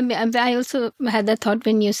 And I mean, I also had that thought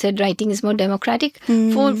when you said writing is more democratic.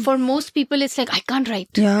 For most people, it's like, I can't write.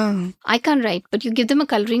 Yeah. I can't write. But you give them a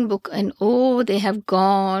coloring book and they have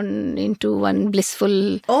gone into one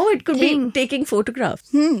blissful Oh, it could thing. be taking photographs.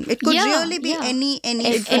 It could Yeah, really be yeah. any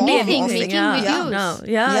It form could be anything, of it. making yeah, videos. now.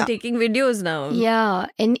 Yeah, Yeah. taking videos now. Yeah.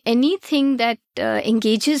 And anything that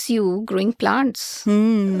engages you, growing plants,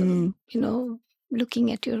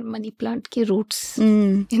 looking at your money plant ki roots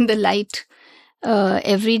in the light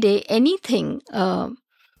every day, anything.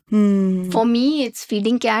 For me, it's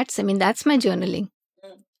feeding cats. I mean, that's my journaling.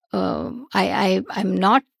 I'm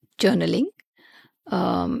not journaling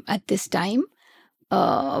at this time,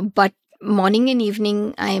 but morning and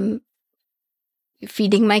evening I'm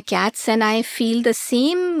feeding my cats, and I feel the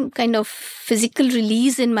same kind of physical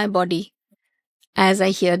release in my body as I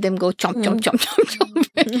hear them go chomp chomp chomp chomp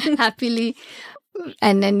chomp happily,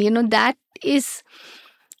 and then that is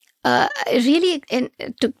really. And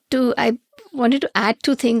I wanted to add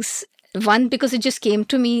two things. One, because it just came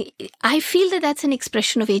to me, I feel that that's an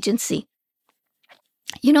expression of agency.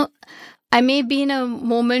 I may be in a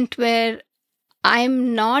moment where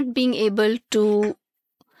I'm not being able to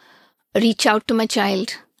reach out to my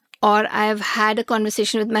child, or I've had a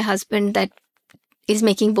conversation with my husband that is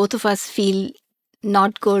making both of us feel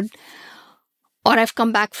not good, or I've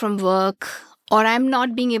come back from work, or I'm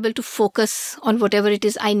not being able to focus on whatever it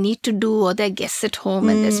is I need to do, or there are guests at home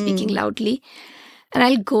and they're speaking loudly. And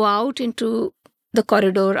I'll go out into the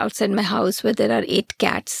corridor outside my house where there are 8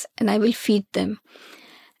 cats, and I will feed them.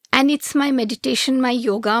 And it's my meditation, my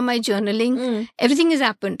yoga, my journaling. Everything has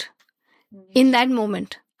happened in that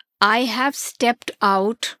moment. I have stepped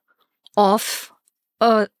out of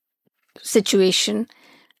a situation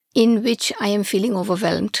in which I am feeling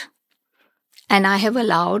overwhelmed, and I have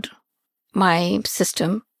allowed my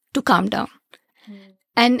system to calm down.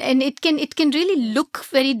 And it can really look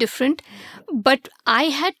very different, but I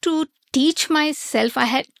had to teach myself, I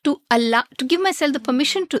had to give myself the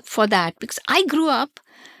permission for that, because I grew up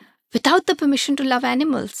without the permission to love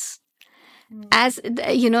animals. As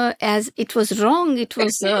it was wrong, it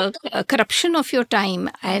was a corruption of your time,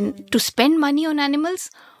 and to spend money on animals,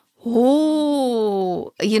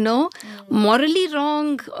 morally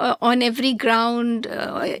wrong on every ground,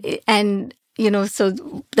 and so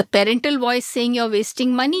the parental voice saying you're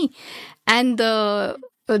wasting money, and the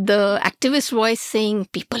activist voice saying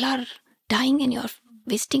people are dying and you're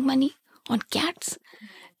wasting money on cats.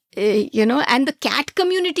 And the cat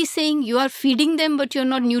community saying you are feeding them but you're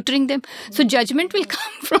not neutering them. So judgment will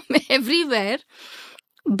come from everywhere,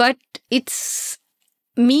 but it's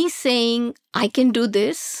me saying I can do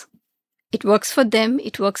this. It works for them,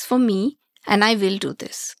 it works for me, and I will do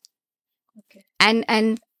this. Okay. And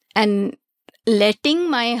letting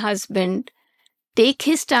my husband take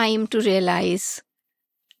his time to realize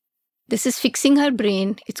this is fixing her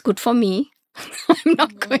brain, it's good for me. I'm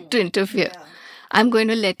not going to interfere. Yeah. I'm going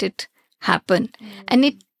to let it happen. And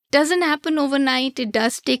it doesn't happen overnight. It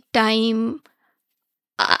does take time.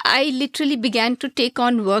 I literally began to take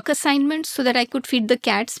on work assignments so that I could feed the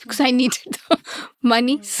cats because I needed the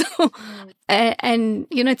money. So, and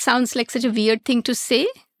it sounds like such a weird thing to say.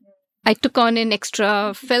 I took on an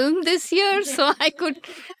extra film this year so I could,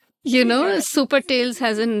 Super Tales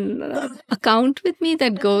has an account with me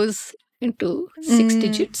that goes into 6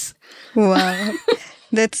 digits. Wow.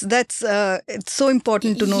 That's it's so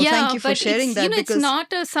important to know. Yeah, Thank you for sharing that. Because it's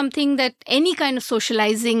not something that any kind of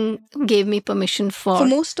socializing gave me permission for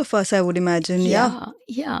most of us, I would imagine. Yeah.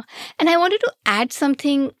 And I wanted to add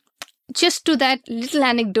something just to that little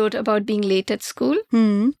anecdote about being late at school.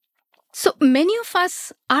 So many of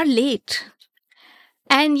us are late.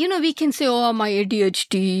 And, we can say, oh, my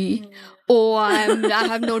ADHD. Oh, I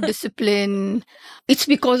have no discipline. It's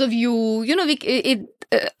because of you.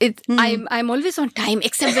 I'm always on time,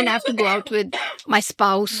 except when I have to go out with my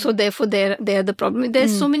spouse. So therefore, they're the problem.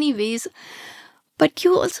 There's so many ways. But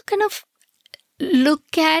you also kind of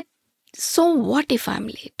look at, so what if I'm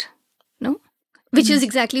late? No? Which is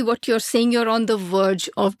exactly what you're saying. You're on the verge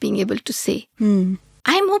of being able to say, I'm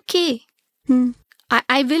okay.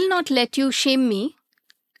 I will not let you shame me,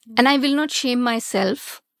 and I will not shame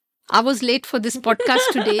myself. I was late for this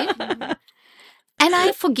podcast today. And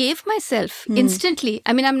I forgave myself instantly.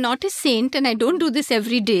 I mean, I'm not a saint and I don't do this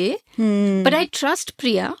every day, but I trust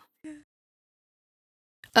Priya,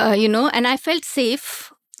 and I felt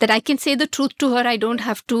safe that I can say the truth to her. I don't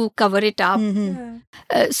have to cover it up. And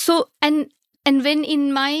when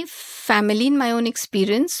in my family, in my own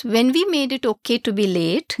experience, when we made it okay to be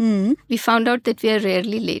late, we found out that we are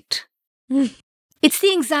rarely late. It's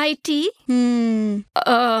the anxiety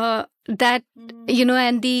that,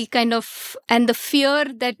 and the kind of, and the fear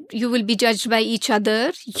that you will be judged by each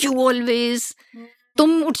other. You always,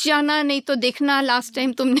 tum uth jana, nahi to dekhna, last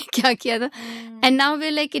time tumne kya kiya tha. And now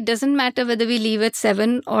we're like, it doesn't matter whether we leave at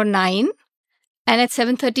 7 or 9. And at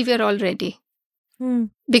 7:30, we're all ready.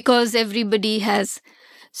 Because everybody has.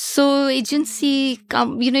 So agency,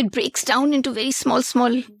 it breaks down into very small,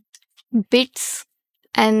 small bits.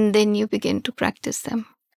 And then you begin to practice them.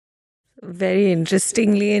 Very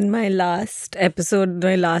interestingly, in my last episode,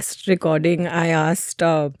 my last recording, I asked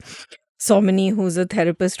Somini, who's a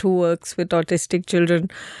therapist who works with autistic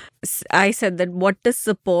children, I said that what does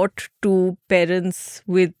support to parents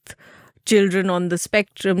with children on the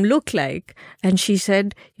spectrum look like? And she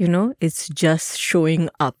said, it's just showing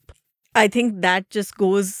up. I think that just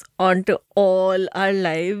goes on to all our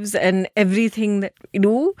lives and everything that we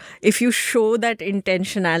do. If you show that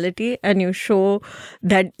intentionality and you show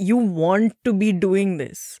that you want to be doing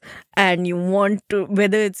this and you want to,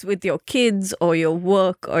 whether it's with your kids or your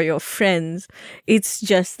work or your friends, it's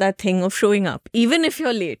just that thing of showing up. Even if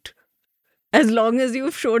you're late, as long as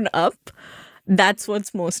you've shown up, that's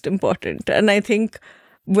what's most important. And I think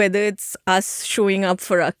whether it's us showing up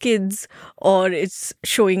for our kids or it's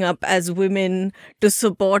showing up as women to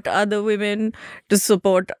support other women, to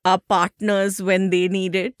support our partners when they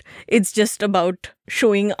need it, it's just about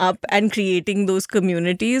showing up and creating those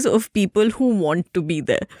communities of people who want to be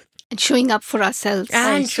there. And showing up for ourselves.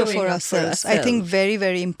 And for ourselves. I think very,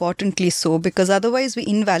 very importantly so, because otherwise we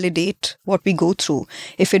invalidate what we go through.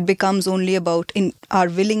 If it becomes only about in our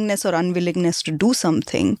willingness or unwillingness to do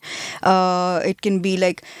something, it can be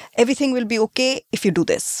like, everything will be okay if you do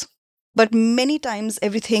this. But many times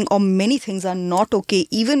everything or many things are not okay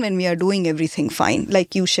even when we are doing everything fine.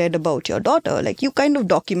 Like you shared about your daughter, like you kind of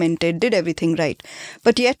documented, did everything right.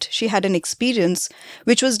 But yet she had an experience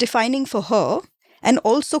which was defining for her, and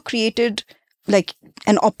also created like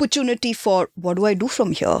an opportunity for, what do I do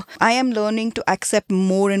from here? I am learning to accept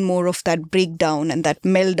more and more of that breakdown and that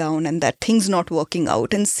meltdown and that things not working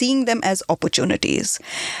out, and seeing them as opportunities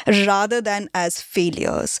rather than as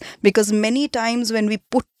failures. Because many times when we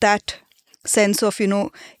put that sense of,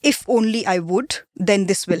 if only I would, then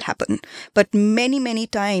this will happen. But many, many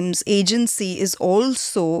times agency is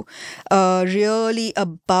also really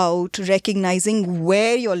about recognizing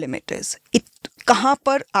where your limit is. कहाँ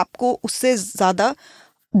पर आपको उससे ज़्यादा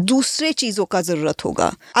दूसरे चीज़ों का ज़रूरत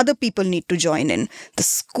होगा. Other people need to join in. The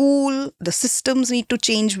school, the systems need to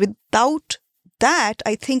change. Without that,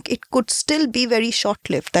 I think it could still be very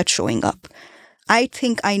short-lived, that showing up. I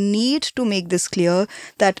think I need to make this clear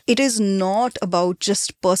that it is not about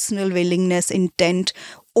just personal willingness, intent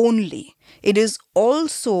only. It is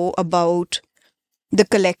also about the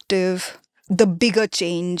collective, the bigger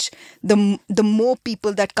change, the more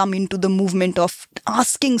people that come into the movement of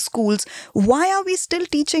asking schools, why are we still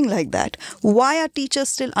teaching like that? Why are teachers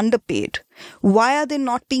still underpaid? Why are they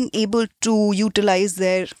not being able to utilize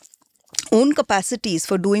their own capacities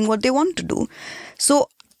for doing what they want to do? So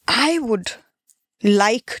I would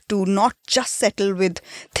like to not just settle with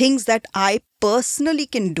things that I personally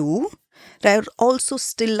can do, but I would also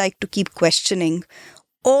still like to keep questioning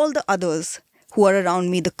all the others who are around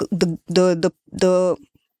me, the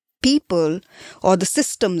people or the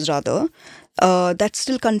systems rather, that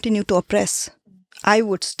still continue to oppress. I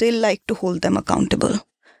would still like to hold them accountable.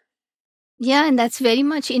 Yeah, and that's very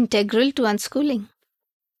much integral to unschooling.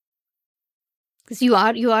 Because you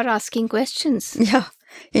are asking questions. Yeah.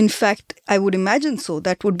 In fact, I would imagine so.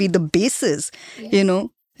 That would be the basis,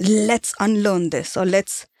 let's unlearn this, or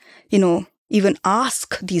let's, even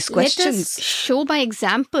ask these questions. Let us show by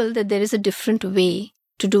example that there is a different way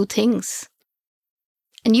to do things.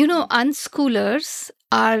 And unschoolers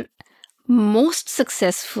are most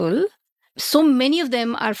successful. So many of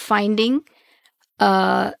them are finding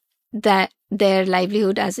that their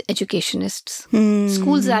livelihood as educationists.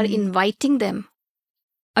 Schools are inviting them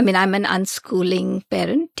I mean, I'm an unschooling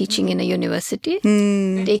parent teaching in a university,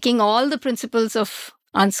 taking all the principles of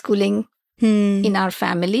unschooling in our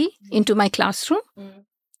family into my classroom.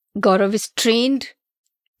 Gaurav is trained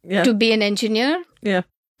to be an engineer,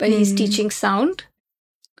 but he's teaching sound.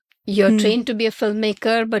 You're trained to be a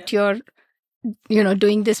filmmaker, but you're,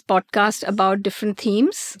 doing this podcast about different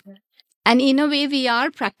themes. And in a way, we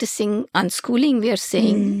are practicing unschooling. We are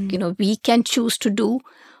saying, we can choose to do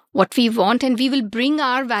what we want, and we will bring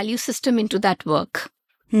our value system into that work.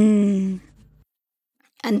 And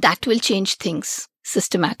that will change things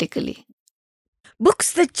systematically.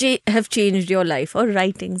 Books that have changed your life, or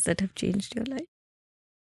writings that have changed your life?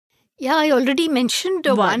 Yeah, I already mentioned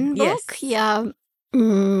one book. Yes. Yeah.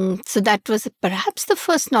 So that was perhaps the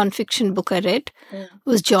first nonfiction book I read.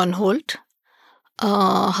 Was John Holt.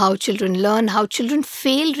 How Children Learn, How Children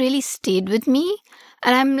Fail really stayed with me.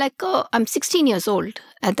 And I'm like, I'm 16 years old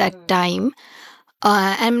at that time.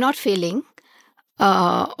 I'm not failing,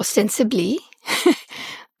 ostensibly.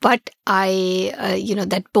 But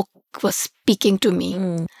that book was speaking to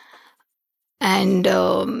me. And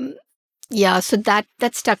so that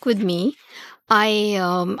stuck with me.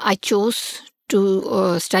 I chose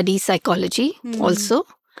to study psychology also,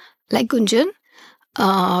 like Gunjan,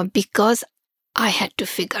 because I had to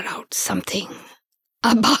figure out something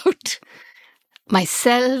about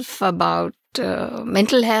myself, about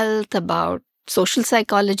mental health, about social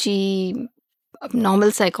psychology,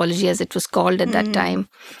 normal psychology as it was called at that time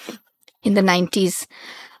in the 90s.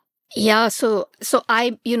 Yeah, so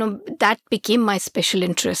I, that became my special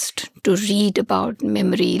interest, to read about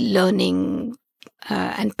memory, learning,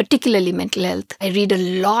 and particularly mental health. I read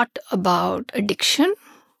a lot about addiction,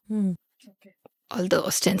 although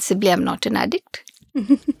ostensibly I'm not an addict.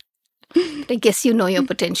 But I guess you know your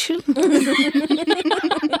potential.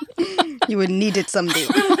 You will need it someday.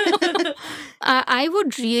 I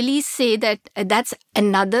would really say that that's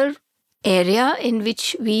another area in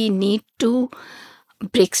which we need to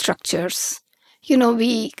break structures.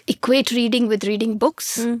 We equate reading with reading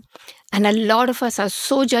books. And a lot of us are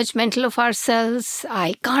so judgmental of ourselves.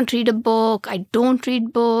 I can't read a book. I don't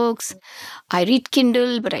read books. I read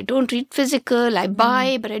Kindle, but I don't read physical. I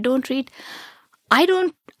buy, but I don't read. I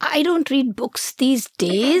don't read books these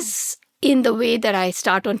days in the way that I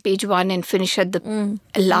start on page 1 and finish at the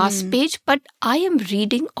last page, but I am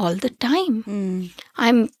reading all the time.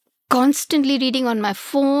 I'm constantly reading on my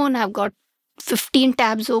phone. I've got 15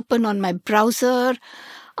 tabs open on my browser.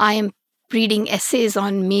 I am reading essays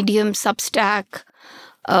on Medium, Substack,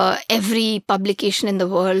 every publication in the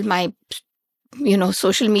world. My,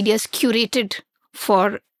 social media is curated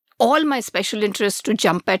for all my special interests to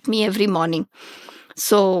jump at me every morning.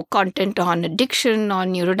 So content on addiction,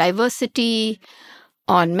 on neurodiversity,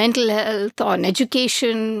 on mental health, on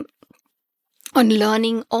education, on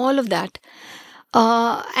learning, all of that.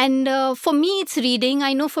 And for me, it's reading.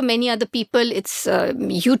 I know for many other people, it's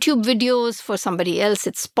YouTube videos. For somebody else,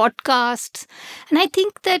 it's podcasts. And I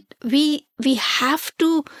think that we have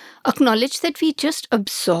to acknowledge that we just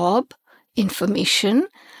absorb information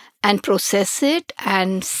and process it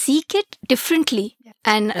and seek it differently.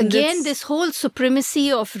 And again, this whole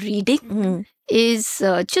supremacy of reading is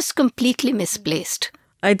just completely misplaced.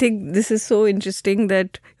 I think this is so interesting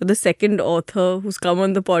that you're the second author who's come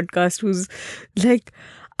on the podcast who's like,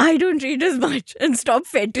 I don't read as much, and stop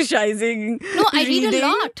fetishizing. No, I reading. read a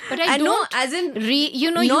lot, but I don't. No, as in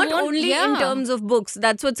not not only in terms of books.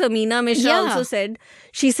 That's what Samina Mishra also said.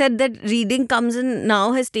 She said that reading comes in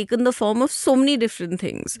now has taken the form of so many different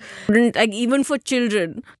things. Like even for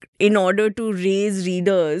children, in order to raise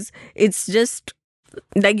readers, it's just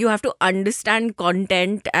like you have to understand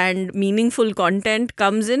content, and meaningful content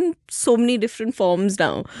comes in so many different forms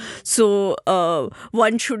now. So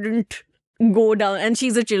one shouldn't go down, and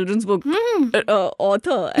she's a children's book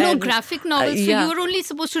author. No, graphic novels. So you're only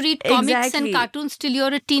supposed to read comics and cartoons till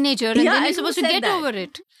you're a teenager, and then you're supposed to get over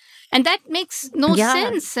it. And that makes no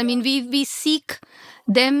sense. I mean, we seek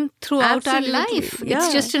them throughout our life.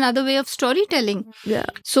 It's just another way of storytelling.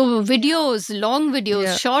 So videos, long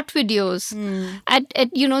videos, short videos.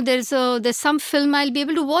 There's some film I'll be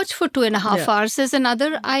able to watch for 2.5 hours. There's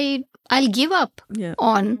another I'll give up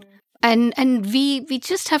on. And we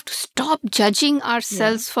just have to stop judging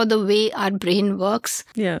ourselves for the way our brain works.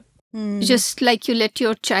 Just like you let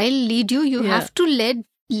your child lead you, you have to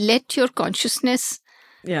let your consciousness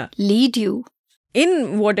lead you.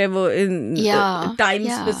 In whatever, in time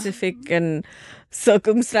specific and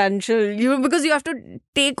circumstantial, because you have to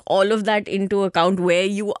take all of that into account, where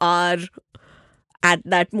you are at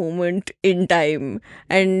that moment in time.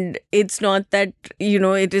 And it's not that,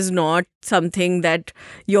 it is not something that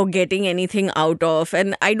you're getting anything out of.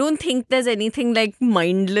 And I don't think there's anything like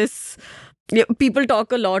mindless. Yeah, people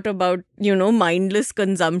talk a lot about, mindless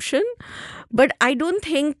consumption, but I don't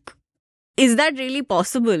think, is that really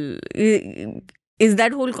possible? Is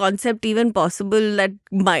that whole concept even possible?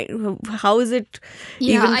 How is it?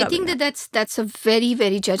 Yeah, even I think that's a very,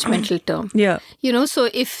 very judgmental term. Yeah. So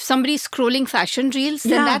if somebody's scrolling fashion reels,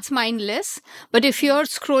 then that's mindless. But if you're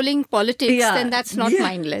scrolling politics, then that's not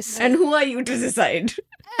mindless. And who are you to decide?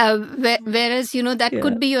 Whereas, that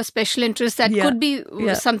could be your special interest. That could be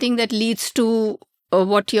something that leads to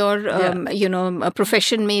what your, a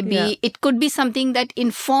profession may be. Yeah. It could be something that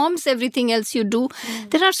informs everything else you do.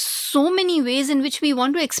 There are so many ways in which we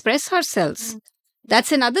want to express ourselves.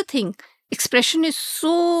 That's another thing. Expression is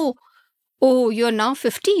so, you're now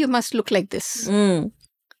 50, you must look like this.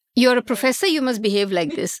 You're a professor, you must behave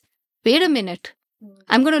like this. Wait a minute.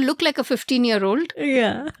 I'm going to look like a 15-year-old.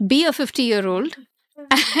 Yeah. Be a 50-year-old.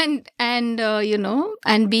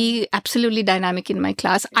 And be absolutely dynamic in my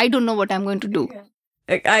class. I don't know what I'm going to do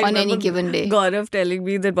on any given day. Gaurav telling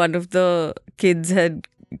me that one of the kids had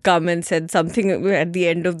come and said something at the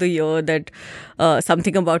end of the year, that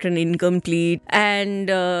something about an incomplete, and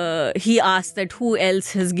he asked that who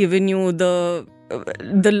else has given you the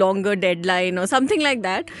longer deadline or something like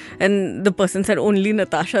that, and the person said only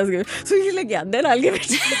Natasha's given. So he's like, yeah, then I'll give it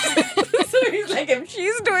to you. So he's like, if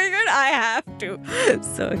she's doing it, I have to.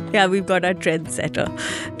 So yeah, we've got our trendsetter.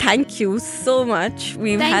 Thank you so much.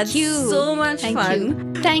 We've had so much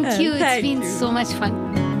fun. Thank you. It's been so much fun.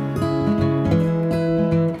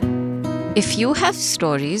 If you have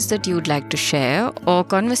stories that you'd like to share or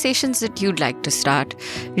conversations that you'd like to start,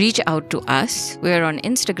 reach out to us. We're on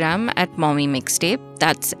Instagram at Mommy Mixtape.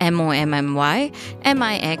 That's MOMMY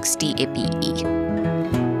MIXTAPE.